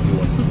again. What do you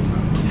want to do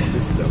now?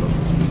 This is along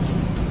the street.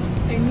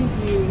 I need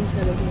you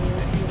inside of me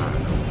right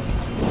now.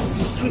 This is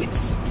the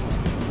streets.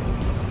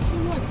 So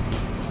what?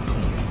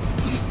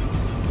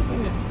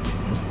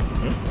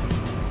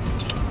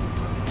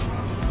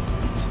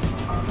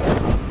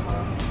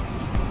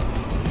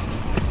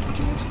 What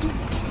do you want to do?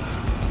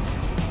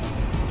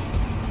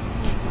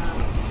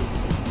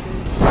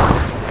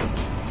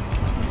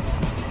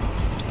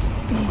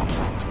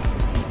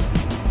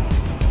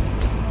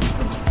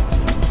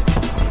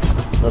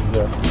 Up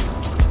there.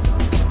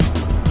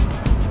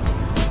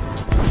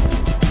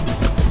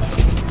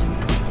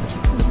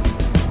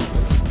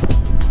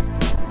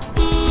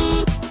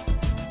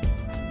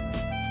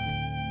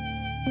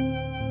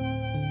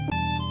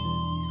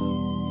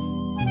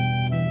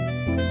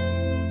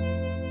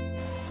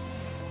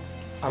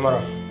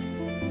 Amara,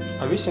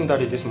 have you seen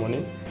Daddy this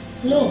morning?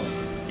 No,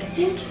 I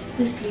think he's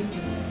still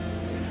sleeping.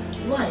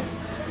 Why?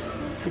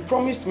 He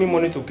promised me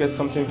money to get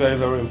something very,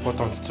 very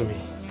important to me.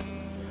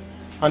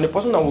 And the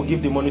person I will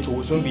give the money to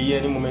will soon be here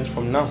any moment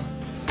from now.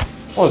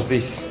 What's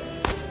this?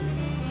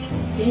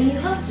 Then you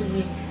have to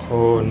wait.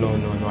 Oh, no,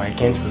 I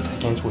can't wait, I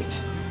can't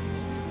wait.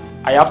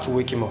 I have to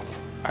wake him up.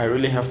 I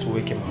really have to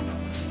wake him up.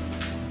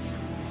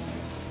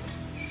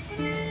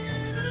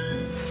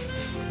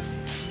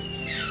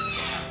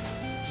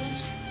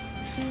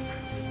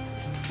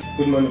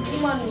 Good morning.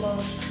 Good morning, Mom.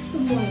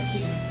 Good morning,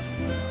 kids.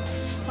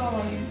 How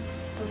are you?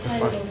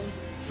 Fine.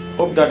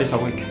 Hope Dad is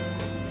awake.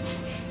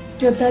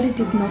 Your daddy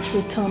did not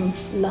return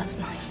last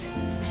night.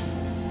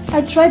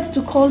 I tried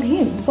to call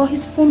him, but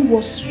his phone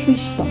was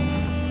switched off.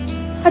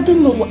 I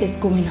don't know what is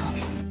going on.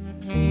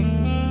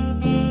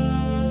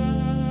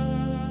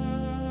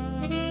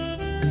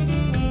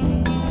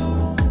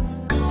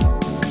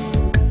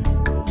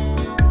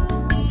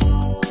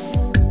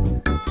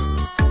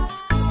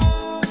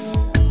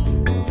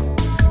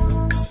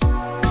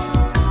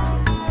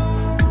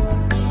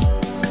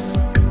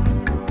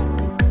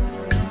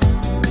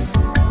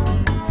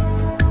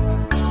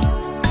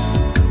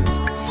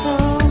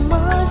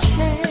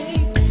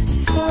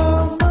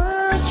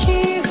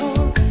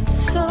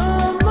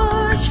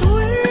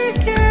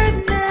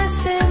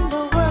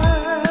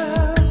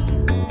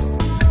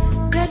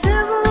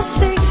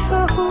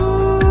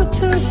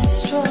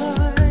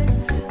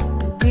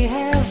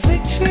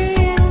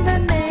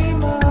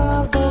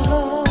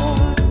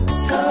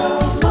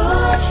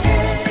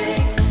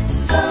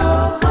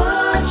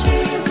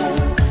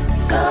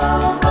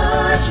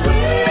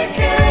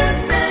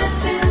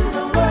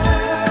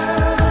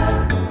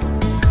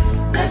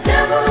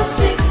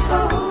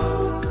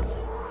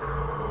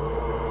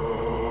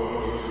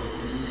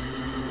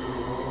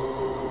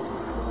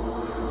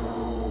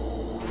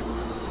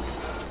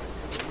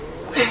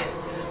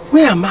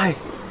 Where am I?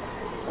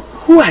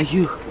 Who are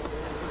you?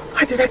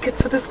 How did I get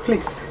to this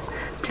place?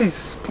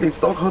 Please, please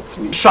don't hurt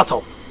me. Shut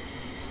up.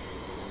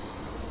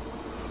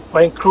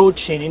 We're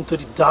encroaching into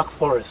the dark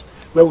forest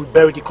where we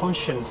bury the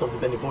conscience of the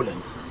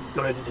benevolent.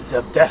 You already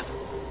deserve death.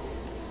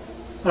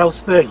 But I'll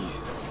spare you.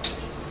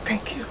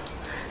 Thank you.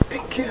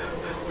 Thank you.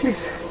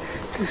 Please,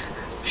 please,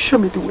 show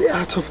me the way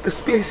out of this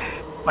place.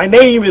 My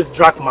name is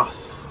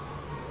Drachmas.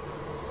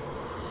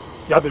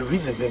 You have a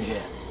reason being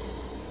here.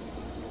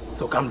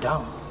 So calm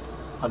down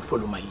and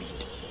follow my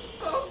lead.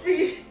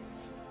 Godfrey,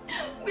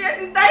 where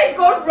did I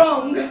go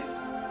wrong?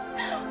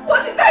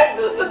 What did I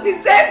do to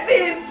deserve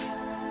this?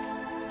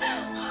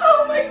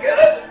 Oh my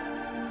God!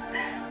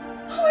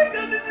 Oh my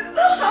God, this is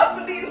not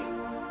happening!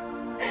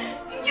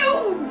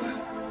 You!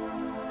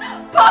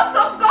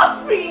 Pastor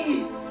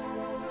Godfrey!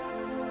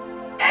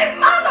 A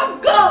man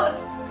of God!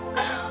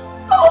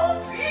 Oh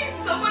please,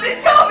 somebody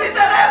tell me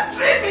that I'm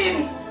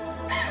dreaming!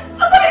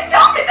 Somebody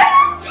tell me that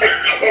I'm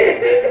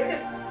dreaming!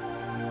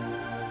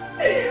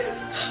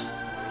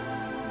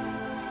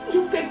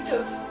 Your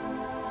pictures,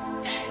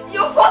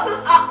 your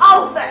photos are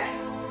out there,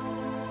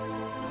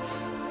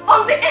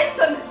 on the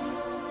internet,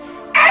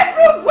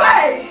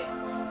 everywhere.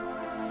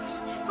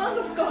 Man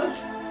of God,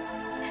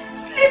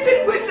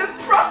 sleeping with the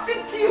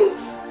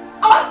prostitutes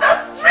on the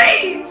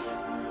streets.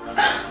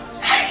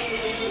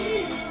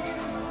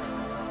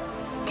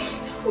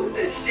 What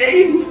a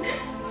shame.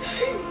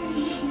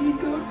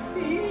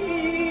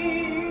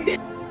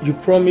 You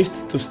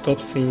promised to stop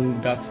seeing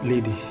that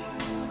lady.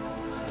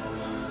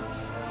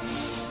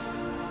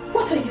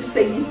 What are you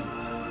saying?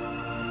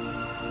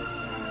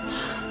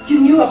 You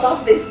knew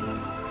about this?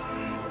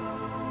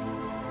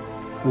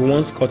 We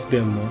once caught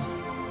them, Mom.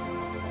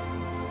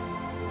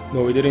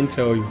 But we didn't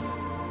tell you.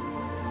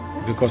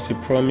 Because you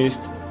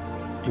promised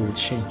you would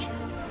change.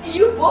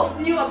 You both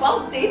knew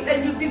about this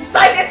and you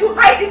decided to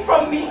hide it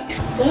from me.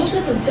 I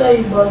wanted to tell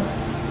you, but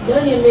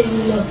Daniel made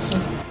me not to.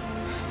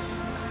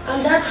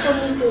 And that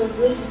promised he was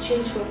going to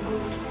change for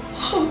good.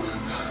 Oh,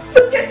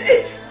 look at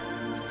it!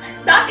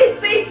 That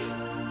is it!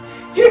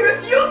 He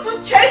refused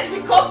to change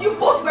because you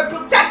both were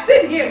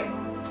protecting him.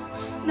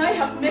 Now he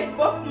has made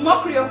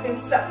mockery of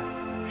himself.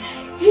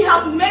 He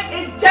has made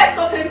a jest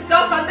of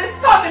himself and this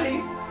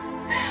family.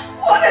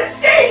 What a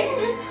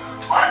shame!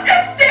 What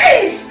a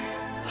shame!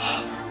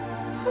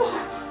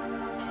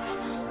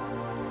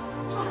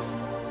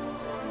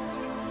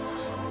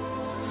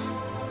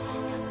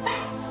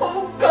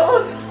 Oh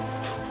God!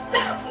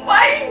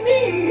 Why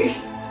me?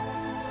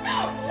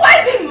 Why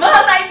the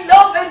man I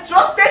love and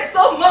trusted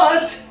so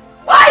much?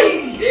 Why?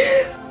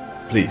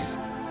 Please.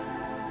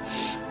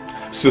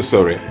 I'm so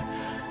sorry.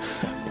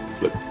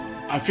 Look,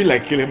 I feel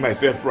like killing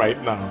myself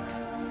right now.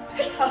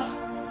 Peter,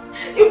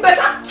 you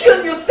better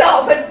kill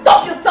yourself and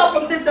stop yourself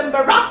from this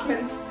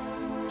embarrassment.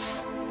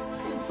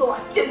 I'm so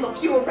ashamed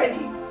of you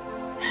already.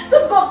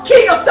 Just go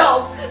kill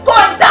yourself. Go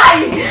and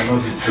die. I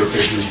know it's okay,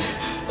 please.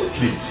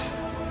 Please.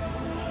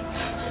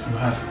 You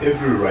have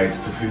every right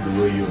to feel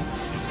the way you're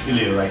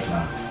feeling right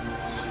now.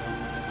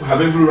 You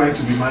have every right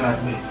to be mad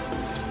at me.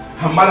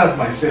 I'm mad at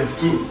myself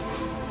too.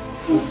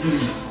 Oh,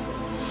 please.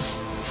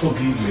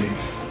 Forgive me.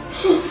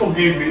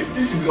 Forgive me.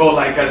 This is all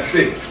I can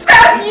say.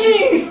 Spare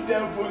me!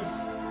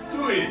 Devils,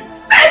 do it.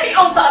 Spare me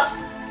of that.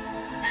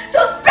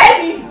 Just spare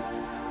me.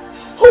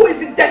 Who is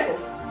the devil?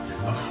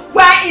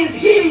 Where is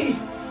he?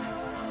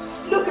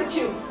 Look at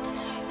you.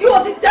 You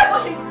are the devil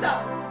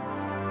himself.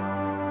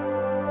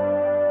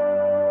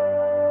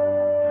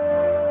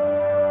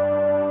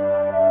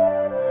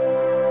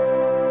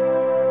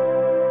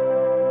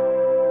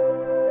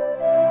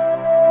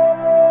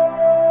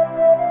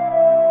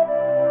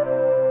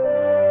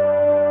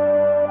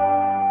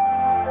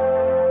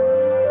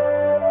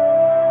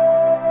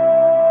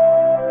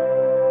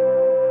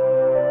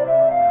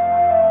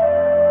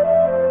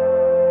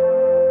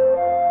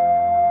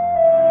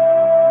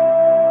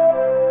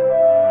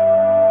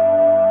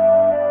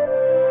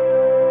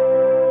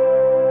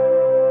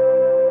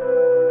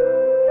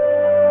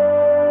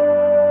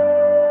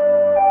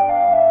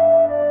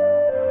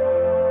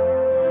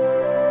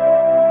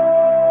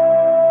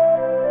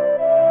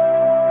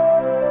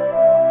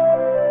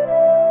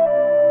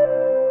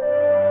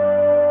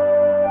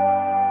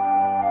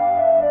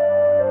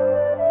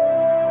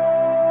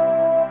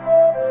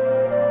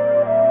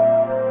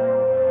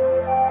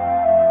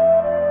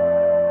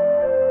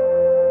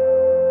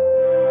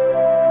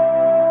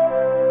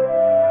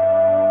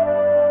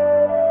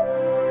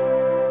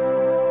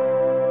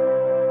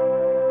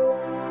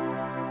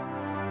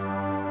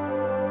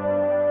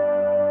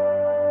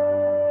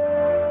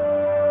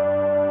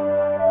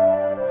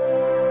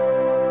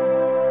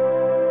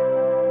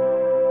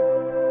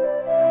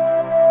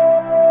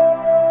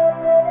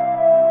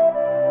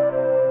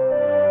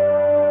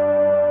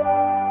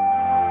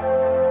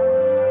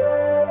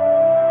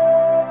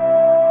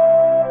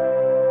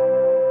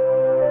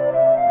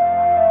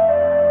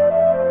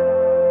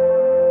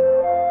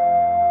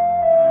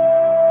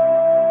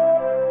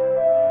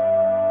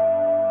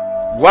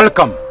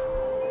 Welcome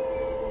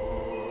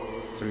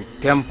to the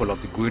temple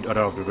of the Great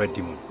Order of the Red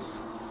Demons.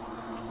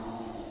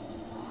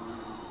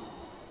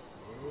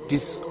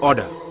 This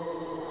order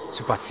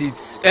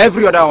supersedes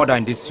every other order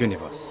in this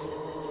universe.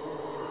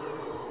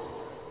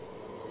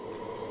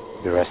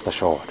 Be rest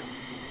assured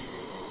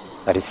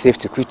that it's safe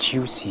to which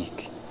you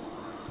seek,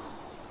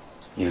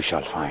 you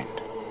shall find.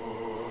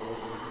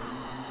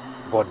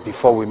 But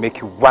before we make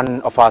you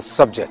one of our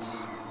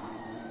subjects,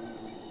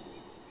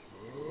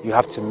 you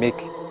have to make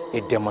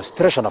a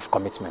demonstration of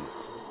commitment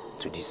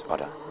to this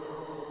order.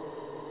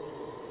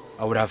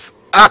 I would have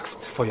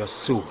asked for your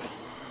soul,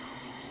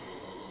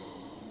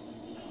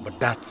 but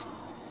that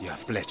you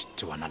have pledged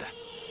to another.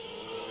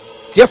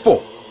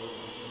 Therefore,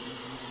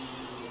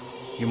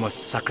 you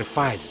must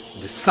sacrifice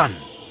the son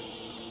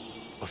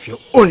of your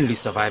only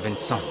surviving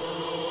son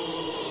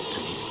to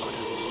this order.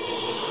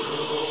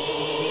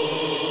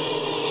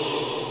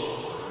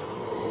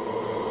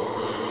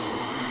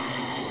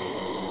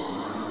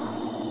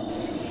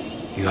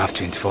 You have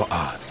 24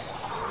 hours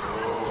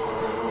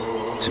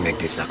to make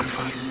this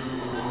sacrifice.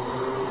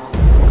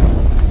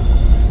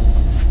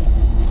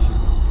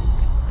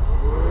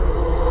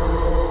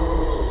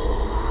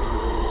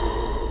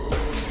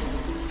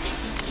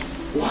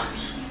 What?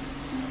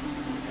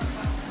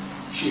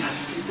 She has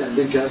paid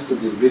allegiance to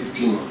the red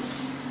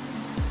demons.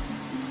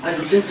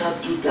 And you let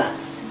her do that?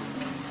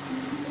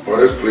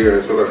 Honestly, I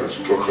thought I had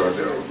struck her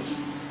down.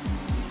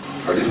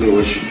 I didn't know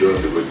when she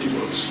joined the red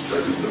demons.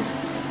 I didn't know.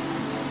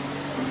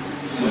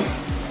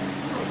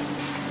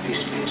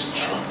 This means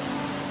trouble.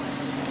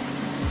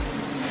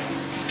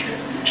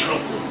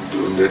 Trouble.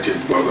 Don't let it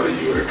bother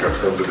you. I can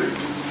handle it.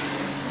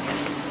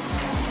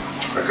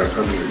 I can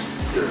handle it.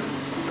 Yeah,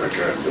 I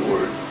can. Don't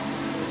worry.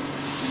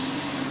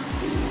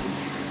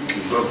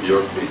 It's not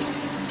beyond me.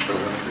 I can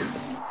handle it.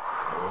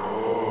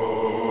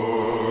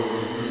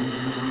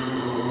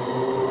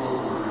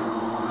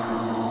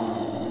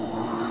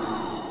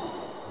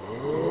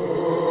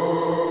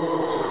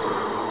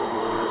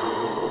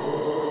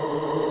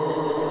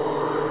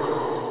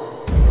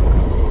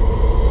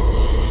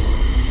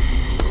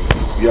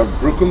 You have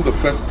broken the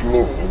first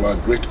law of our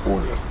great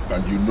order,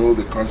 and you know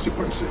the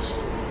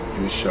consequences.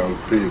 You shall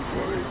pay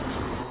for it.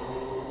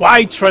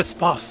 Why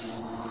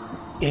trespass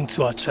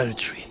into our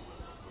territory?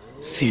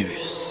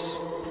 Serious.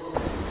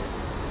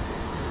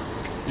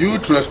 You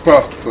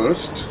trespassed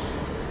first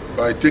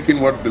by taking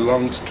what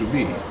belongs to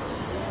me.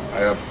 I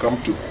have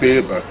come to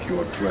pay back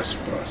your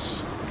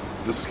trespass.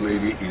 This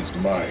lady is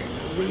mine.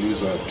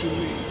 Release her to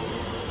me.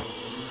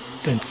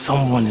 Then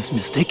someone is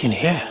mistaken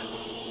here.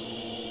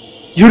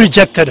 You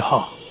rejected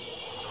her.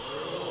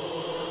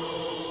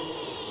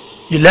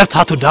 You left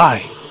her to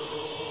die,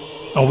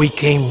 and we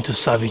came to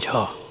salvage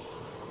her.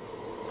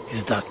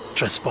 Is that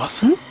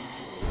trespassing?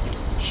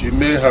 She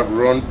may have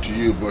run to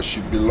you, but she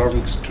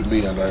belongs to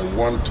me, and I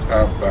want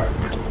her back.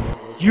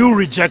 You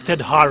rejected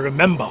her,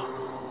 remember?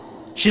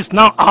 She's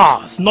now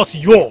ours, not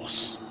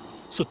yours.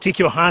 So take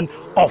your hand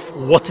off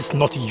what is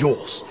not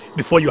yours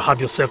before you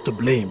have yourself to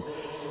blame.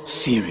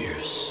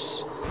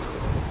 Serious.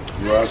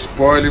 You are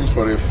spoiling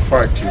for a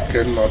fight you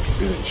cannot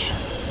finish.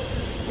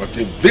 But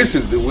if this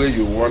is the way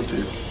you want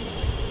it,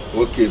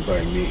 okay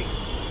by me.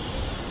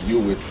 You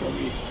wait for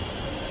me.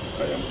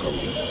 I am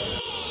coming.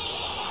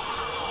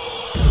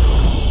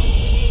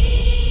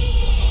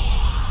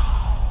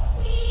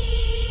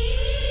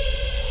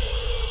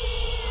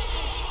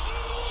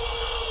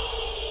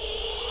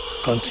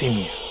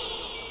 Continue.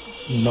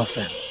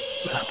 Nothing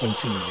will happen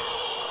to you.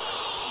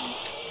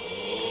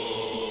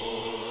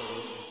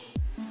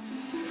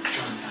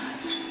 Just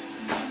that.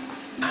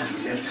 And you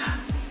left her.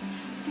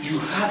 You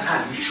had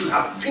her. You should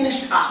have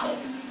finished her.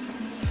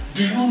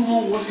 Do you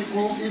know what it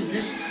means if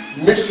this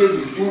message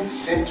is being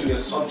sent to the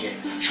subject?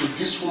 Should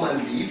this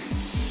woman leave?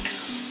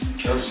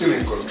 I'm still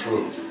in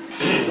control.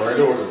 I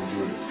know what I'm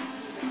doing.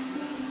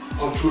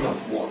 Control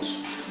of what?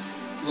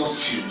 Not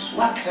serious.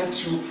 Why can't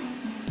you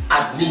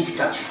admit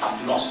that you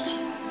have lost?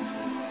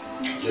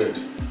 Jed,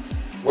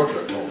 what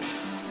you're talking?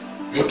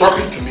 You're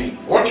talking to me.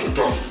 What you're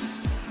talking?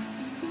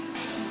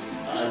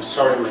 I'm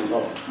sorry, my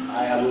lord.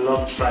 I am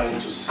not trying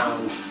to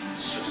sound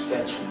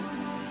disrespectful.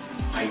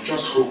 I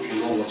just hope you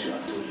know what you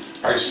are doing.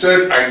 I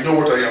said I know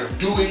what I am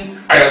doing.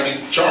 I am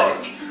in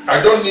charge.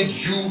 I don't need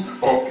you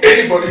or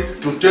anybody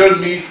to tell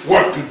me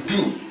what to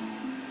do.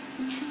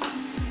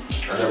 And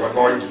you have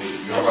annoyed me.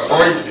 You have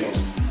annoyed me.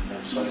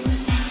 I'm sorry. You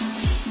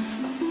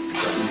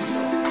can leave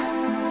now.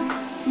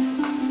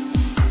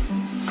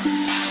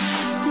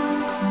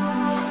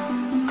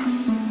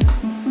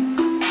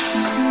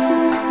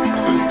 I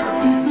said you can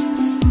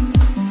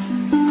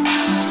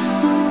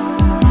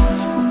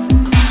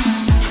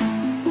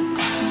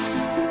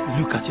leave.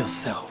 Look at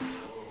yourself.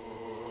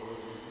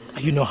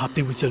 Are you not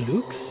happy with your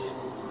looks?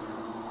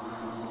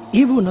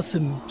 Even as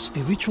a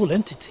spiritual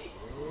entity,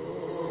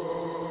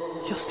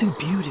 you're still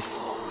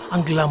beautiful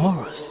and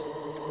glamorous.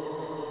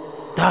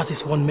 That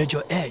is one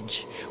major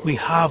edge we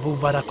have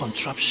over that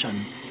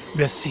contraption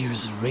where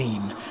Sirius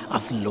reigns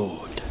as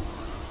Lord.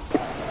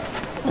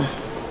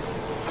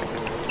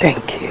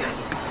 Thank you.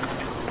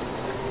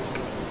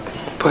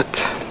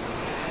 But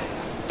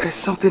there's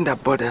something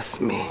that bothers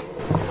me.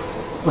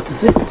 What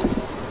is it?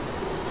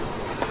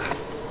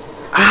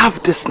 I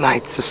have this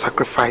night to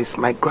sacrifice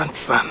my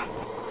grandson.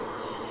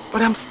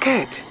 But I'm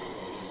scared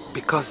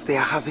because they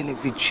are having a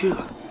vigil.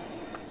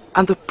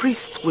 And the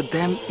priest with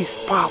them is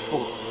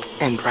powerful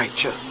and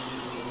righteous.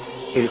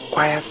 It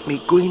requires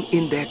me going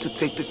in there to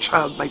take the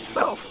child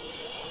myself.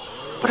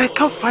 But I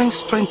can't find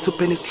strength to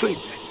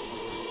penetrate.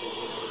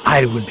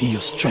 I will be your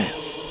strength.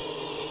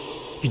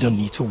 You don't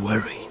need to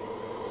worry.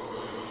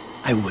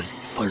 I will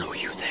follow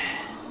you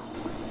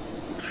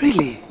there.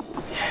 Really?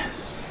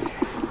 Yes.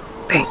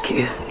 Thank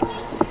you.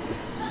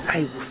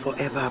 I will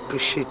forever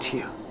appreciate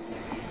you.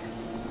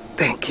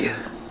 Thank you.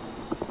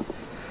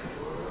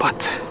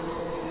 But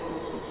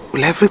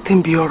will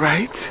everything be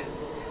alright?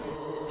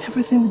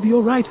 Everything will be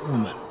alright,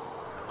 woman.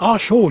 I'll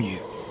show you.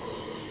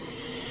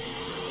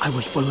 I will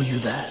follow you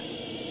there.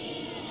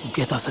 We'll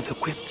get ourselves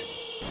equipped.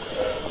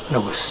 And I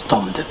will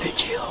storm the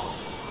vigil.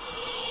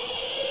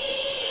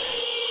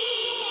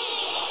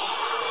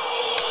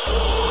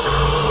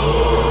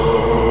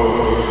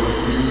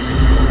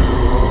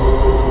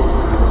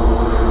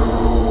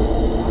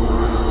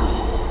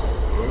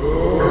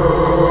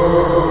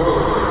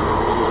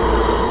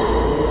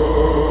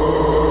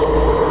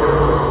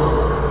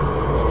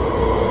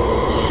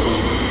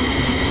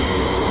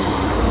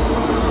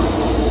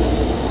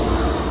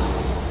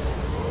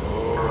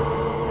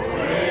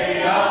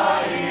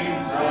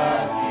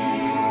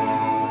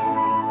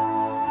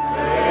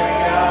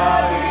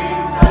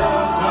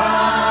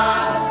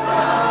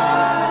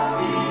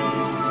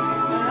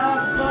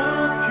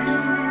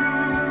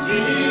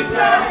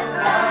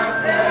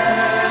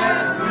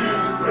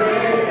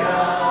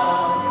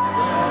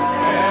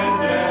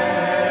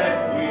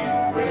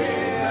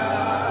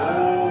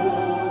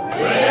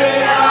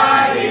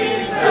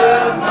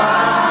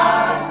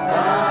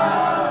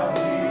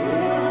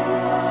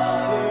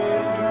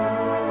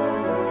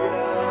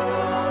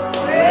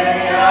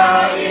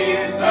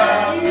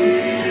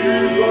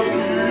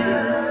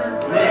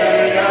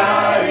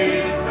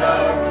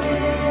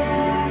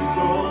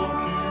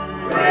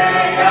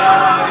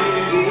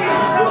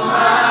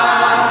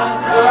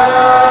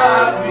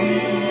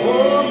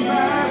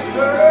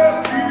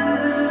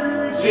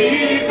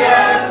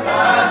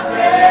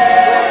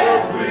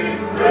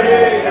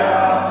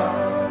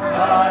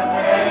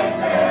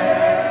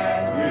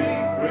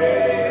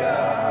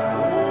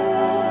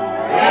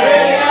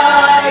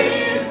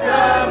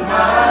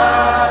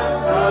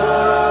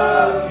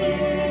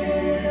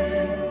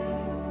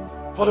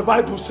 The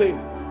Bible says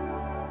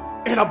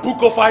in a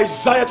book of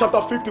Isaiah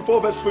chapter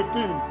 54 verse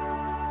 15,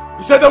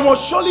 he said they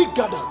must surely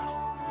gather,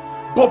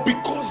 but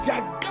because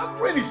their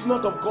gathering is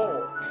not of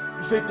God,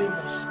 he said they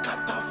must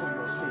scatter for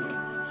your sake.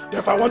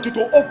 Therefore I want you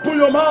to open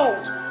your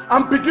mouth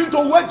and begin to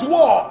wage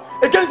war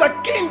against the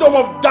kingdom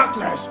of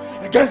darkness,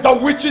 against the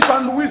witches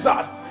and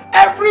wizards,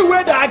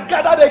 everywhere they are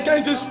gathered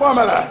against this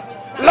family.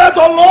 Let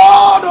the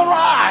Lord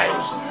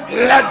arise,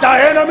 let the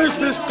enemies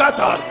be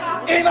scattered.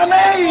 In the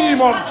name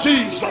of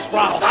Jesus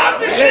Christ. Stop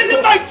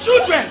misleading my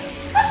children,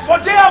 for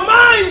they are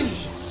mine.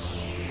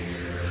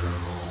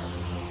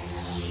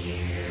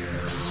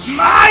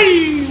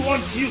 I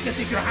want you to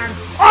take your hands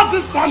off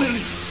this family.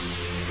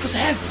 Because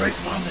every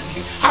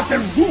family has a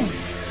roof,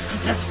 and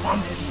that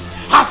family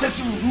has a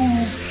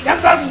roof, and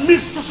that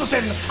mistress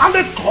and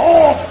the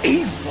core of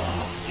evil.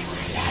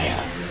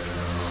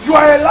 You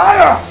are a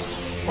liar.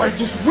 For it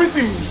is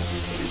written in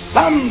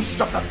Psalms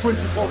chapter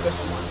 24 verse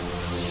 1.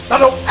 That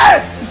the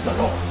earth is the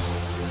Lord's,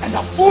 and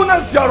the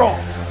fullness thereof,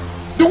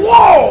 the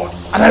world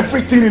and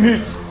everything in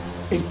it,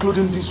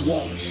 including these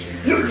walls.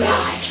 You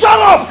lie! Shut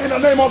up in the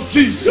name of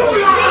Jesus! You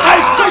lie! I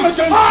come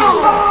against you!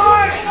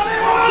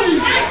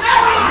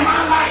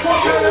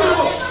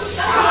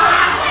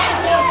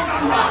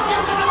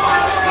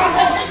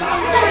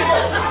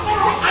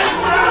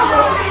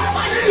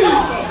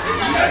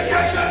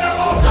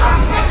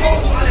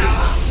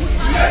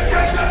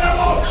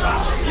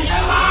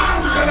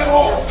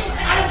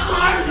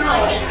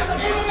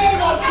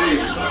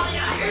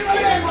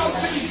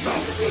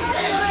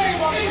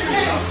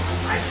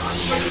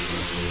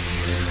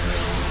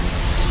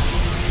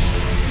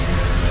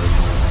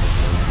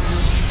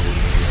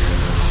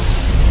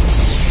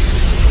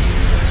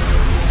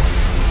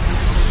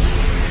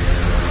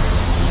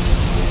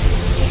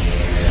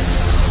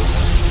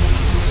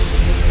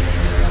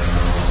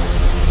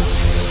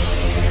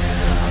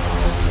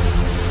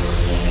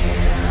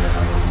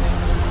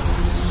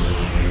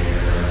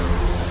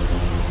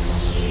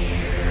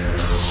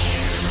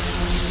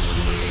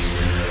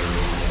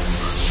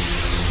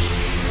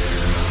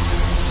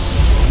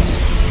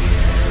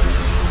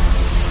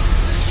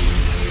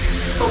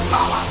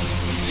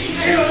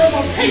 In the name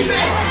of Jesus!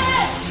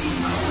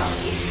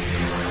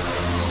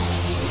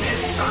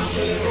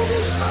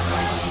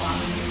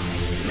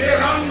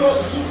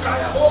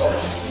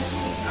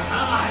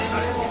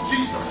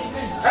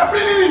 Every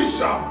knee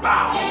shall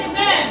bow,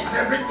 and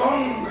every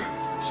tongue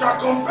shall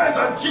confess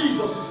that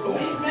Jesus is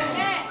Lord.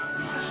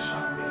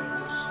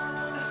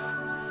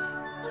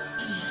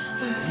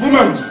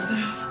 Woman,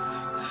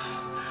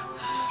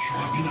 you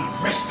have been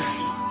arrested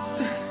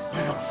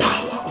by the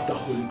power of the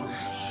Holy Ghost.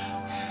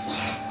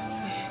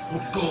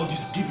 But God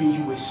is giving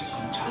you a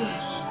second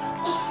chance.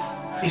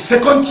 A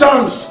second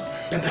chance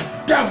that the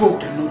devil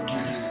cannot give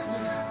you.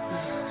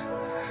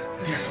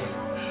 Therefore,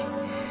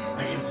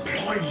 I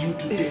implore you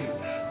today,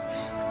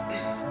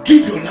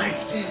 give your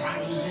life to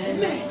Christ.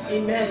 Amen.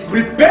 Amen.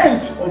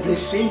 Repent of your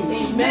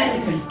sins.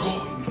 Amen. And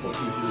God will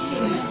forgive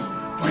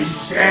you. For he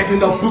said in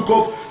the book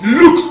of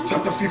Luke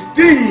chapter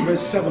 15 verse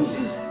 7,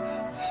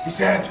 he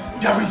said,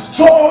 there is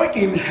joy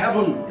in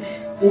heaven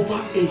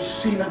over a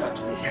sinner that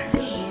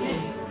repents.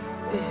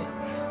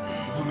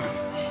 Woman,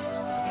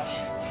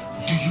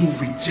 do you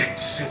reject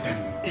Satan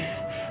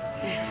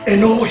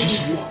and all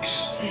his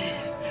works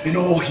and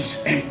all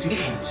his empty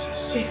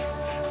promises?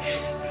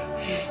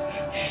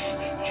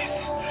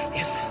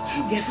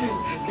 Yes,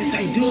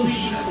 I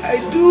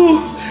do.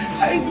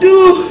 I do.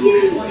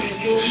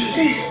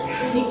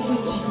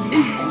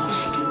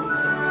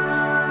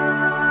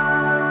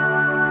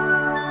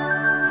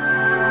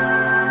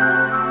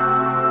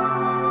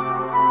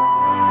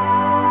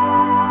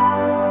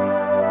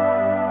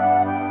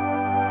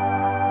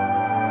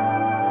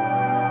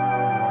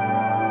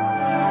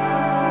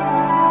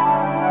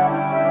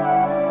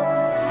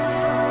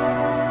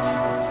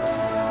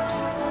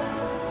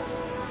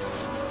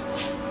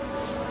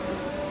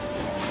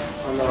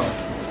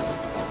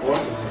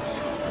 What is it?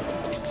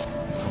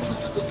 We're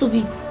supposed to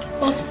be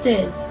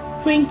upstairs,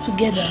 praying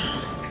together.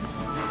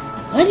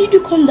 Why did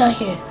you come down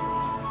here?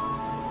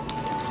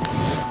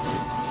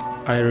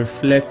 I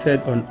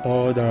reflected on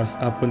all that has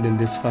happened in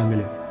this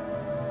family,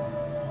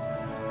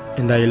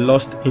 and I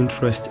lost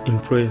interest in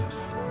prayers.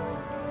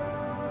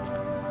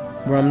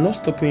 But I'm not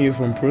stopping you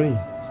from praying.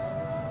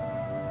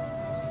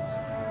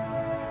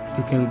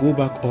 You can go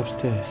back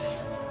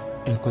upstairs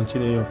and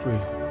continue your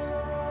prayer.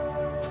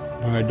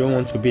 But I don't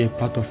want to be a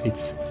part of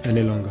it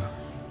any longer.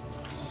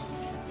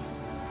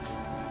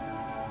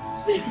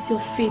 Where is your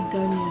faith,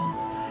 Daniel?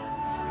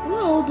 What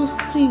are all those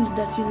things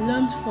that you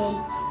learned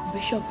from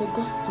Bishop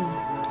Augustine?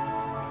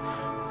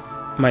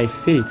 My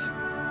faith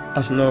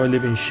has not really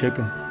been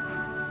shaken.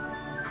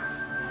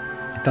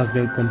 It has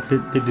been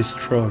completely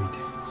destroyed.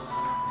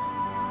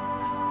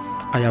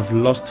 I have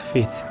lost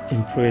faith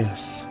in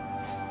prayers.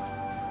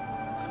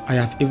 I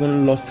have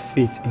even lost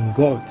faith in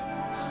God.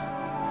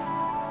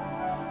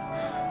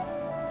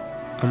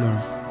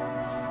 Amara,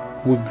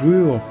 we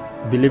grew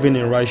up believing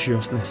in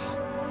righteousness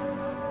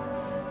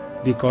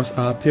because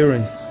our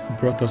parents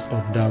brought us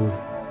up that way.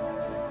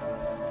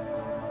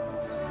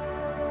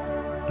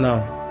 Now,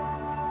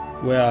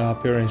 where are our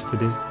parents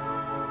today?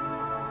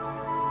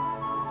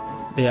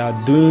 They are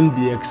doing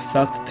the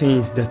exact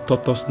things they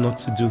taught us not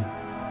to do.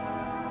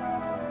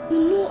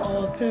 You know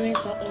our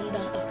parents are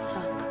under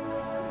attack.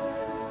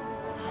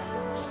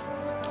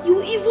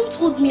 You even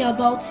told me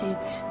about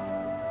it.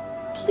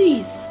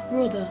 Please,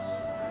 brother,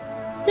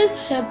 let's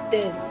help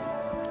them.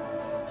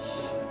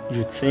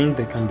 You think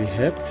they can be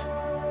helped?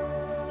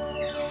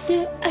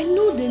 I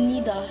know they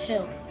need our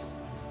help.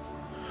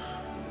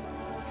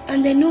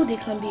 And I know they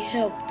can be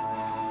helped.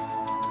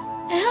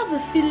 I have a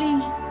feeling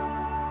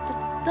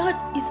that Dad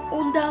is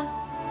under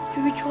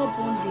spiritual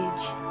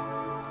bondage.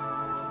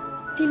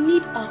 They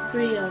need our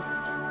prayers.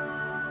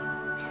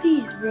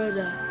 Please,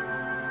 brother,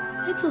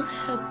 let us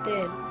help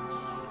them.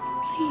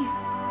 Please.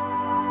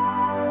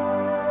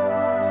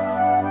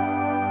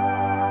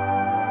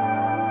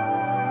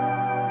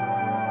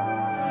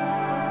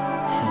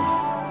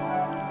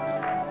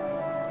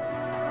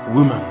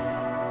 Woman,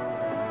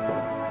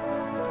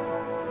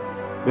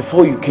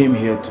 before you came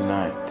here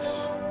tonight,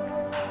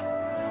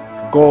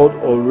 God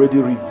already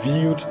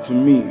revealed to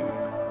me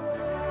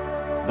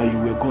that you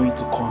were going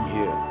to come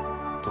here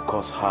to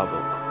cause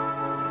havoc.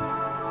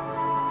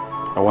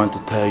 I want to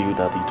tell you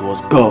that it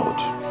was God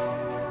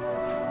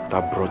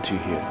that brought you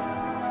here.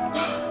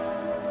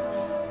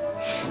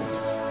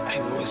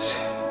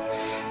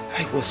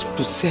 I was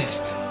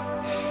possessed.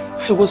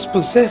 I was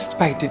possessed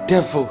by the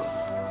devil.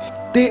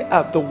 They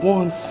are the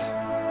ones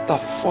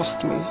that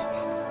forced me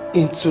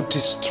into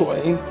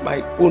destroying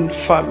my own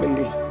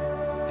family.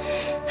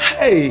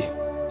 Hey,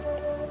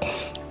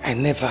 I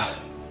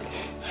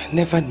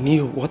never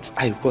knew what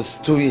I was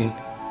doing.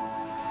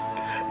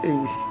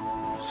 Hey.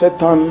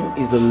 Satan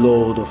is the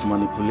Lord of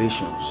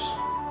manipulations.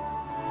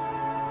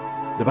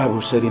 The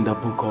Bible said in the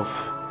book of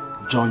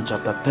John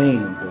chapter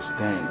 10 verse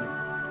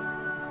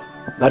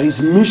 10 that his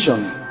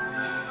mission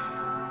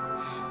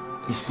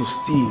is to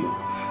steal,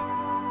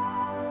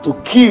 to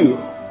kill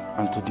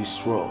and to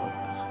destroy.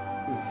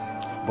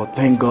 But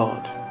thank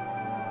God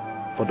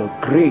for the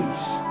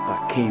grace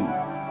that came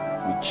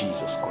with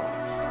Jesus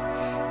Christ.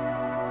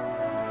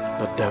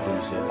 The devil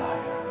is a liar.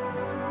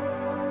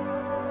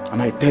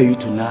 And I tell you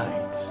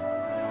tonight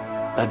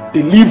that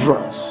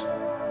deliverance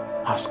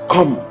has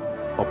come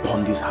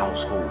upon this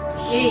household.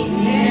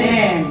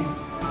 Amen.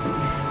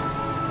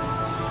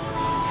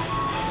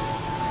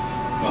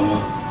 Mama,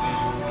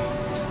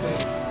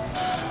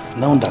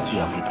 now that you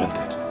have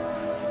repented,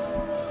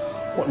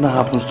 what now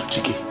happens to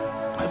Chike,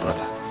 my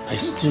brother?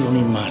 He's still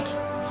running mad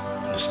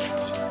in the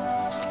streets.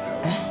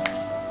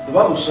 The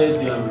Bible said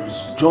there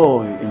is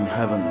joy in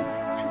heaven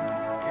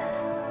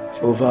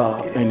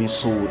over any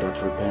soul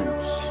that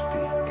repents.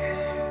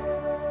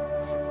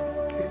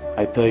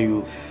 I tell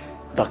you,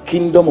 the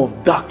kingdom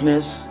of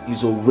darkness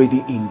is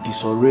already in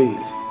disarray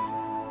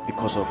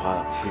because of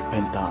her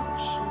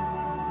repentance.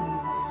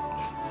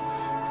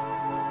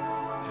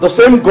 The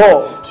same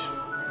God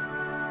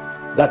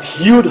that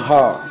healed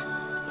her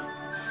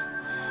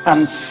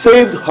and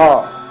saved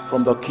her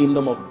from the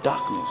kingdom of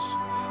darkness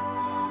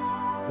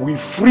will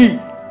free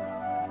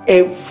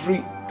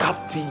every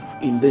captive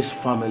in this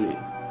family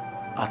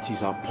at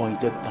his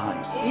appointed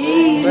time.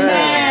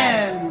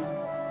 Amen.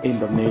 In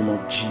the name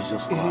of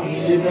Jesus Christ.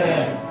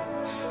 Amen.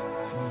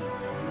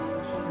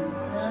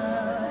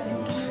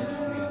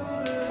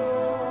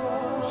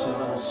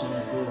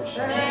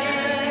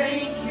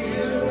 Thank you,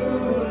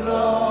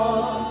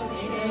 Lord.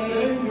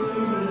 Thank you,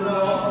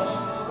 Lord,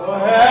 for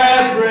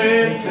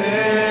everything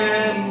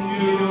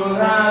you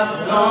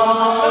have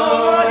done.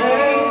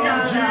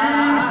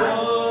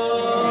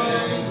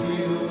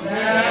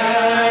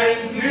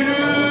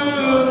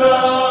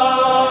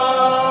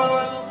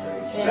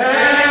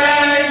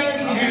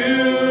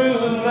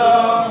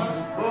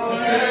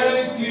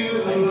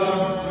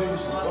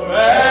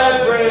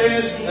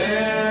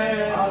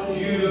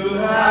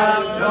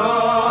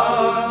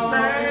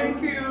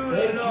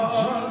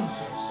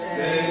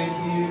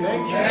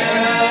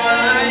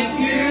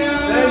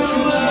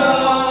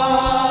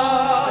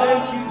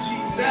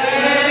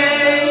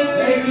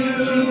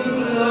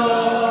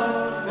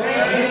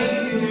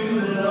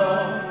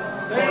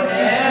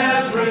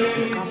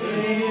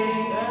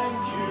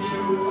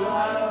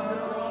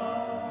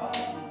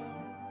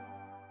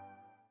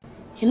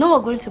 You know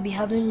we're going to be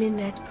having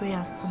midnight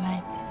prayers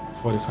tonight.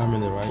 For the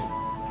family, right?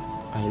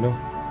 I know.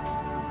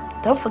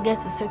 Don't forget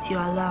to set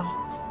your alarm.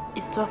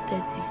 It's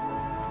 12:30.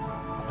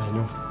 I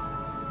know.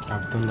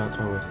 I've done that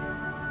already.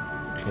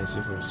 You can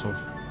see for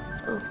yourself.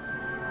 Oh.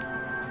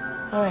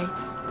 Alright.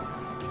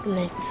 Good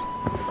night.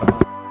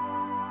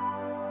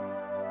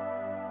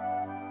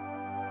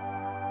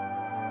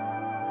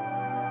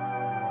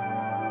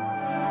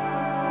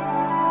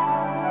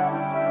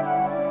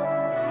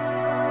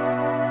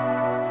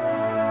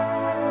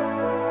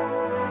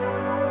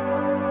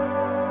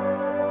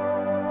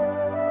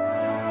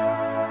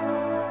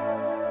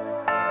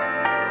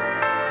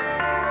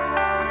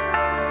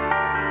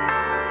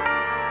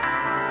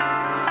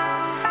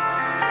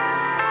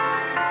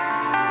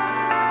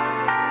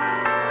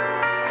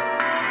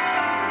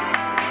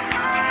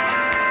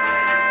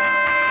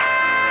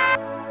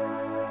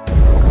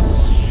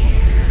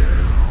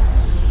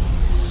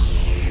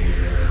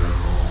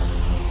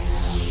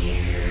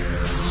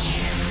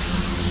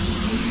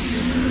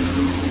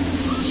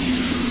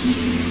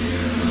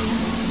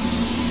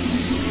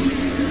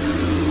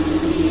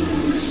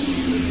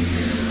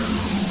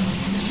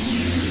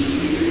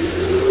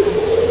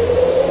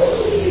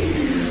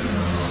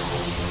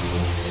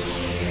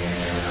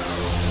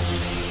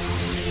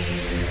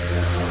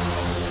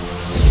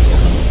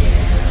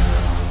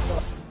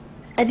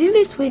 I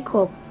didn't wake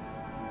up.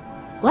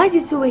 Why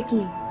did you wake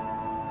me?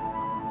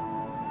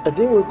 I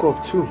didn't wake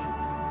up too.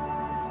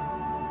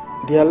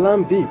 The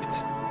alarm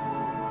beeped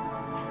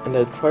and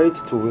I tried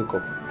to wake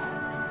up,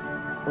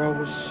 but I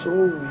was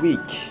so weak.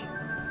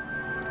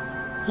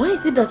 Why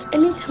is it that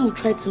anytime we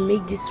try to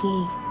make this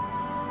move,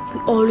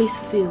 we always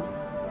fail?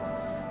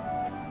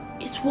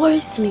 It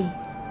worries me.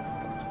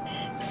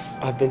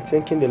 I've been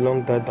thinking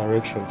along that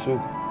direction too.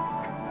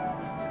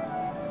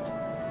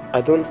 I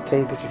don't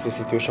think this is a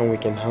situation we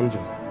can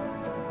handle.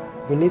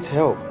 We need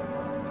help.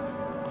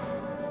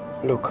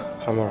 Look,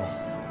 Hamara,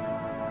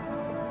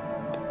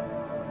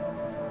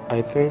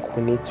 I think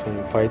we need to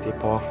invite a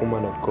powerful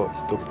man of God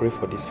to pray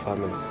for this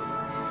family.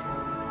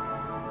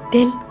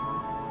 Then,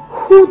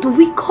 who do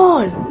we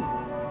call?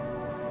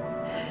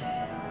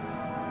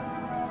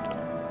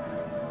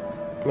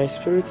 My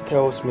spirit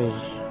tells me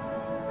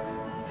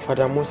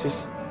Father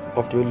Moses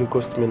of the Holy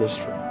Ghost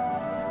Ministry.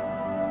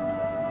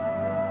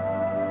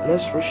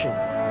 Let's reach him.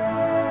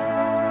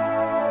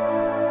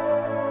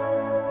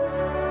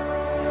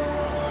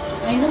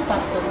 I know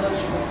Pastor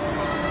Godfrey,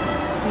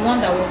 the one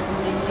that was in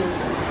the news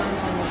some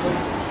time ago.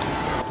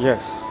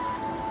 Yes,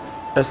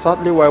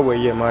 exactly why we're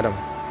here, madam.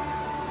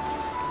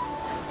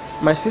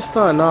 My sister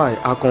and I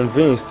are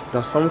convinced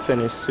that something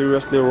is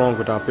seriously wrong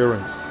with our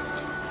parents.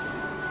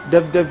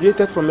 They've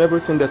deviated from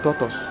everything they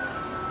taught us.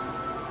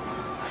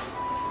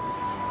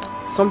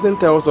 Something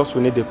tells us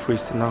we need a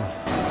priest now.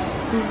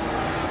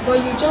 But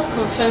you just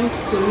confirmed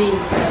to me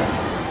that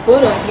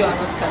both of you are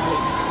not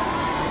Catholics.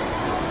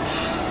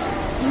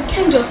 You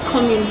can't just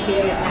come in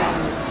here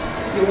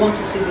and you want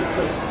to see the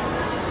priest.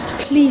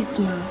 Please,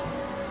 ma.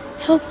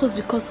 Help us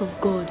because of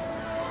God.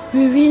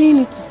 We really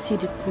need to see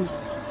the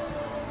priest.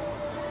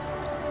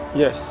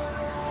 Yes,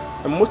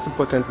 and most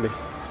importantly,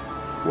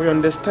 we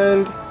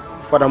understand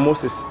Father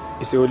Moses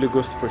is a Holy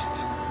Ghost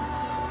priest.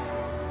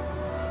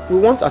 We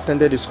once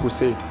attended his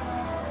crusade.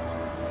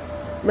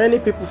 Many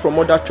people from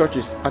other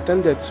churches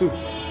attended too.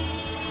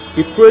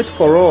 He prayed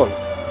for all.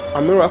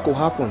 A miracle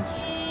happened.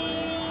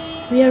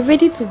 We are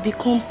ready to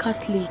become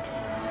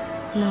Catholics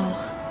now.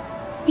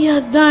 We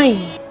are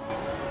dying.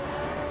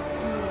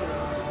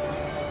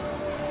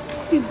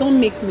 Please don't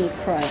make me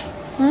cry.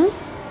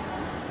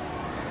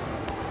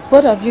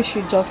 Both of you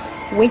should just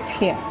wait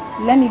here.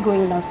 Let me go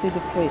in and see the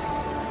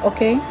priest.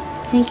 Okay?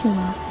 Thank you,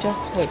 ma'am.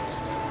 Just wait.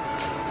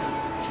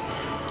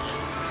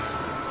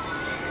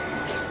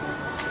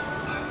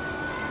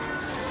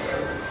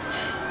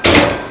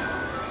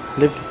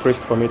 Leave the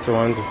priest for me to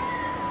handle.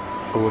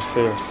 We will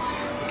see us,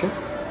 okay?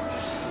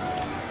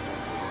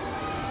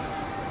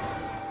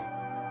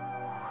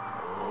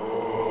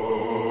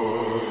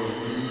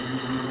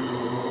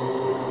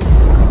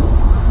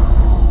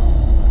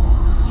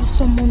 You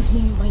summoned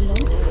me, my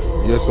lord?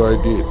 Yes, I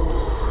did.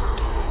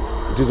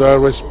 It is our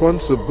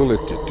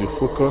responsibility to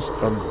focus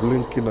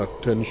unblinking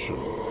attention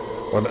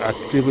on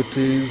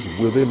activities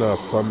within our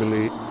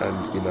family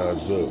and in our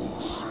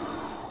zones.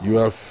 You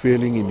are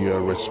failing in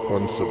your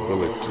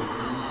responsibility.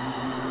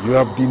 You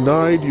have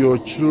denied your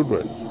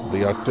children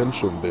the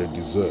attention they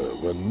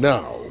deserve, and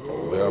now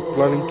they are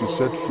planning to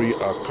set free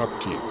our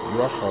captive,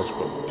 your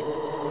husband.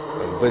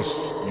 And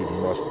this you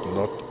must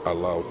not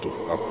allow to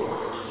happen.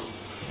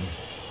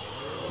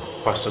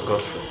 Pastor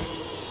Godfrey,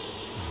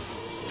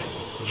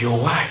 your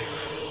wife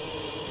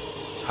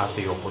had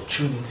the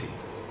opportunity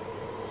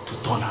to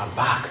turn her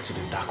back to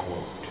the dark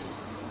world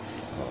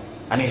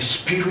and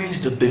experience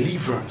the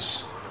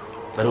deliverance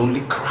that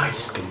only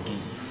Christ can give.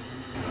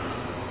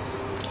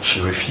 She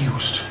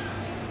refused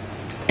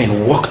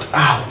and walked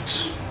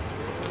out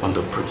on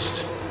the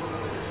priest.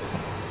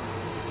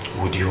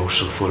 Would you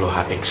also follow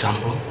her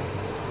example?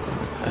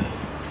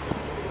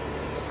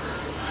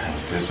 I'm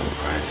still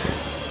surprised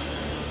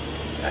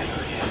that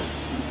you're here.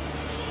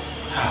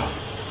 How?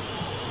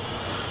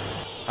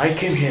 I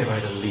came here by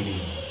the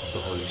leading of the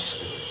Holy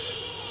Spirit.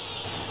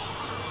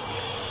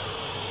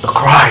 The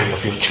cry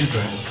of your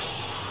children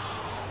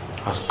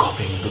has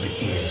gotten into the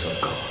ears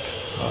of God.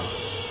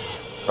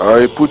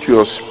 I put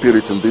your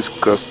spirit in this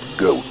cursed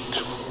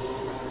goat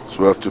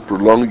so as to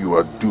prolong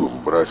your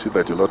doom, but I see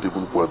that you're not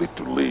even worthy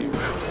to live.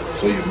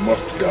 So you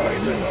must die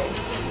now.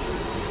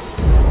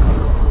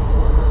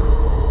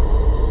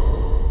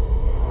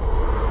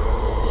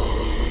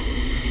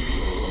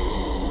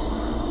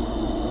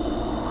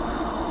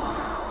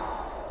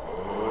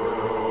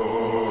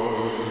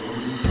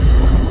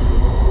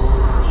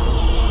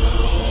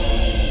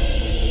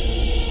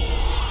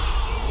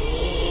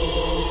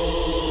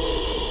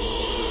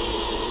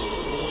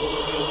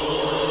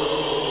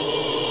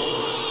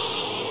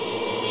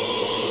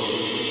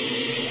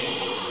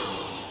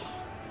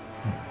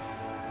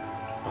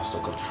 Pastor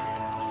Godfrey,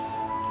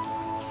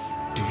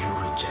 do you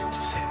reject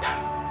Satan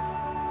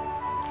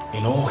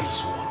in all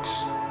his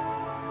works,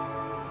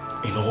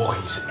 in all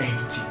his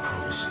empty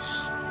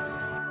promises?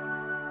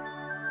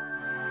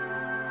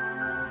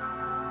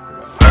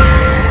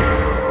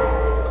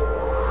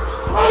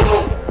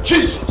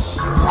 Jesus!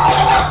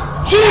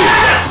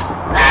 Jesus!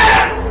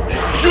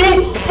 You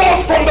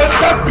force from the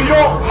dead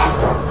beyond!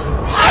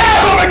 I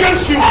come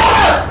against you!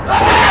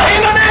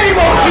 In the name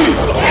of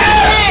Jesus!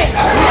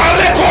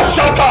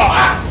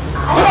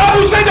 The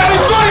Bible says there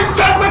is no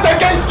enchantment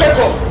against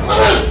Jacob.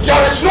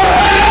 There is no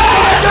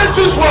enchantment against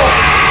Israel.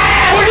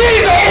 For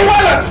he that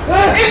dwelleth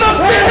in the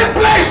secret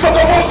place of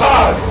the Most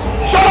High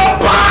shall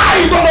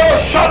abide under the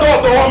shadow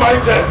of the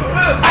Almighty.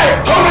 I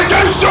come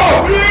against you,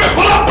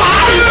 for the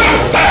Bible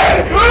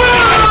said,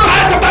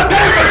 chapter 10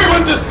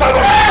 verse 27,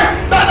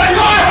 that the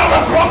yoke of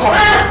the broken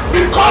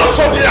because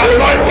of the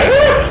anointing.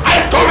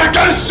 I come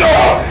against you,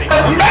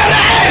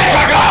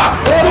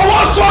 for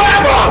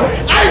whatsoever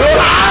I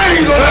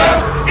bind on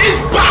earth is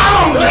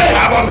bound in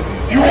heaven.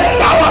 You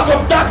powers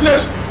of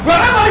darkness,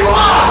 wherever you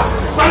are,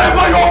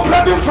 wherever you're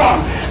operating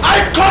from,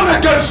 I come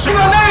against you in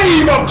the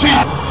name of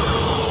Jesus.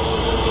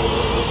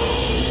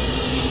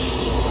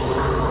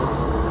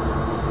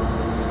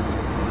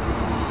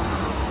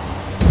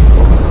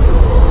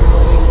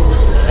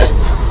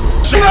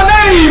 In the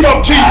name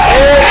of Jesus,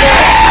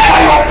 by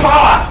your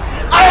powers,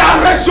 I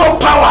arrest your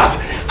powers,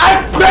 I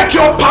break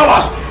your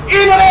powers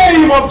in the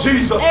name of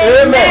Jesus.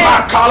 Amen.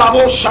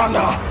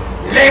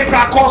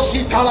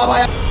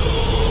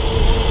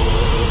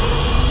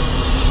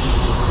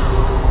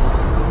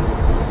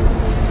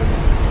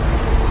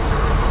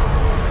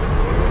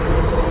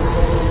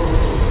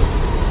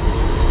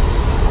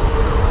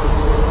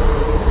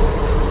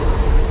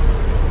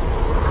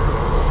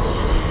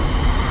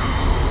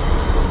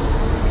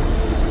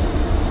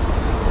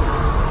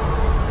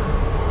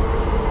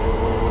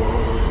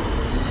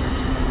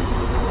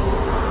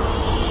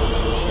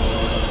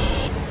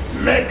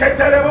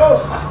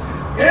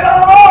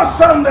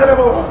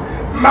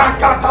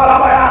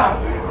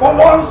 For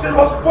once it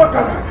was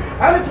spoken,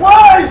 and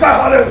twice I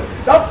heard it.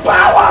 The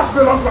powers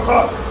belong to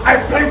God. I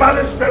pray by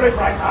the Spirit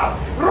right now.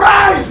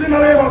 Rise in the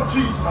name of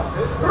Jesus.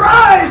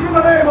 Rise in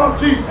the name of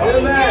Jesus.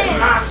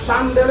 Amen.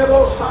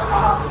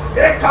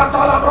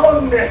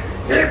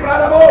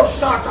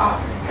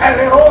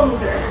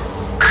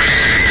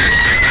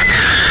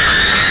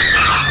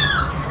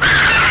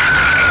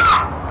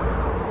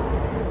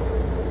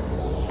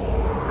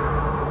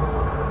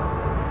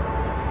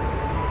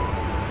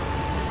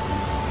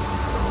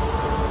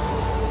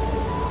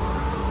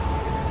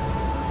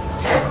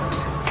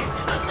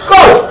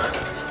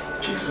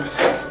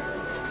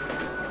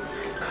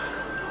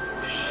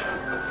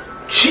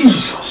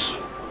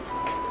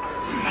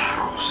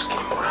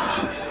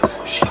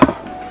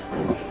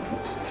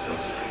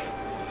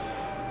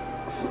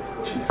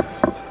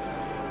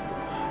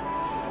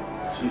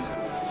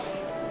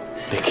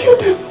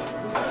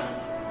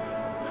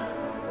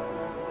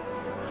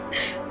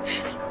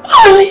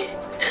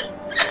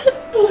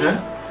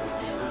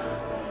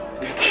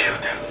 They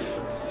killed him.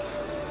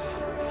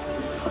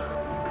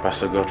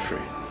 Pastor Godfrey,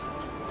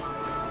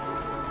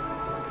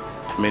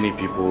 many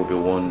people will be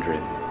wondering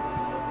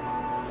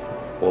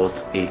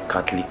what a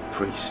Catholic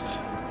priest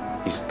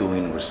is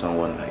doing with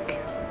someone like you.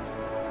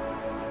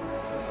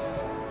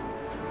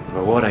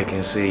 But what I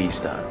can say is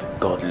that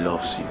God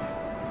loves you.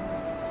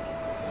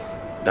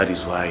 That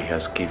is why He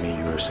has given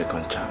you a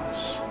second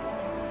chance.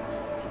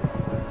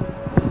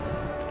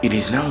 It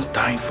is now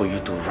time for you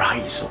to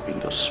rise up in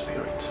the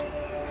spirit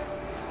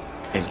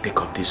and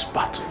take up this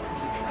battle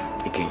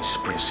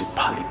against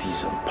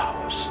principalities and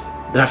powers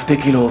that have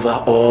taken over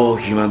all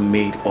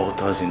human-made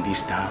altars in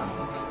this town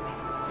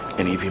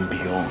and even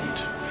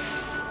beyond.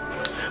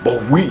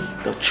 But we,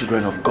 the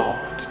children of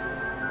God,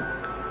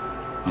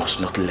 must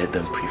not let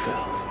them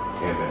prevail.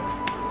 Amen.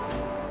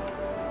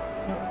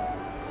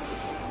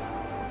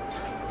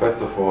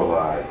 First of all,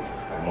 I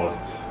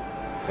must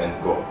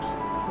thank God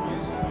for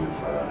using you,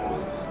 Father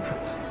Moses,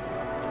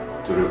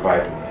 to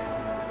revive me.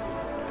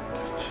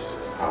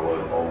 I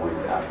will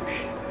always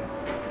appreciate it.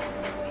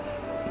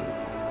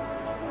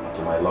 And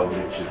to my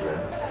lovely children,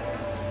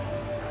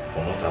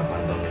 for not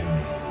abandoning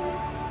me.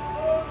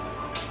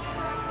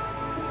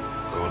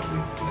 God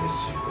will bless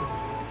you.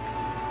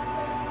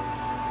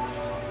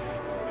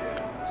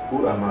 Who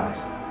am I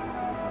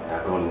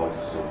that God loves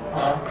so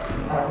much?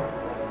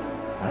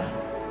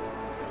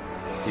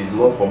 His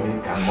love for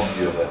me cannot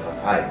be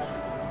overemphasized.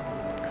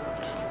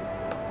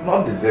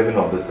 Not deserving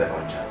of the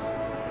second chance.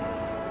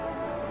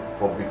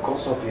 But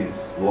because of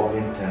His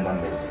loving, tender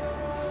mercies,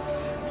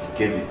 He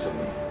gave it to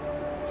me.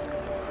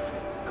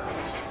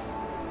 God.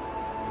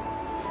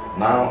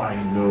 Now I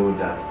know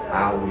that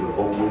I will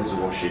always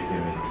worship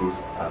Him in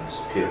truth and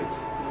spirit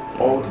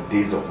all the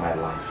days of my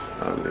life.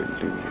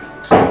 Hallelujah.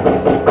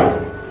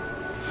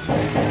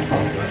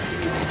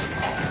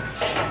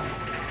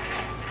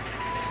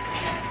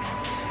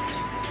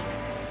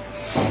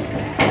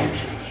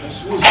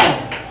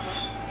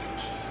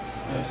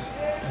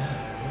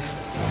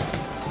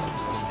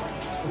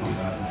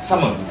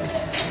 Someone.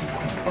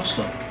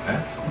 Pastor,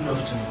 good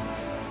afternoon.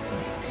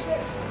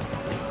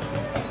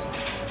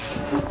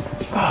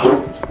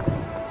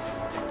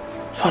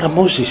 Father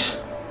Moses.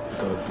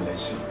 God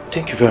bless you.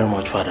 Thank you very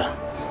much, Father.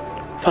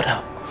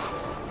 Father,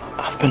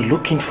 I've been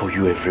looking for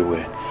you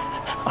everywhere.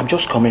 I'm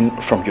just coming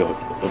from your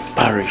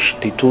parish.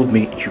 They told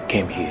me you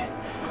came here.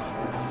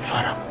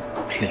 Father,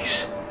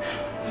 please.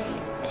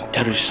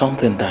 There is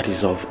something that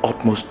is of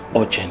utmost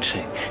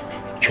urgency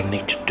you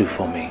need to do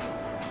for me.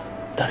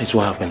 That is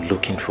why I've been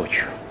looking for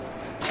you.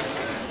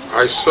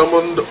 I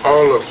summoned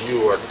all of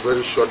you at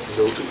very short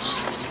notice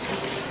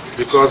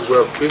because we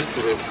are faced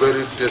with a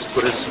very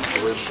desperate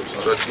situation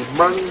that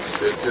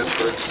demands a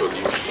desperate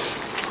solution.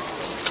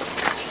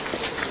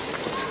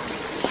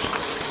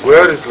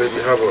 Where is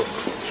Lady Havoc?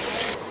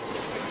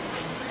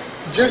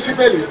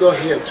 Jezebel is not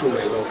here too,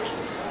 my lord.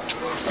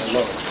 My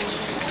lord.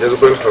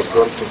 Jezebel has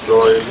gone to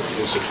join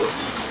Lucifer,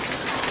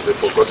 the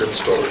forgotten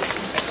story.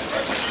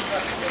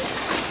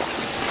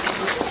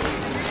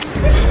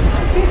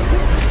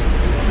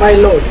 My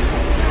lord,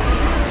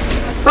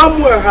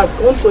 Samuel has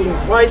gone to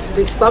invite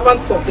the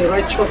servants of the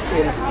righteous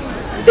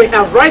one. They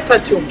are right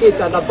at your gate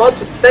and about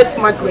to set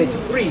Margaret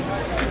free.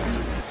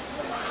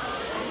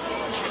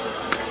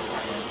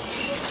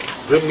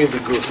 Bring me the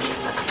goat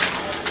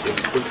in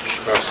which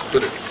her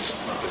spirit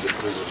is a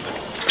prison.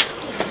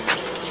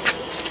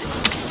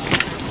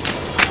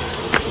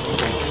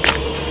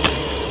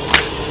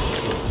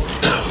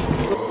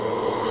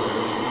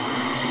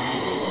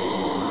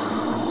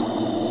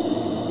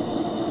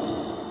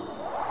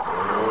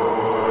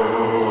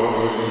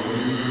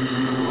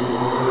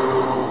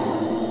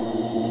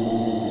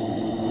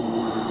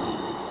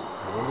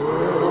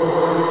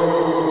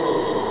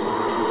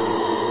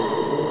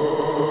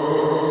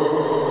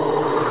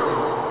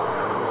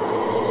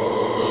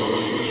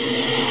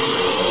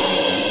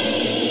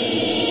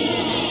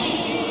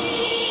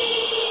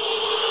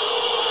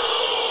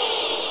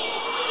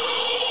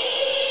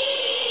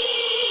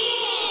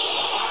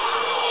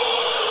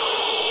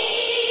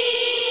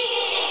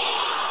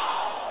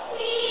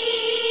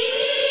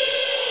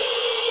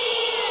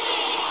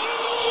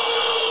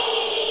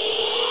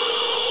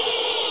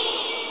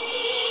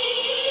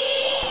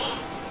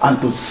 And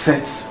to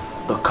set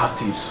the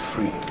captives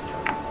free.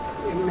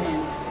 Amen.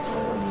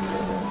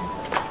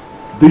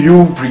 Do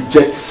you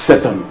reject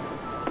Satan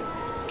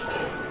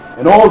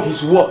and all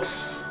his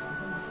works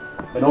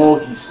and all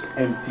his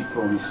empty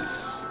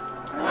promises?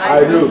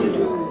 I do.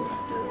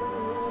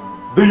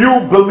 Do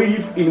you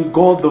believe in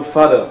God the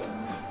Father,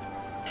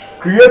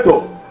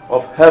 creator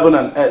of heaven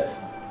and earth?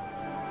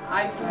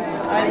 I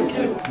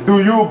do.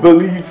 Do you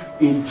believe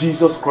in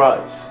Jesus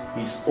Christ,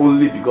 his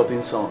only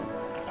begotten Son?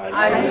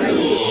 I do.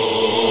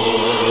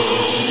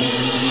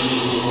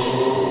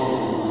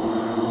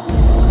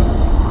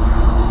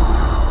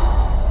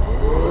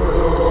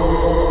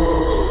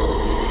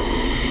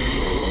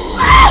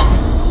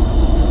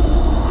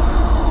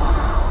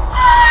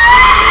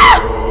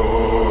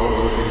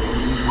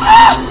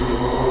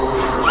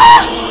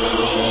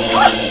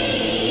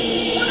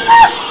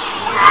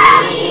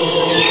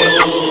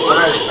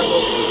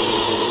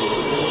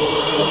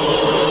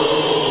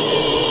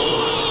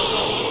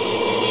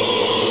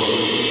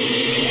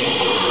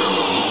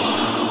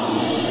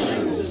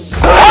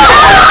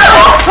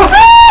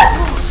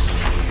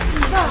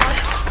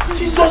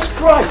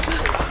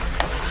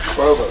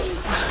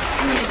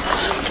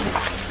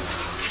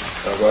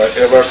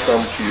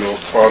 to your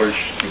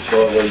parish to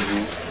bother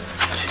you.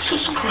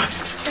 Jesus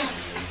Christ.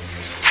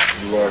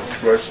 You are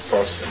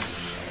trespassing.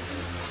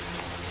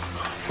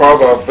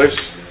 Father,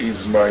 this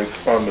is my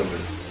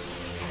family.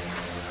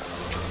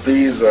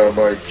 These are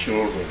my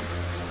children.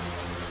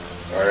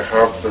 I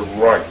have the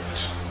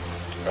right,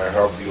 I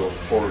have the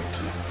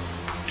authority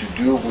to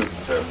do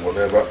with them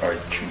whatever I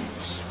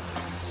choose.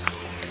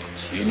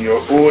 In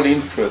your own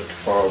interest,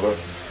 Father,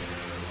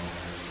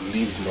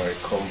 leave my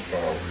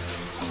compound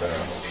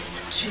now.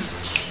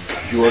 Jesus.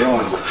 You are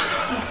wrong.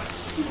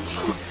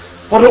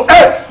 For the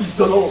earth is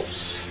the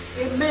Lord's.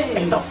 Amen.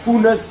 And the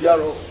fullness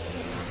thereof.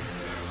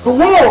 The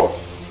world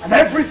and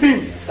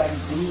everything that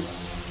is in it.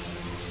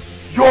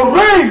 Your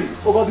reign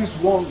over this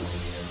world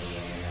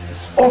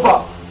is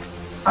over.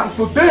 And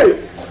today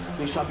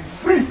they shall be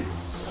free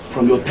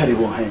from your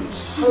terrible hands.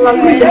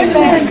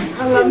 Amen.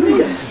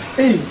 Hallelujah.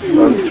 And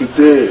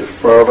today,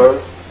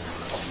 Father,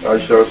 I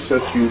shall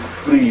set you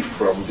free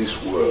from this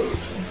world.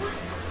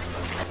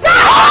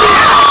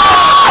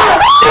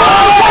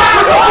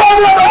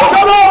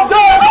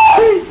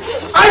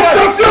 I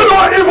shall feel no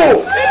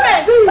evil.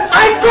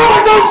 I go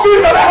against you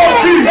in the name of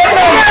Jesus.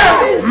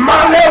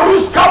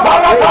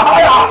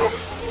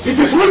 It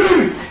is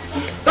written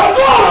that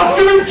God has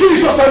given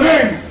Jesus a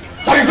name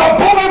that is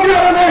above every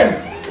other name.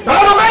 That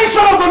at the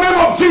mention of the name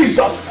of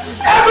Jesus,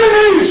 every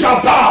knee shall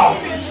bow,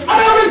 and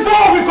every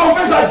tongue will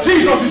confess that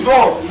Jesus is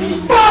Lord.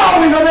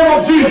 Bow in the name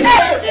of Jesus.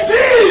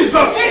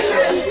 Jesus!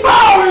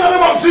 Bow in the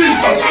name of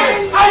Jesus.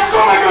 I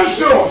come against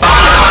you.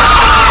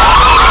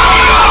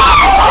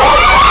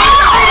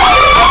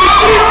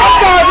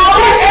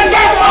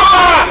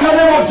 In the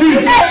name of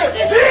Jesus.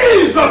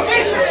 Jesus!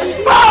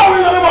 Bow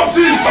in the name of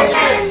Jesus.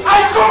 I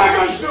come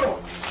against you.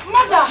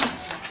 Mother!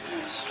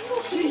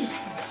 Jesus.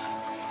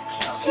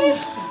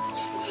 Jesus.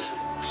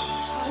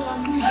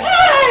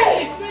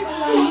 Hey!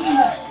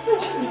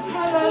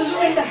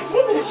 Hallelujah.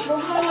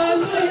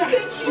 Hallelujah.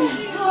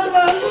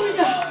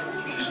 Hallelujah.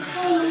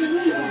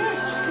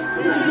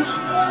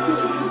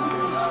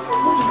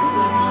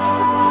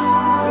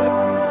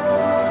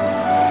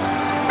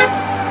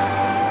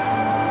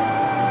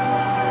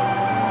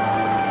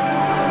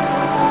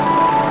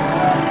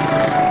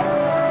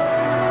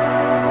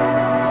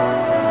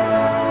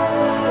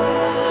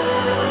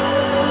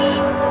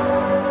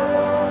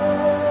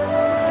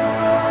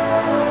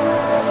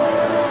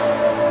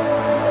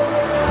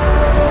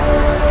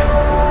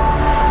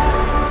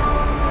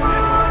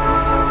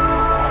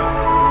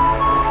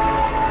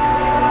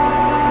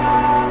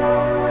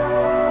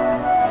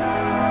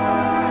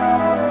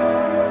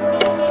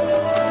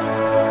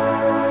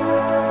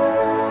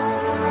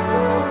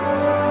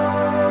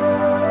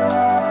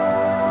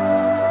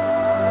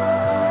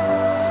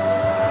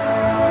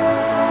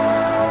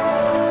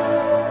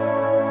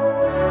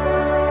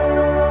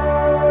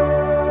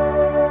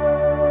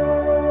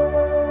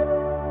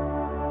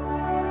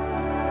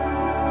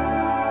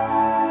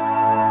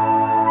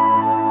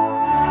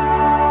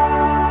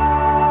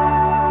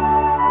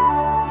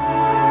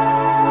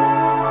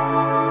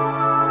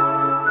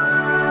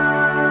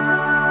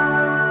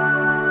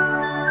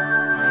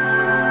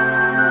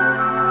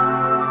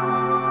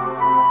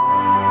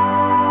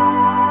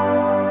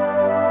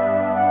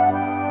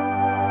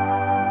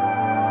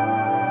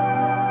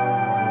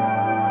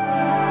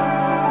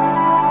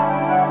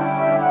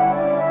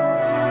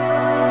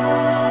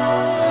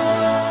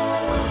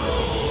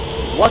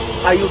 What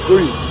are you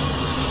doing?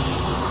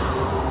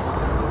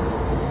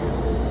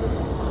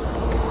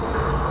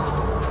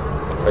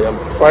 I am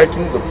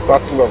fighting the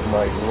battle of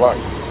my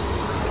life,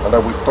 and I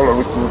will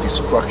tolerate no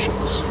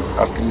distractions.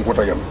 Asking me what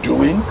I am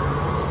doing?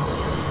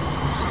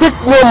 Speak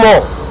no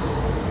more,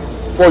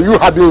 for you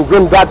have been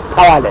rendered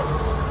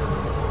powerless.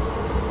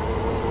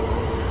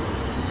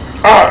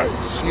 I,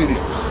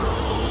 Sirius,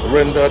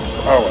 rendered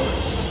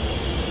powerless.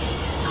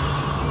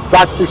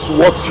 That is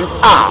what you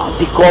are,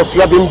 because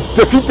you have been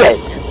defeated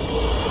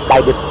by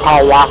the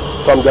power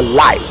from the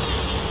light.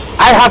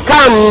 I have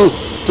come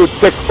to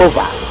take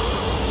over.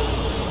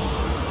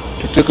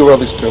 To take over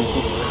this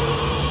temple?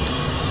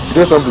 You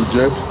know something,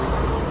 Jed?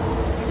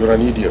 You're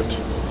an idiot.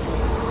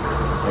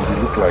 And you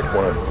look like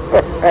one.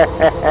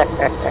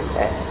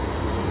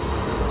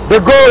 The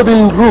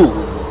golden rule.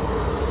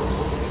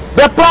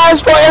 The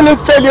price for any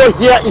failure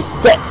here is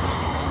death.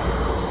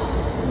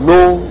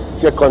 No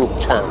second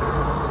chance.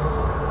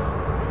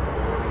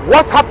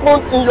 What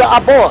happened in your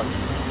abode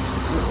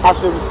is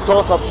as a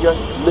result of your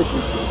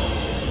negligence.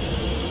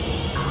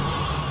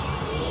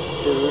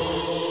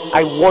 Serious,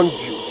 I warned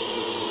you.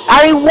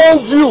 I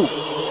warned you.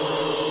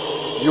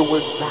 You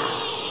will die.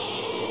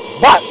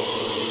 But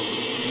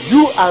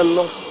you are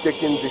not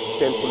taking this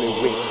temple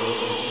away.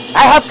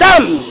 I have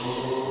come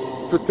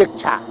to take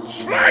charge.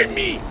 Try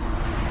me!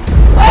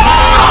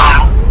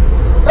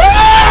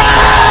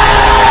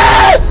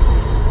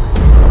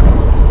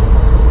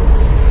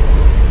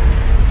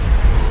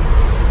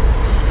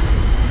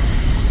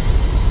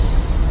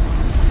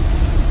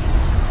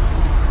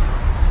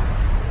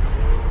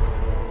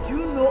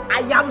 I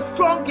am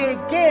strong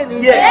again.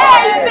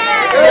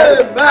 Yes.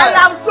 Yes. I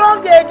am strong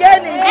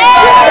again.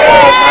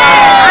 Yes.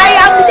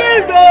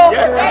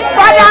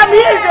 Father, I'm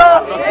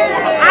healed.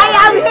 I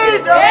am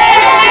healed.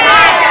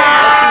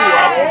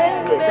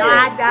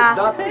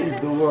 That is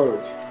the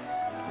word.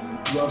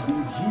 You have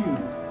been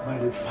healed by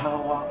the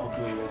power of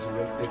the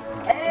resurrected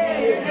Christ.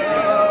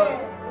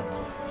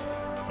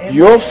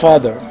 Your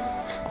father,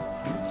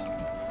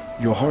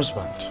 your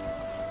husband,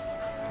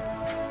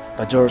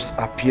 that just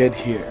appeared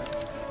here,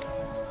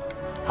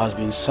 has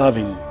been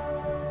serving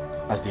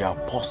as the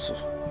apostle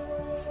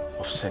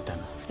of Satan.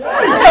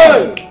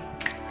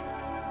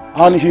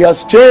 And he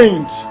has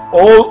chained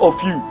all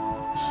of you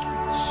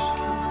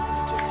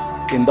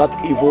in that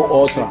evil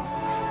altar.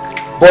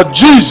 But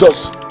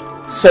Jesus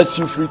sets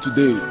you free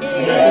today.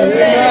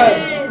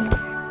 Amen.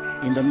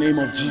 In the name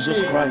of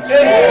Jesus Christ.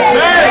 Amen.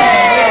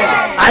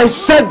 I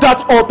set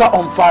that altar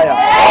on fire.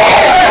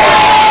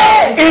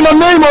 Amen. In the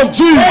name of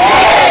Jesus.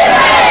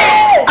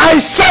 Amen. I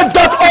set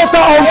that altar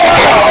on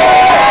fire.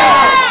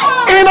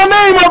 In the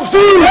name of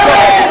Jesus.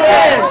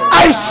 Amen.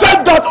 I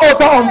set that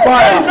altar on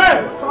fire.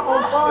 Amen.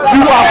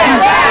 You are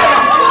free.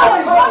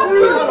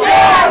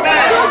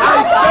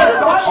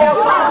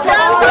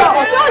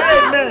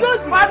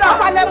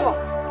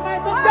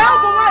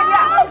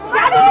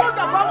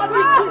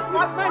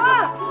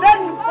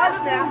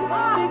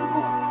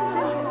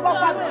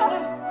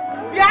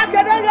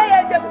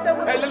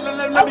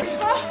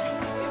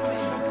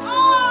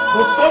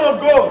 The Son of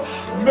God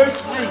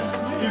makes free.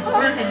 He's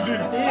free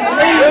indeed.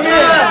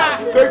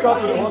 Amen. Take her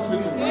to the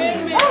hospital.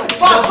 Amen.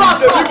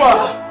 Deliver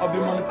of the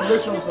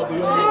manipulations of the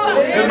enemy.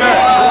 Amen.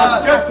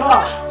 Get her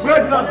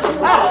pregnant.